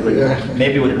figuratively. Yeah.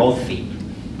 Maybe with both feet.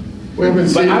 We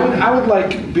haven't But seen. I would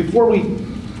like, before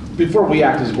we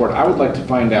act as a board, I would like to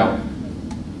find out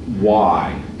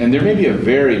why. And there may be a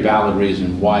very valid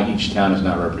reason why each town is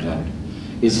not represented.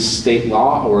 Is this state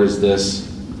law, or is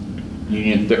this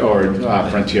Union, or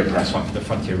Frontier Press? The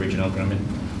Frontier Regional Agreement,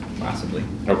 possibly.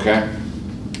 Okay.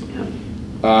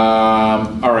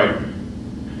 All right.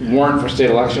 Warrant for state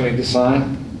election we need to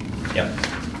sign? Yep.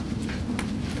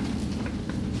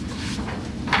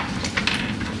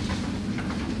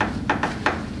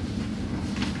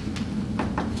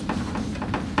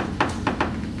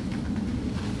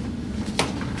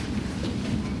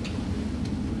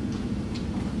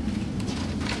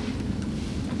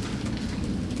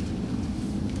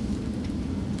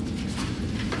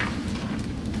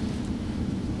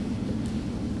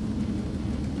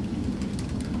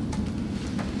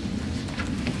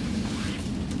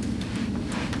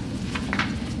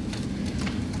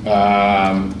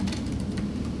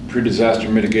 Pre-disaster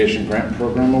mitigation grant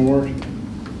program award?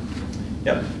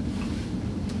 Yep.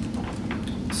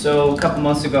 So a couple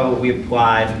months ago, we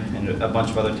applied, and a bunch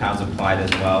of other towns applied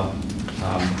as well.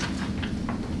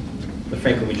 The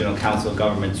Franklin Regional Council of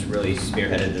Governments really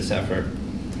spearheaded this effort.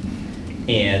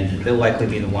 And they'll likely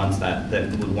be the ones that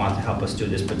would want to help us do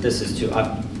this, but this is to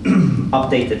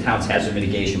update the town's hazard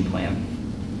mitigation plan.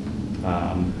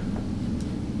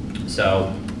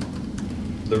 So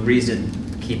the reason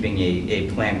keeping a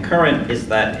plan current is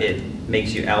that it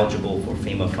makes you eligible for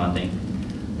FEMA funding.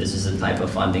 This is the type of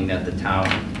funding that the town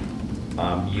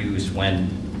used when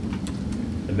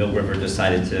the Mill River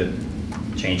decided to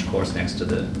change course next to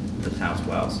the town's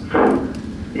wells.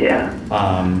 Yeah.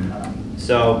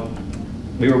 So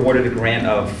we were awarded a grant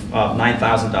of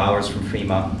 $9,000 from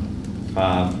FEMA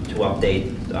to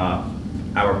update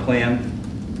our plan,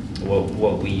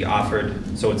 what we offered.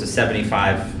 So it's a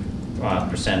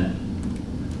 75%.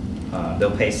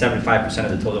 They'll pay 75%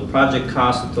 of the total project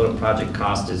cost. The total project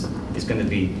cost is going to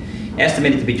be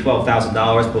estimated to be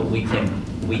 $12,000, but we can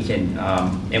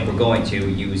and we're going to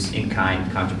use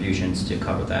in-kind contributions to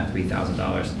cover that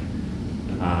 $3,000.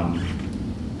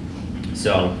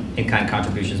 So in-kind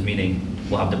contributions meaning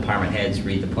we'll have department heads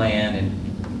read the plan and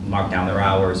mark down their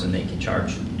hours, and they can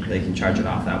charge it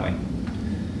off that way.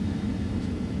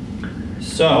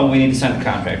 So we need to sign the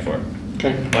contract for it.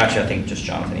 Okay. Well, actually, I think just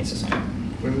Jonathan needs to sign it.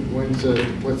 What's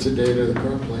the date of the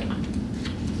current plan?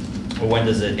 Or when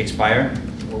does it expire?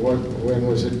 Or when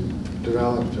was it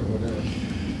developed or whatever?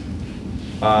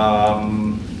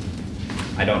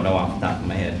 I don't know off the top of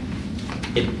my head.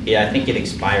 I think it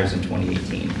expires in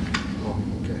 2018. Oh,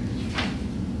 okay.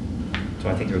 So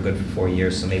I think they were good for 4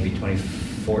 years, so maybe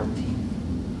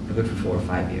 2014. They're good for 4 or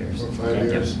 5 years. 4 or 5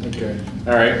 years, okay.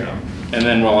 All right. And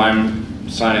then while I'm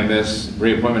signing this,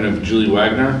 reappointment of Julie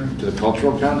Wagner to the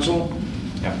Cultural Council.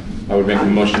 Yep. I would make a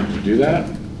motion to do that.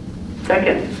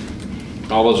 Second.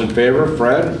 All those in favor?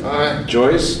 Fred? Aye.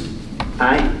 Joyce?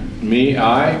 Aye. Me,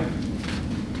 aye.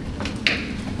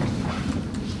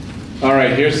 All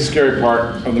right, here's the scary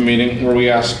part of the meeting where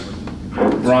we ask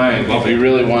Brian if he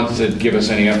really wants to give us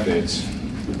any updates.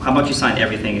 How about you sign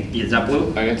everything? Is that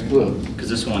blue? I guess blue. Because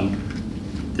this is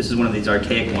one of these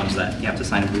archaic ones that you have to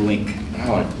sign blue ink. I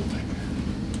like blue.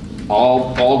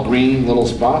 All green little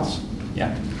spots?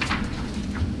 Yeah.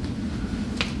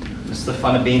 This is the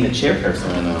fun of being the chairperson.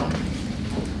 I know.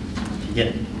 You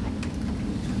get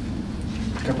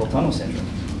carpal tunnel syndrome.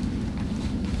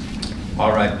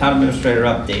 All right, town administrator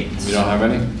updates. You don't have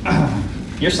any?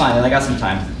 You're signing, I got some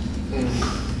time.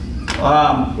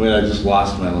 Wait, I just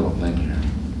lost my little thing here.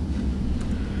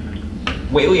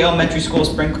 Whately Elementary School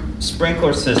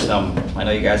sprinkler system. I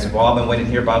know you guys have all been waiting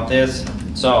to hear about this.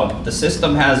 So the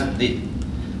system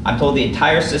I'm told the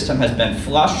entire system has been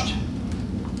flushed.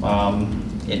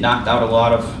 It knocked out a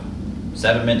lot of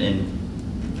sediment and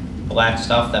black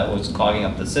stuff that was clogging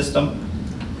up the system.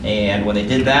 And when they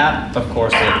did that, of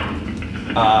course,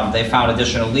 they found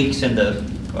additional leaks in the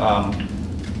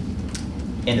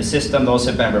system. Those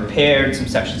have been repaired. Some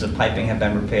sections of piping have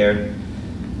been repaired.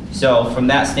 So from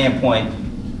that standpoint,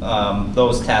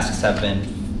 those tasks have been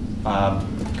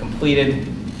completed,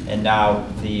 and now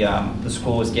the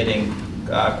school is getting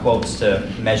quotes to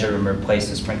measure and replace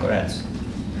the sprinkler heads.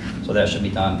 So that should be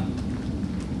done.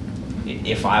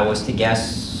 If I was to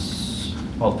guess,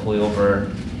 hopefully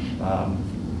over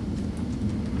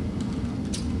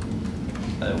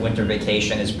winter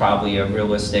vacation is probably a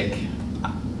realistic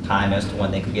time as to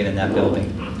when they could get in that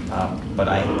building. But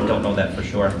I don't know that for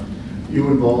sure. You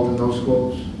involved in those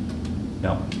quotes?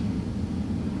 No.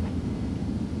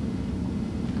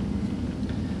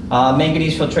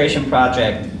 Manganese filtration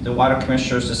project. The water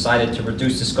commissioners decided to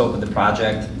reduce the scope of the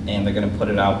project, and they're going to put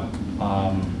it out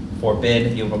for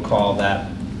bid. You'll recall that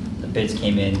the bids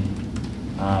came in,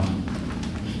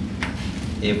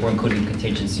 if we're including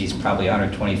contingencies, probably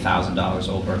 $120,000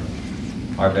 over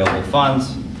our available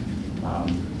funds.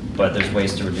 But there's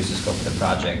ways to reduce the scope of the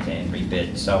project and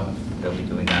rebid, so they'll be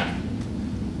doing that.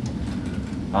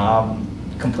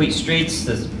 Complete streets,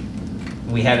 the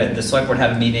select board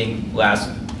had a meeting last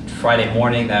Friday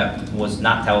morning that was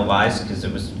not televised because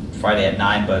it was Friday at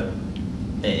 9, but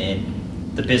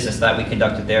the business that we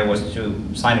conducted there was to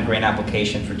sign a grant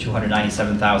application for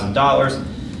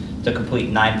 $297,000 to complete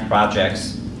 9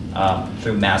 projects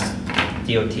through Mass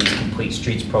DOT's Complete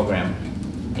Streets program.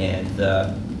 And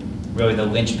really the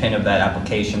linchpin of that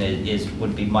application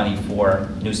would be money for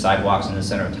new sidewalks in the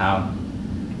center of town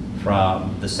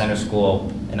from the center school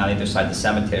and on either side of the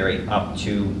cemetery up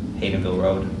to Haydenville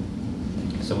Road.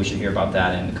 So we should hear about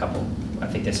that in a couple, I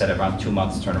think they said around 2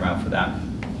 months turnaround for that.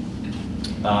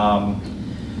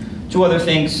 2 other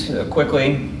things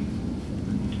quickly.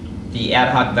 The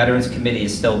Ad Hoc Veterans Committee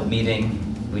is still meeting.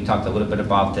 We talked a little bit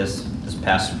about this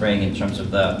past spring in terms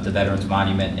of the Veterans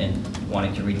Monument and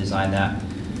wanting to redesign that.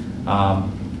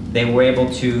 They were able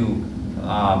to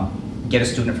get a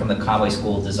student from the Conway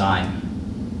School of Design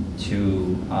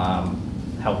to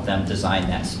help them design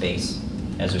that space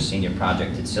as their senior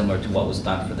project. It's similar to what was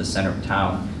done for the center of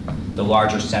town, the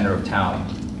larger center of town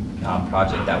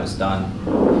project that was done.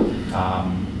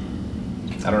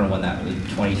 I don't know when that was,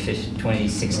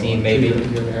 2016 maybe? A year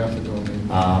and a half ago, maybe.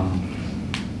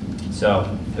 So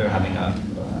they're having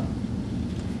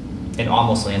an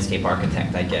almost landscape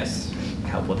architect, I guess,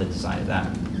 help with the design of that.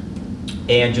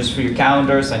 And just for your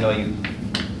calendars, I know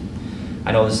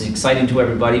this is exciting to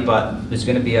everybody, but there's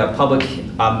going to be a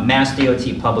Mass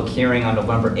DOT public hearing on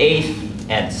November 8th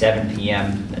at 7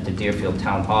 p.m. at the Deerfield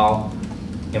Town Hall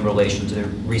in relation to the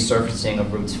resurfacing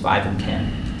of routes 5 and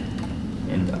 10.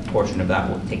 And a portion of that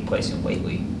will take place in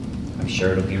Whately. I'm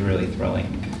sure it'll be really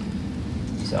thrilling.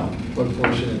 So. What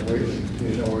portion in Whately? Do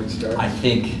you know where it starts? I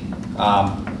think,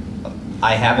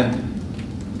 I haven't,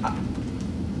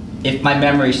 if my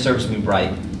memory serves me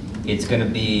right, it's going to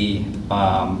be,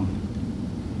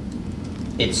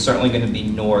 it's certainly going to be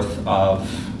north of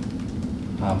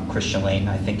Christian Lane.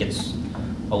 I think it's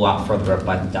a lot further up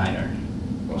by the diner.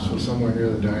 Also somewhere near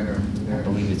the diner. I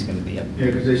believe it's going to be up. Yeah,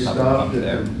 because they stopped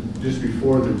there. just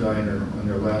before the diner on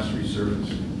their last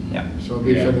resurface. Yeah, So it'll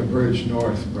be from the bridge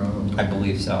north, probably. I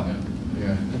believe so.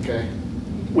 Yeah, okay.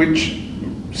 Which,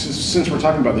 since we're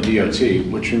talking about the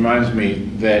DOT, which reminds me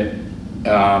that,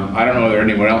 I don't know whether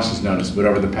anyone else has noticed, but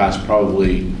over the past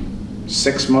probably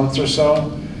 6 months or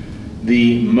so,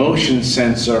 the motion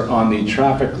sensor on the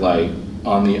traffic light,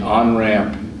 on the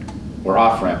on-ramp, or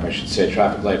off-ramp, I should say,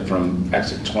 traffic light from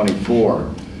exit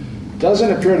 24,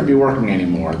 doesn't appear to be working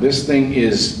anymore. This thing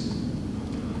is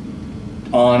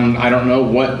on, I don't know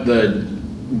what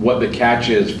the catch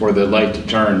is for the light to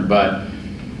turn, but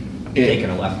Taking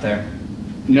a left there.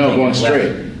 no, Taking going a left.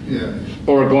 straight. Yeah.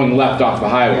 Or going left off the You're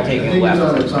highway. I taking think it's left.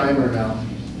 on a timer now.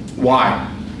 Why?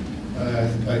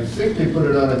 I think they put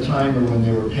it on a timer when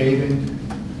they were paving.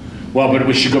 Well, but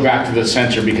we should go back to the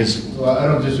sensor because Well, I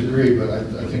don't disagree, but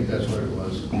I think that's what it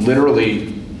was.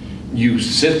 literally you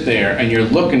sit there and you're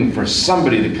looking for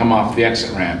somebody to come off the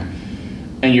exit ramp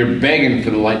and you're begging for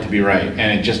the light to be right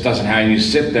and it just doesn't happen. You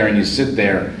sit there and you sit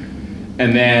there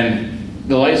and then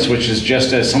the light switches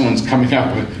just as someone's coming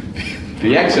up with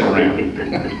the exit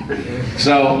ramp.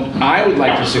 So I would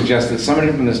like to suggest that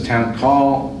somebody from this town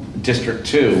call District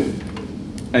 2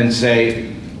 and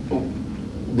say,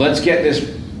 let's get this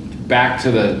back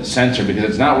to the sensor because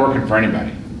it's not working for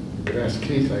anybody. You could ask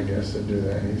Keith, I guess, to do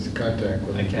that. He's in contact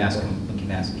with I can ask people. him. We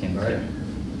can ask him. All right.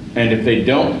 And if they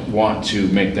don't want to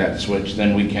make that switch,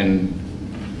 then we can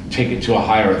take it to a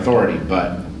higher authority,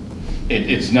 but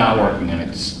it's not working and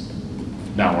it's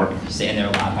not working. Sitting there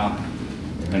a lot, huh?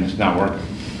 And it's not working.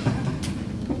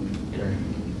 Okay.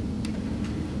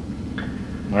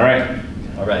 All right,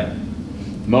 All right.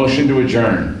 motion to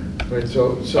adjourn. Wait,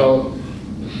 so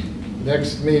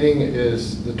next meeting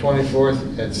is the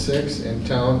 24th at 6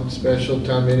 and special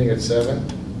town meeting at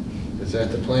 7? Is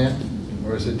that the plan?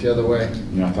 Or is it the other way?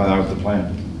 No, I thought that was the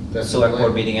plan. That's the Select plan?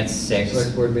 board meeting at 6.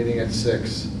 Select board meeting at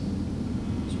 6.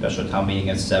 Special town meeting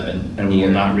at 7. And we will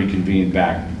here. not reconvene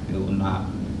back. We will not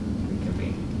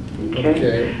reconvene.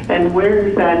 Okay. And where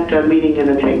is that meeting going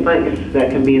to take place?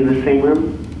 That can be in the same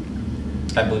room?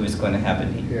 I believe it's going to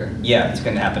happen Here. Yeah, it's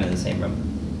going to happen in the same room.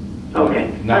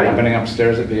 Okay. Not all right. happening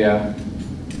upstairs at the,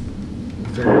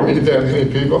 There won't be that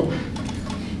many people?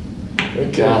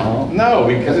 Okay. no,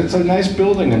 because it's a nice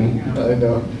building and. I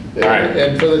know. All right.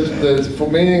 And for the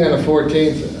meeting on the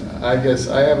 14th, I guess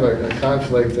I have a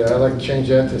conflict there. I'd like to change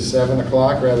that to 7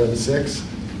 o'clock rather than 6.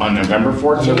 On November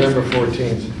 14th? November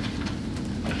 14th.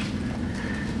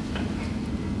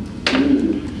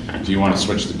 Do you want to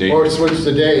switch the date? Or switch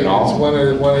the date, it's At all? one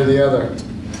or the other.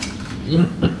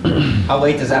 How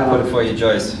late does that put it for you,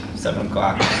 Joyce? 7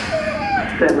 o'clock?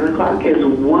 7 o'clock is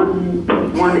 1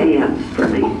 a.m. for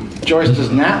me. Joyce,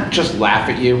 does Nat just laugh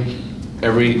at you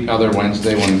every other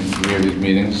Wednesday when we have these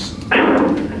meetings?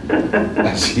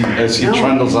 As he No.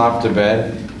 trundles off to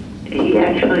bed? He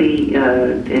actually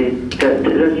doesn't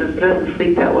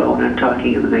sleep that well when I'm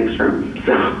talking in the next room,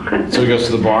 so. So he goes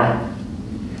to the bar?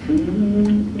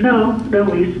 No,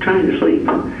 he's trying to sleep,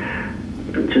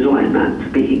 which is why I'm not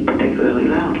speaking particularly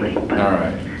loudly. But, All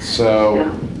right, so,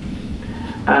 yeah.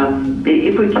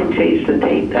 If we can change the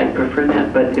date, I'd prefer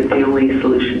that, but if the only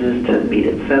solution is to meet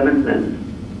at 7,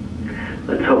 then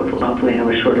let's hopefully have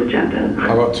a short agenda.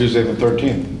 how about Tuesday the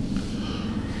 13th?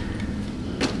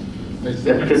 That's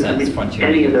good for That's me. Frontier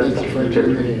Any of meeting. those That's a days are Frontier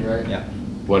good for me. meeting, right? Yeah.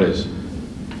 What is?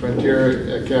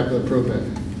 Frontier Capital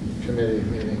Improvement Committee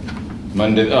meeting.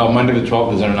 Monday the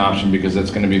 12th isn't an option because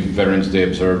that's going to be Veterans Day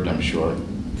observed, I'm sure.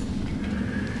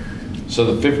 So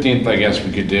the 15th, I guess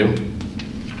we could do.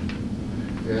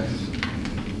 Yes.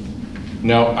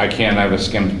 No, I can't, I have a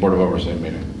SCIMS Board of Oversight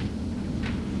meeting.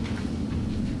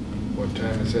 What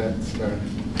time is that start?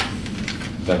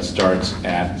 That starts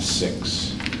at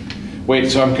 6. Wait,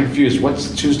 so I'm confused,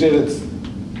 what's Tuesday that's,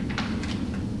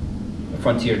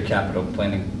 Frontier Capital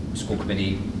Planning School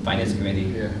Committee, Finance Committee.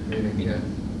 Yeah, meeting, yeah.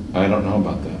 I don't know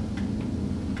about that.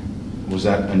 Was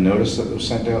that a notice that was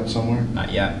sent out somewhere?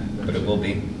 Not yet, but it will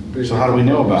be. So how do we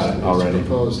know about it already? It's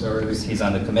proposed already He's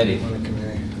on the committee. on the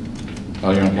committee.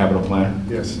 Oh, you're on capital plan?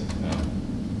 Yes. No.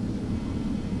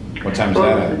 What time is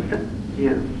that at?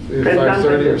 Yeah. Either That sounds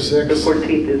 5:30 or like 6. The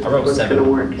 14th is I wrote what's 7. going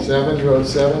to work. 7, you wrote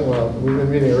 7? Well, we've been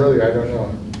meeting earlier, I don't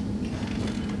know.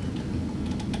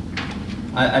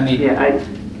 I mean, Yeah,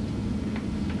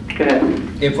 go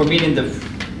ahead. if we're meeting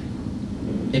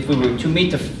if we were to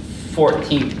meet the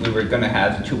 14th, we were gonna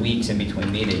have 2 weeks in between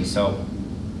meetings, so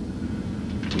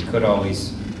we could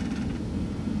always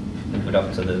move it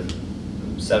up to the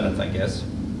 7th, I guess.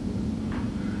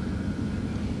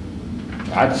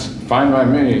 That's fine by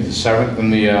me, the 7th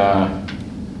and the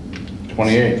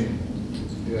 28th.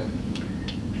 Yeah.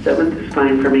 7th is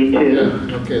fine for me too.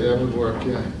 Yeah, okay, that would work,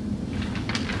 yeah.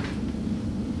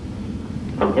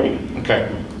 Okay. Okay,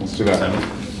 let's do that.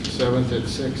 7th at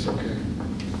 6, okay.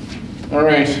 All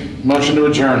right, motion to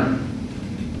adjourn.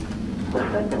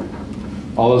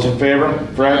 All those in favor?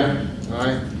 Fred?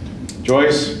 Aye.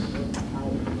 Joyce?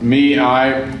 Me,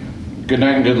 aye. Good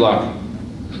night and good luck.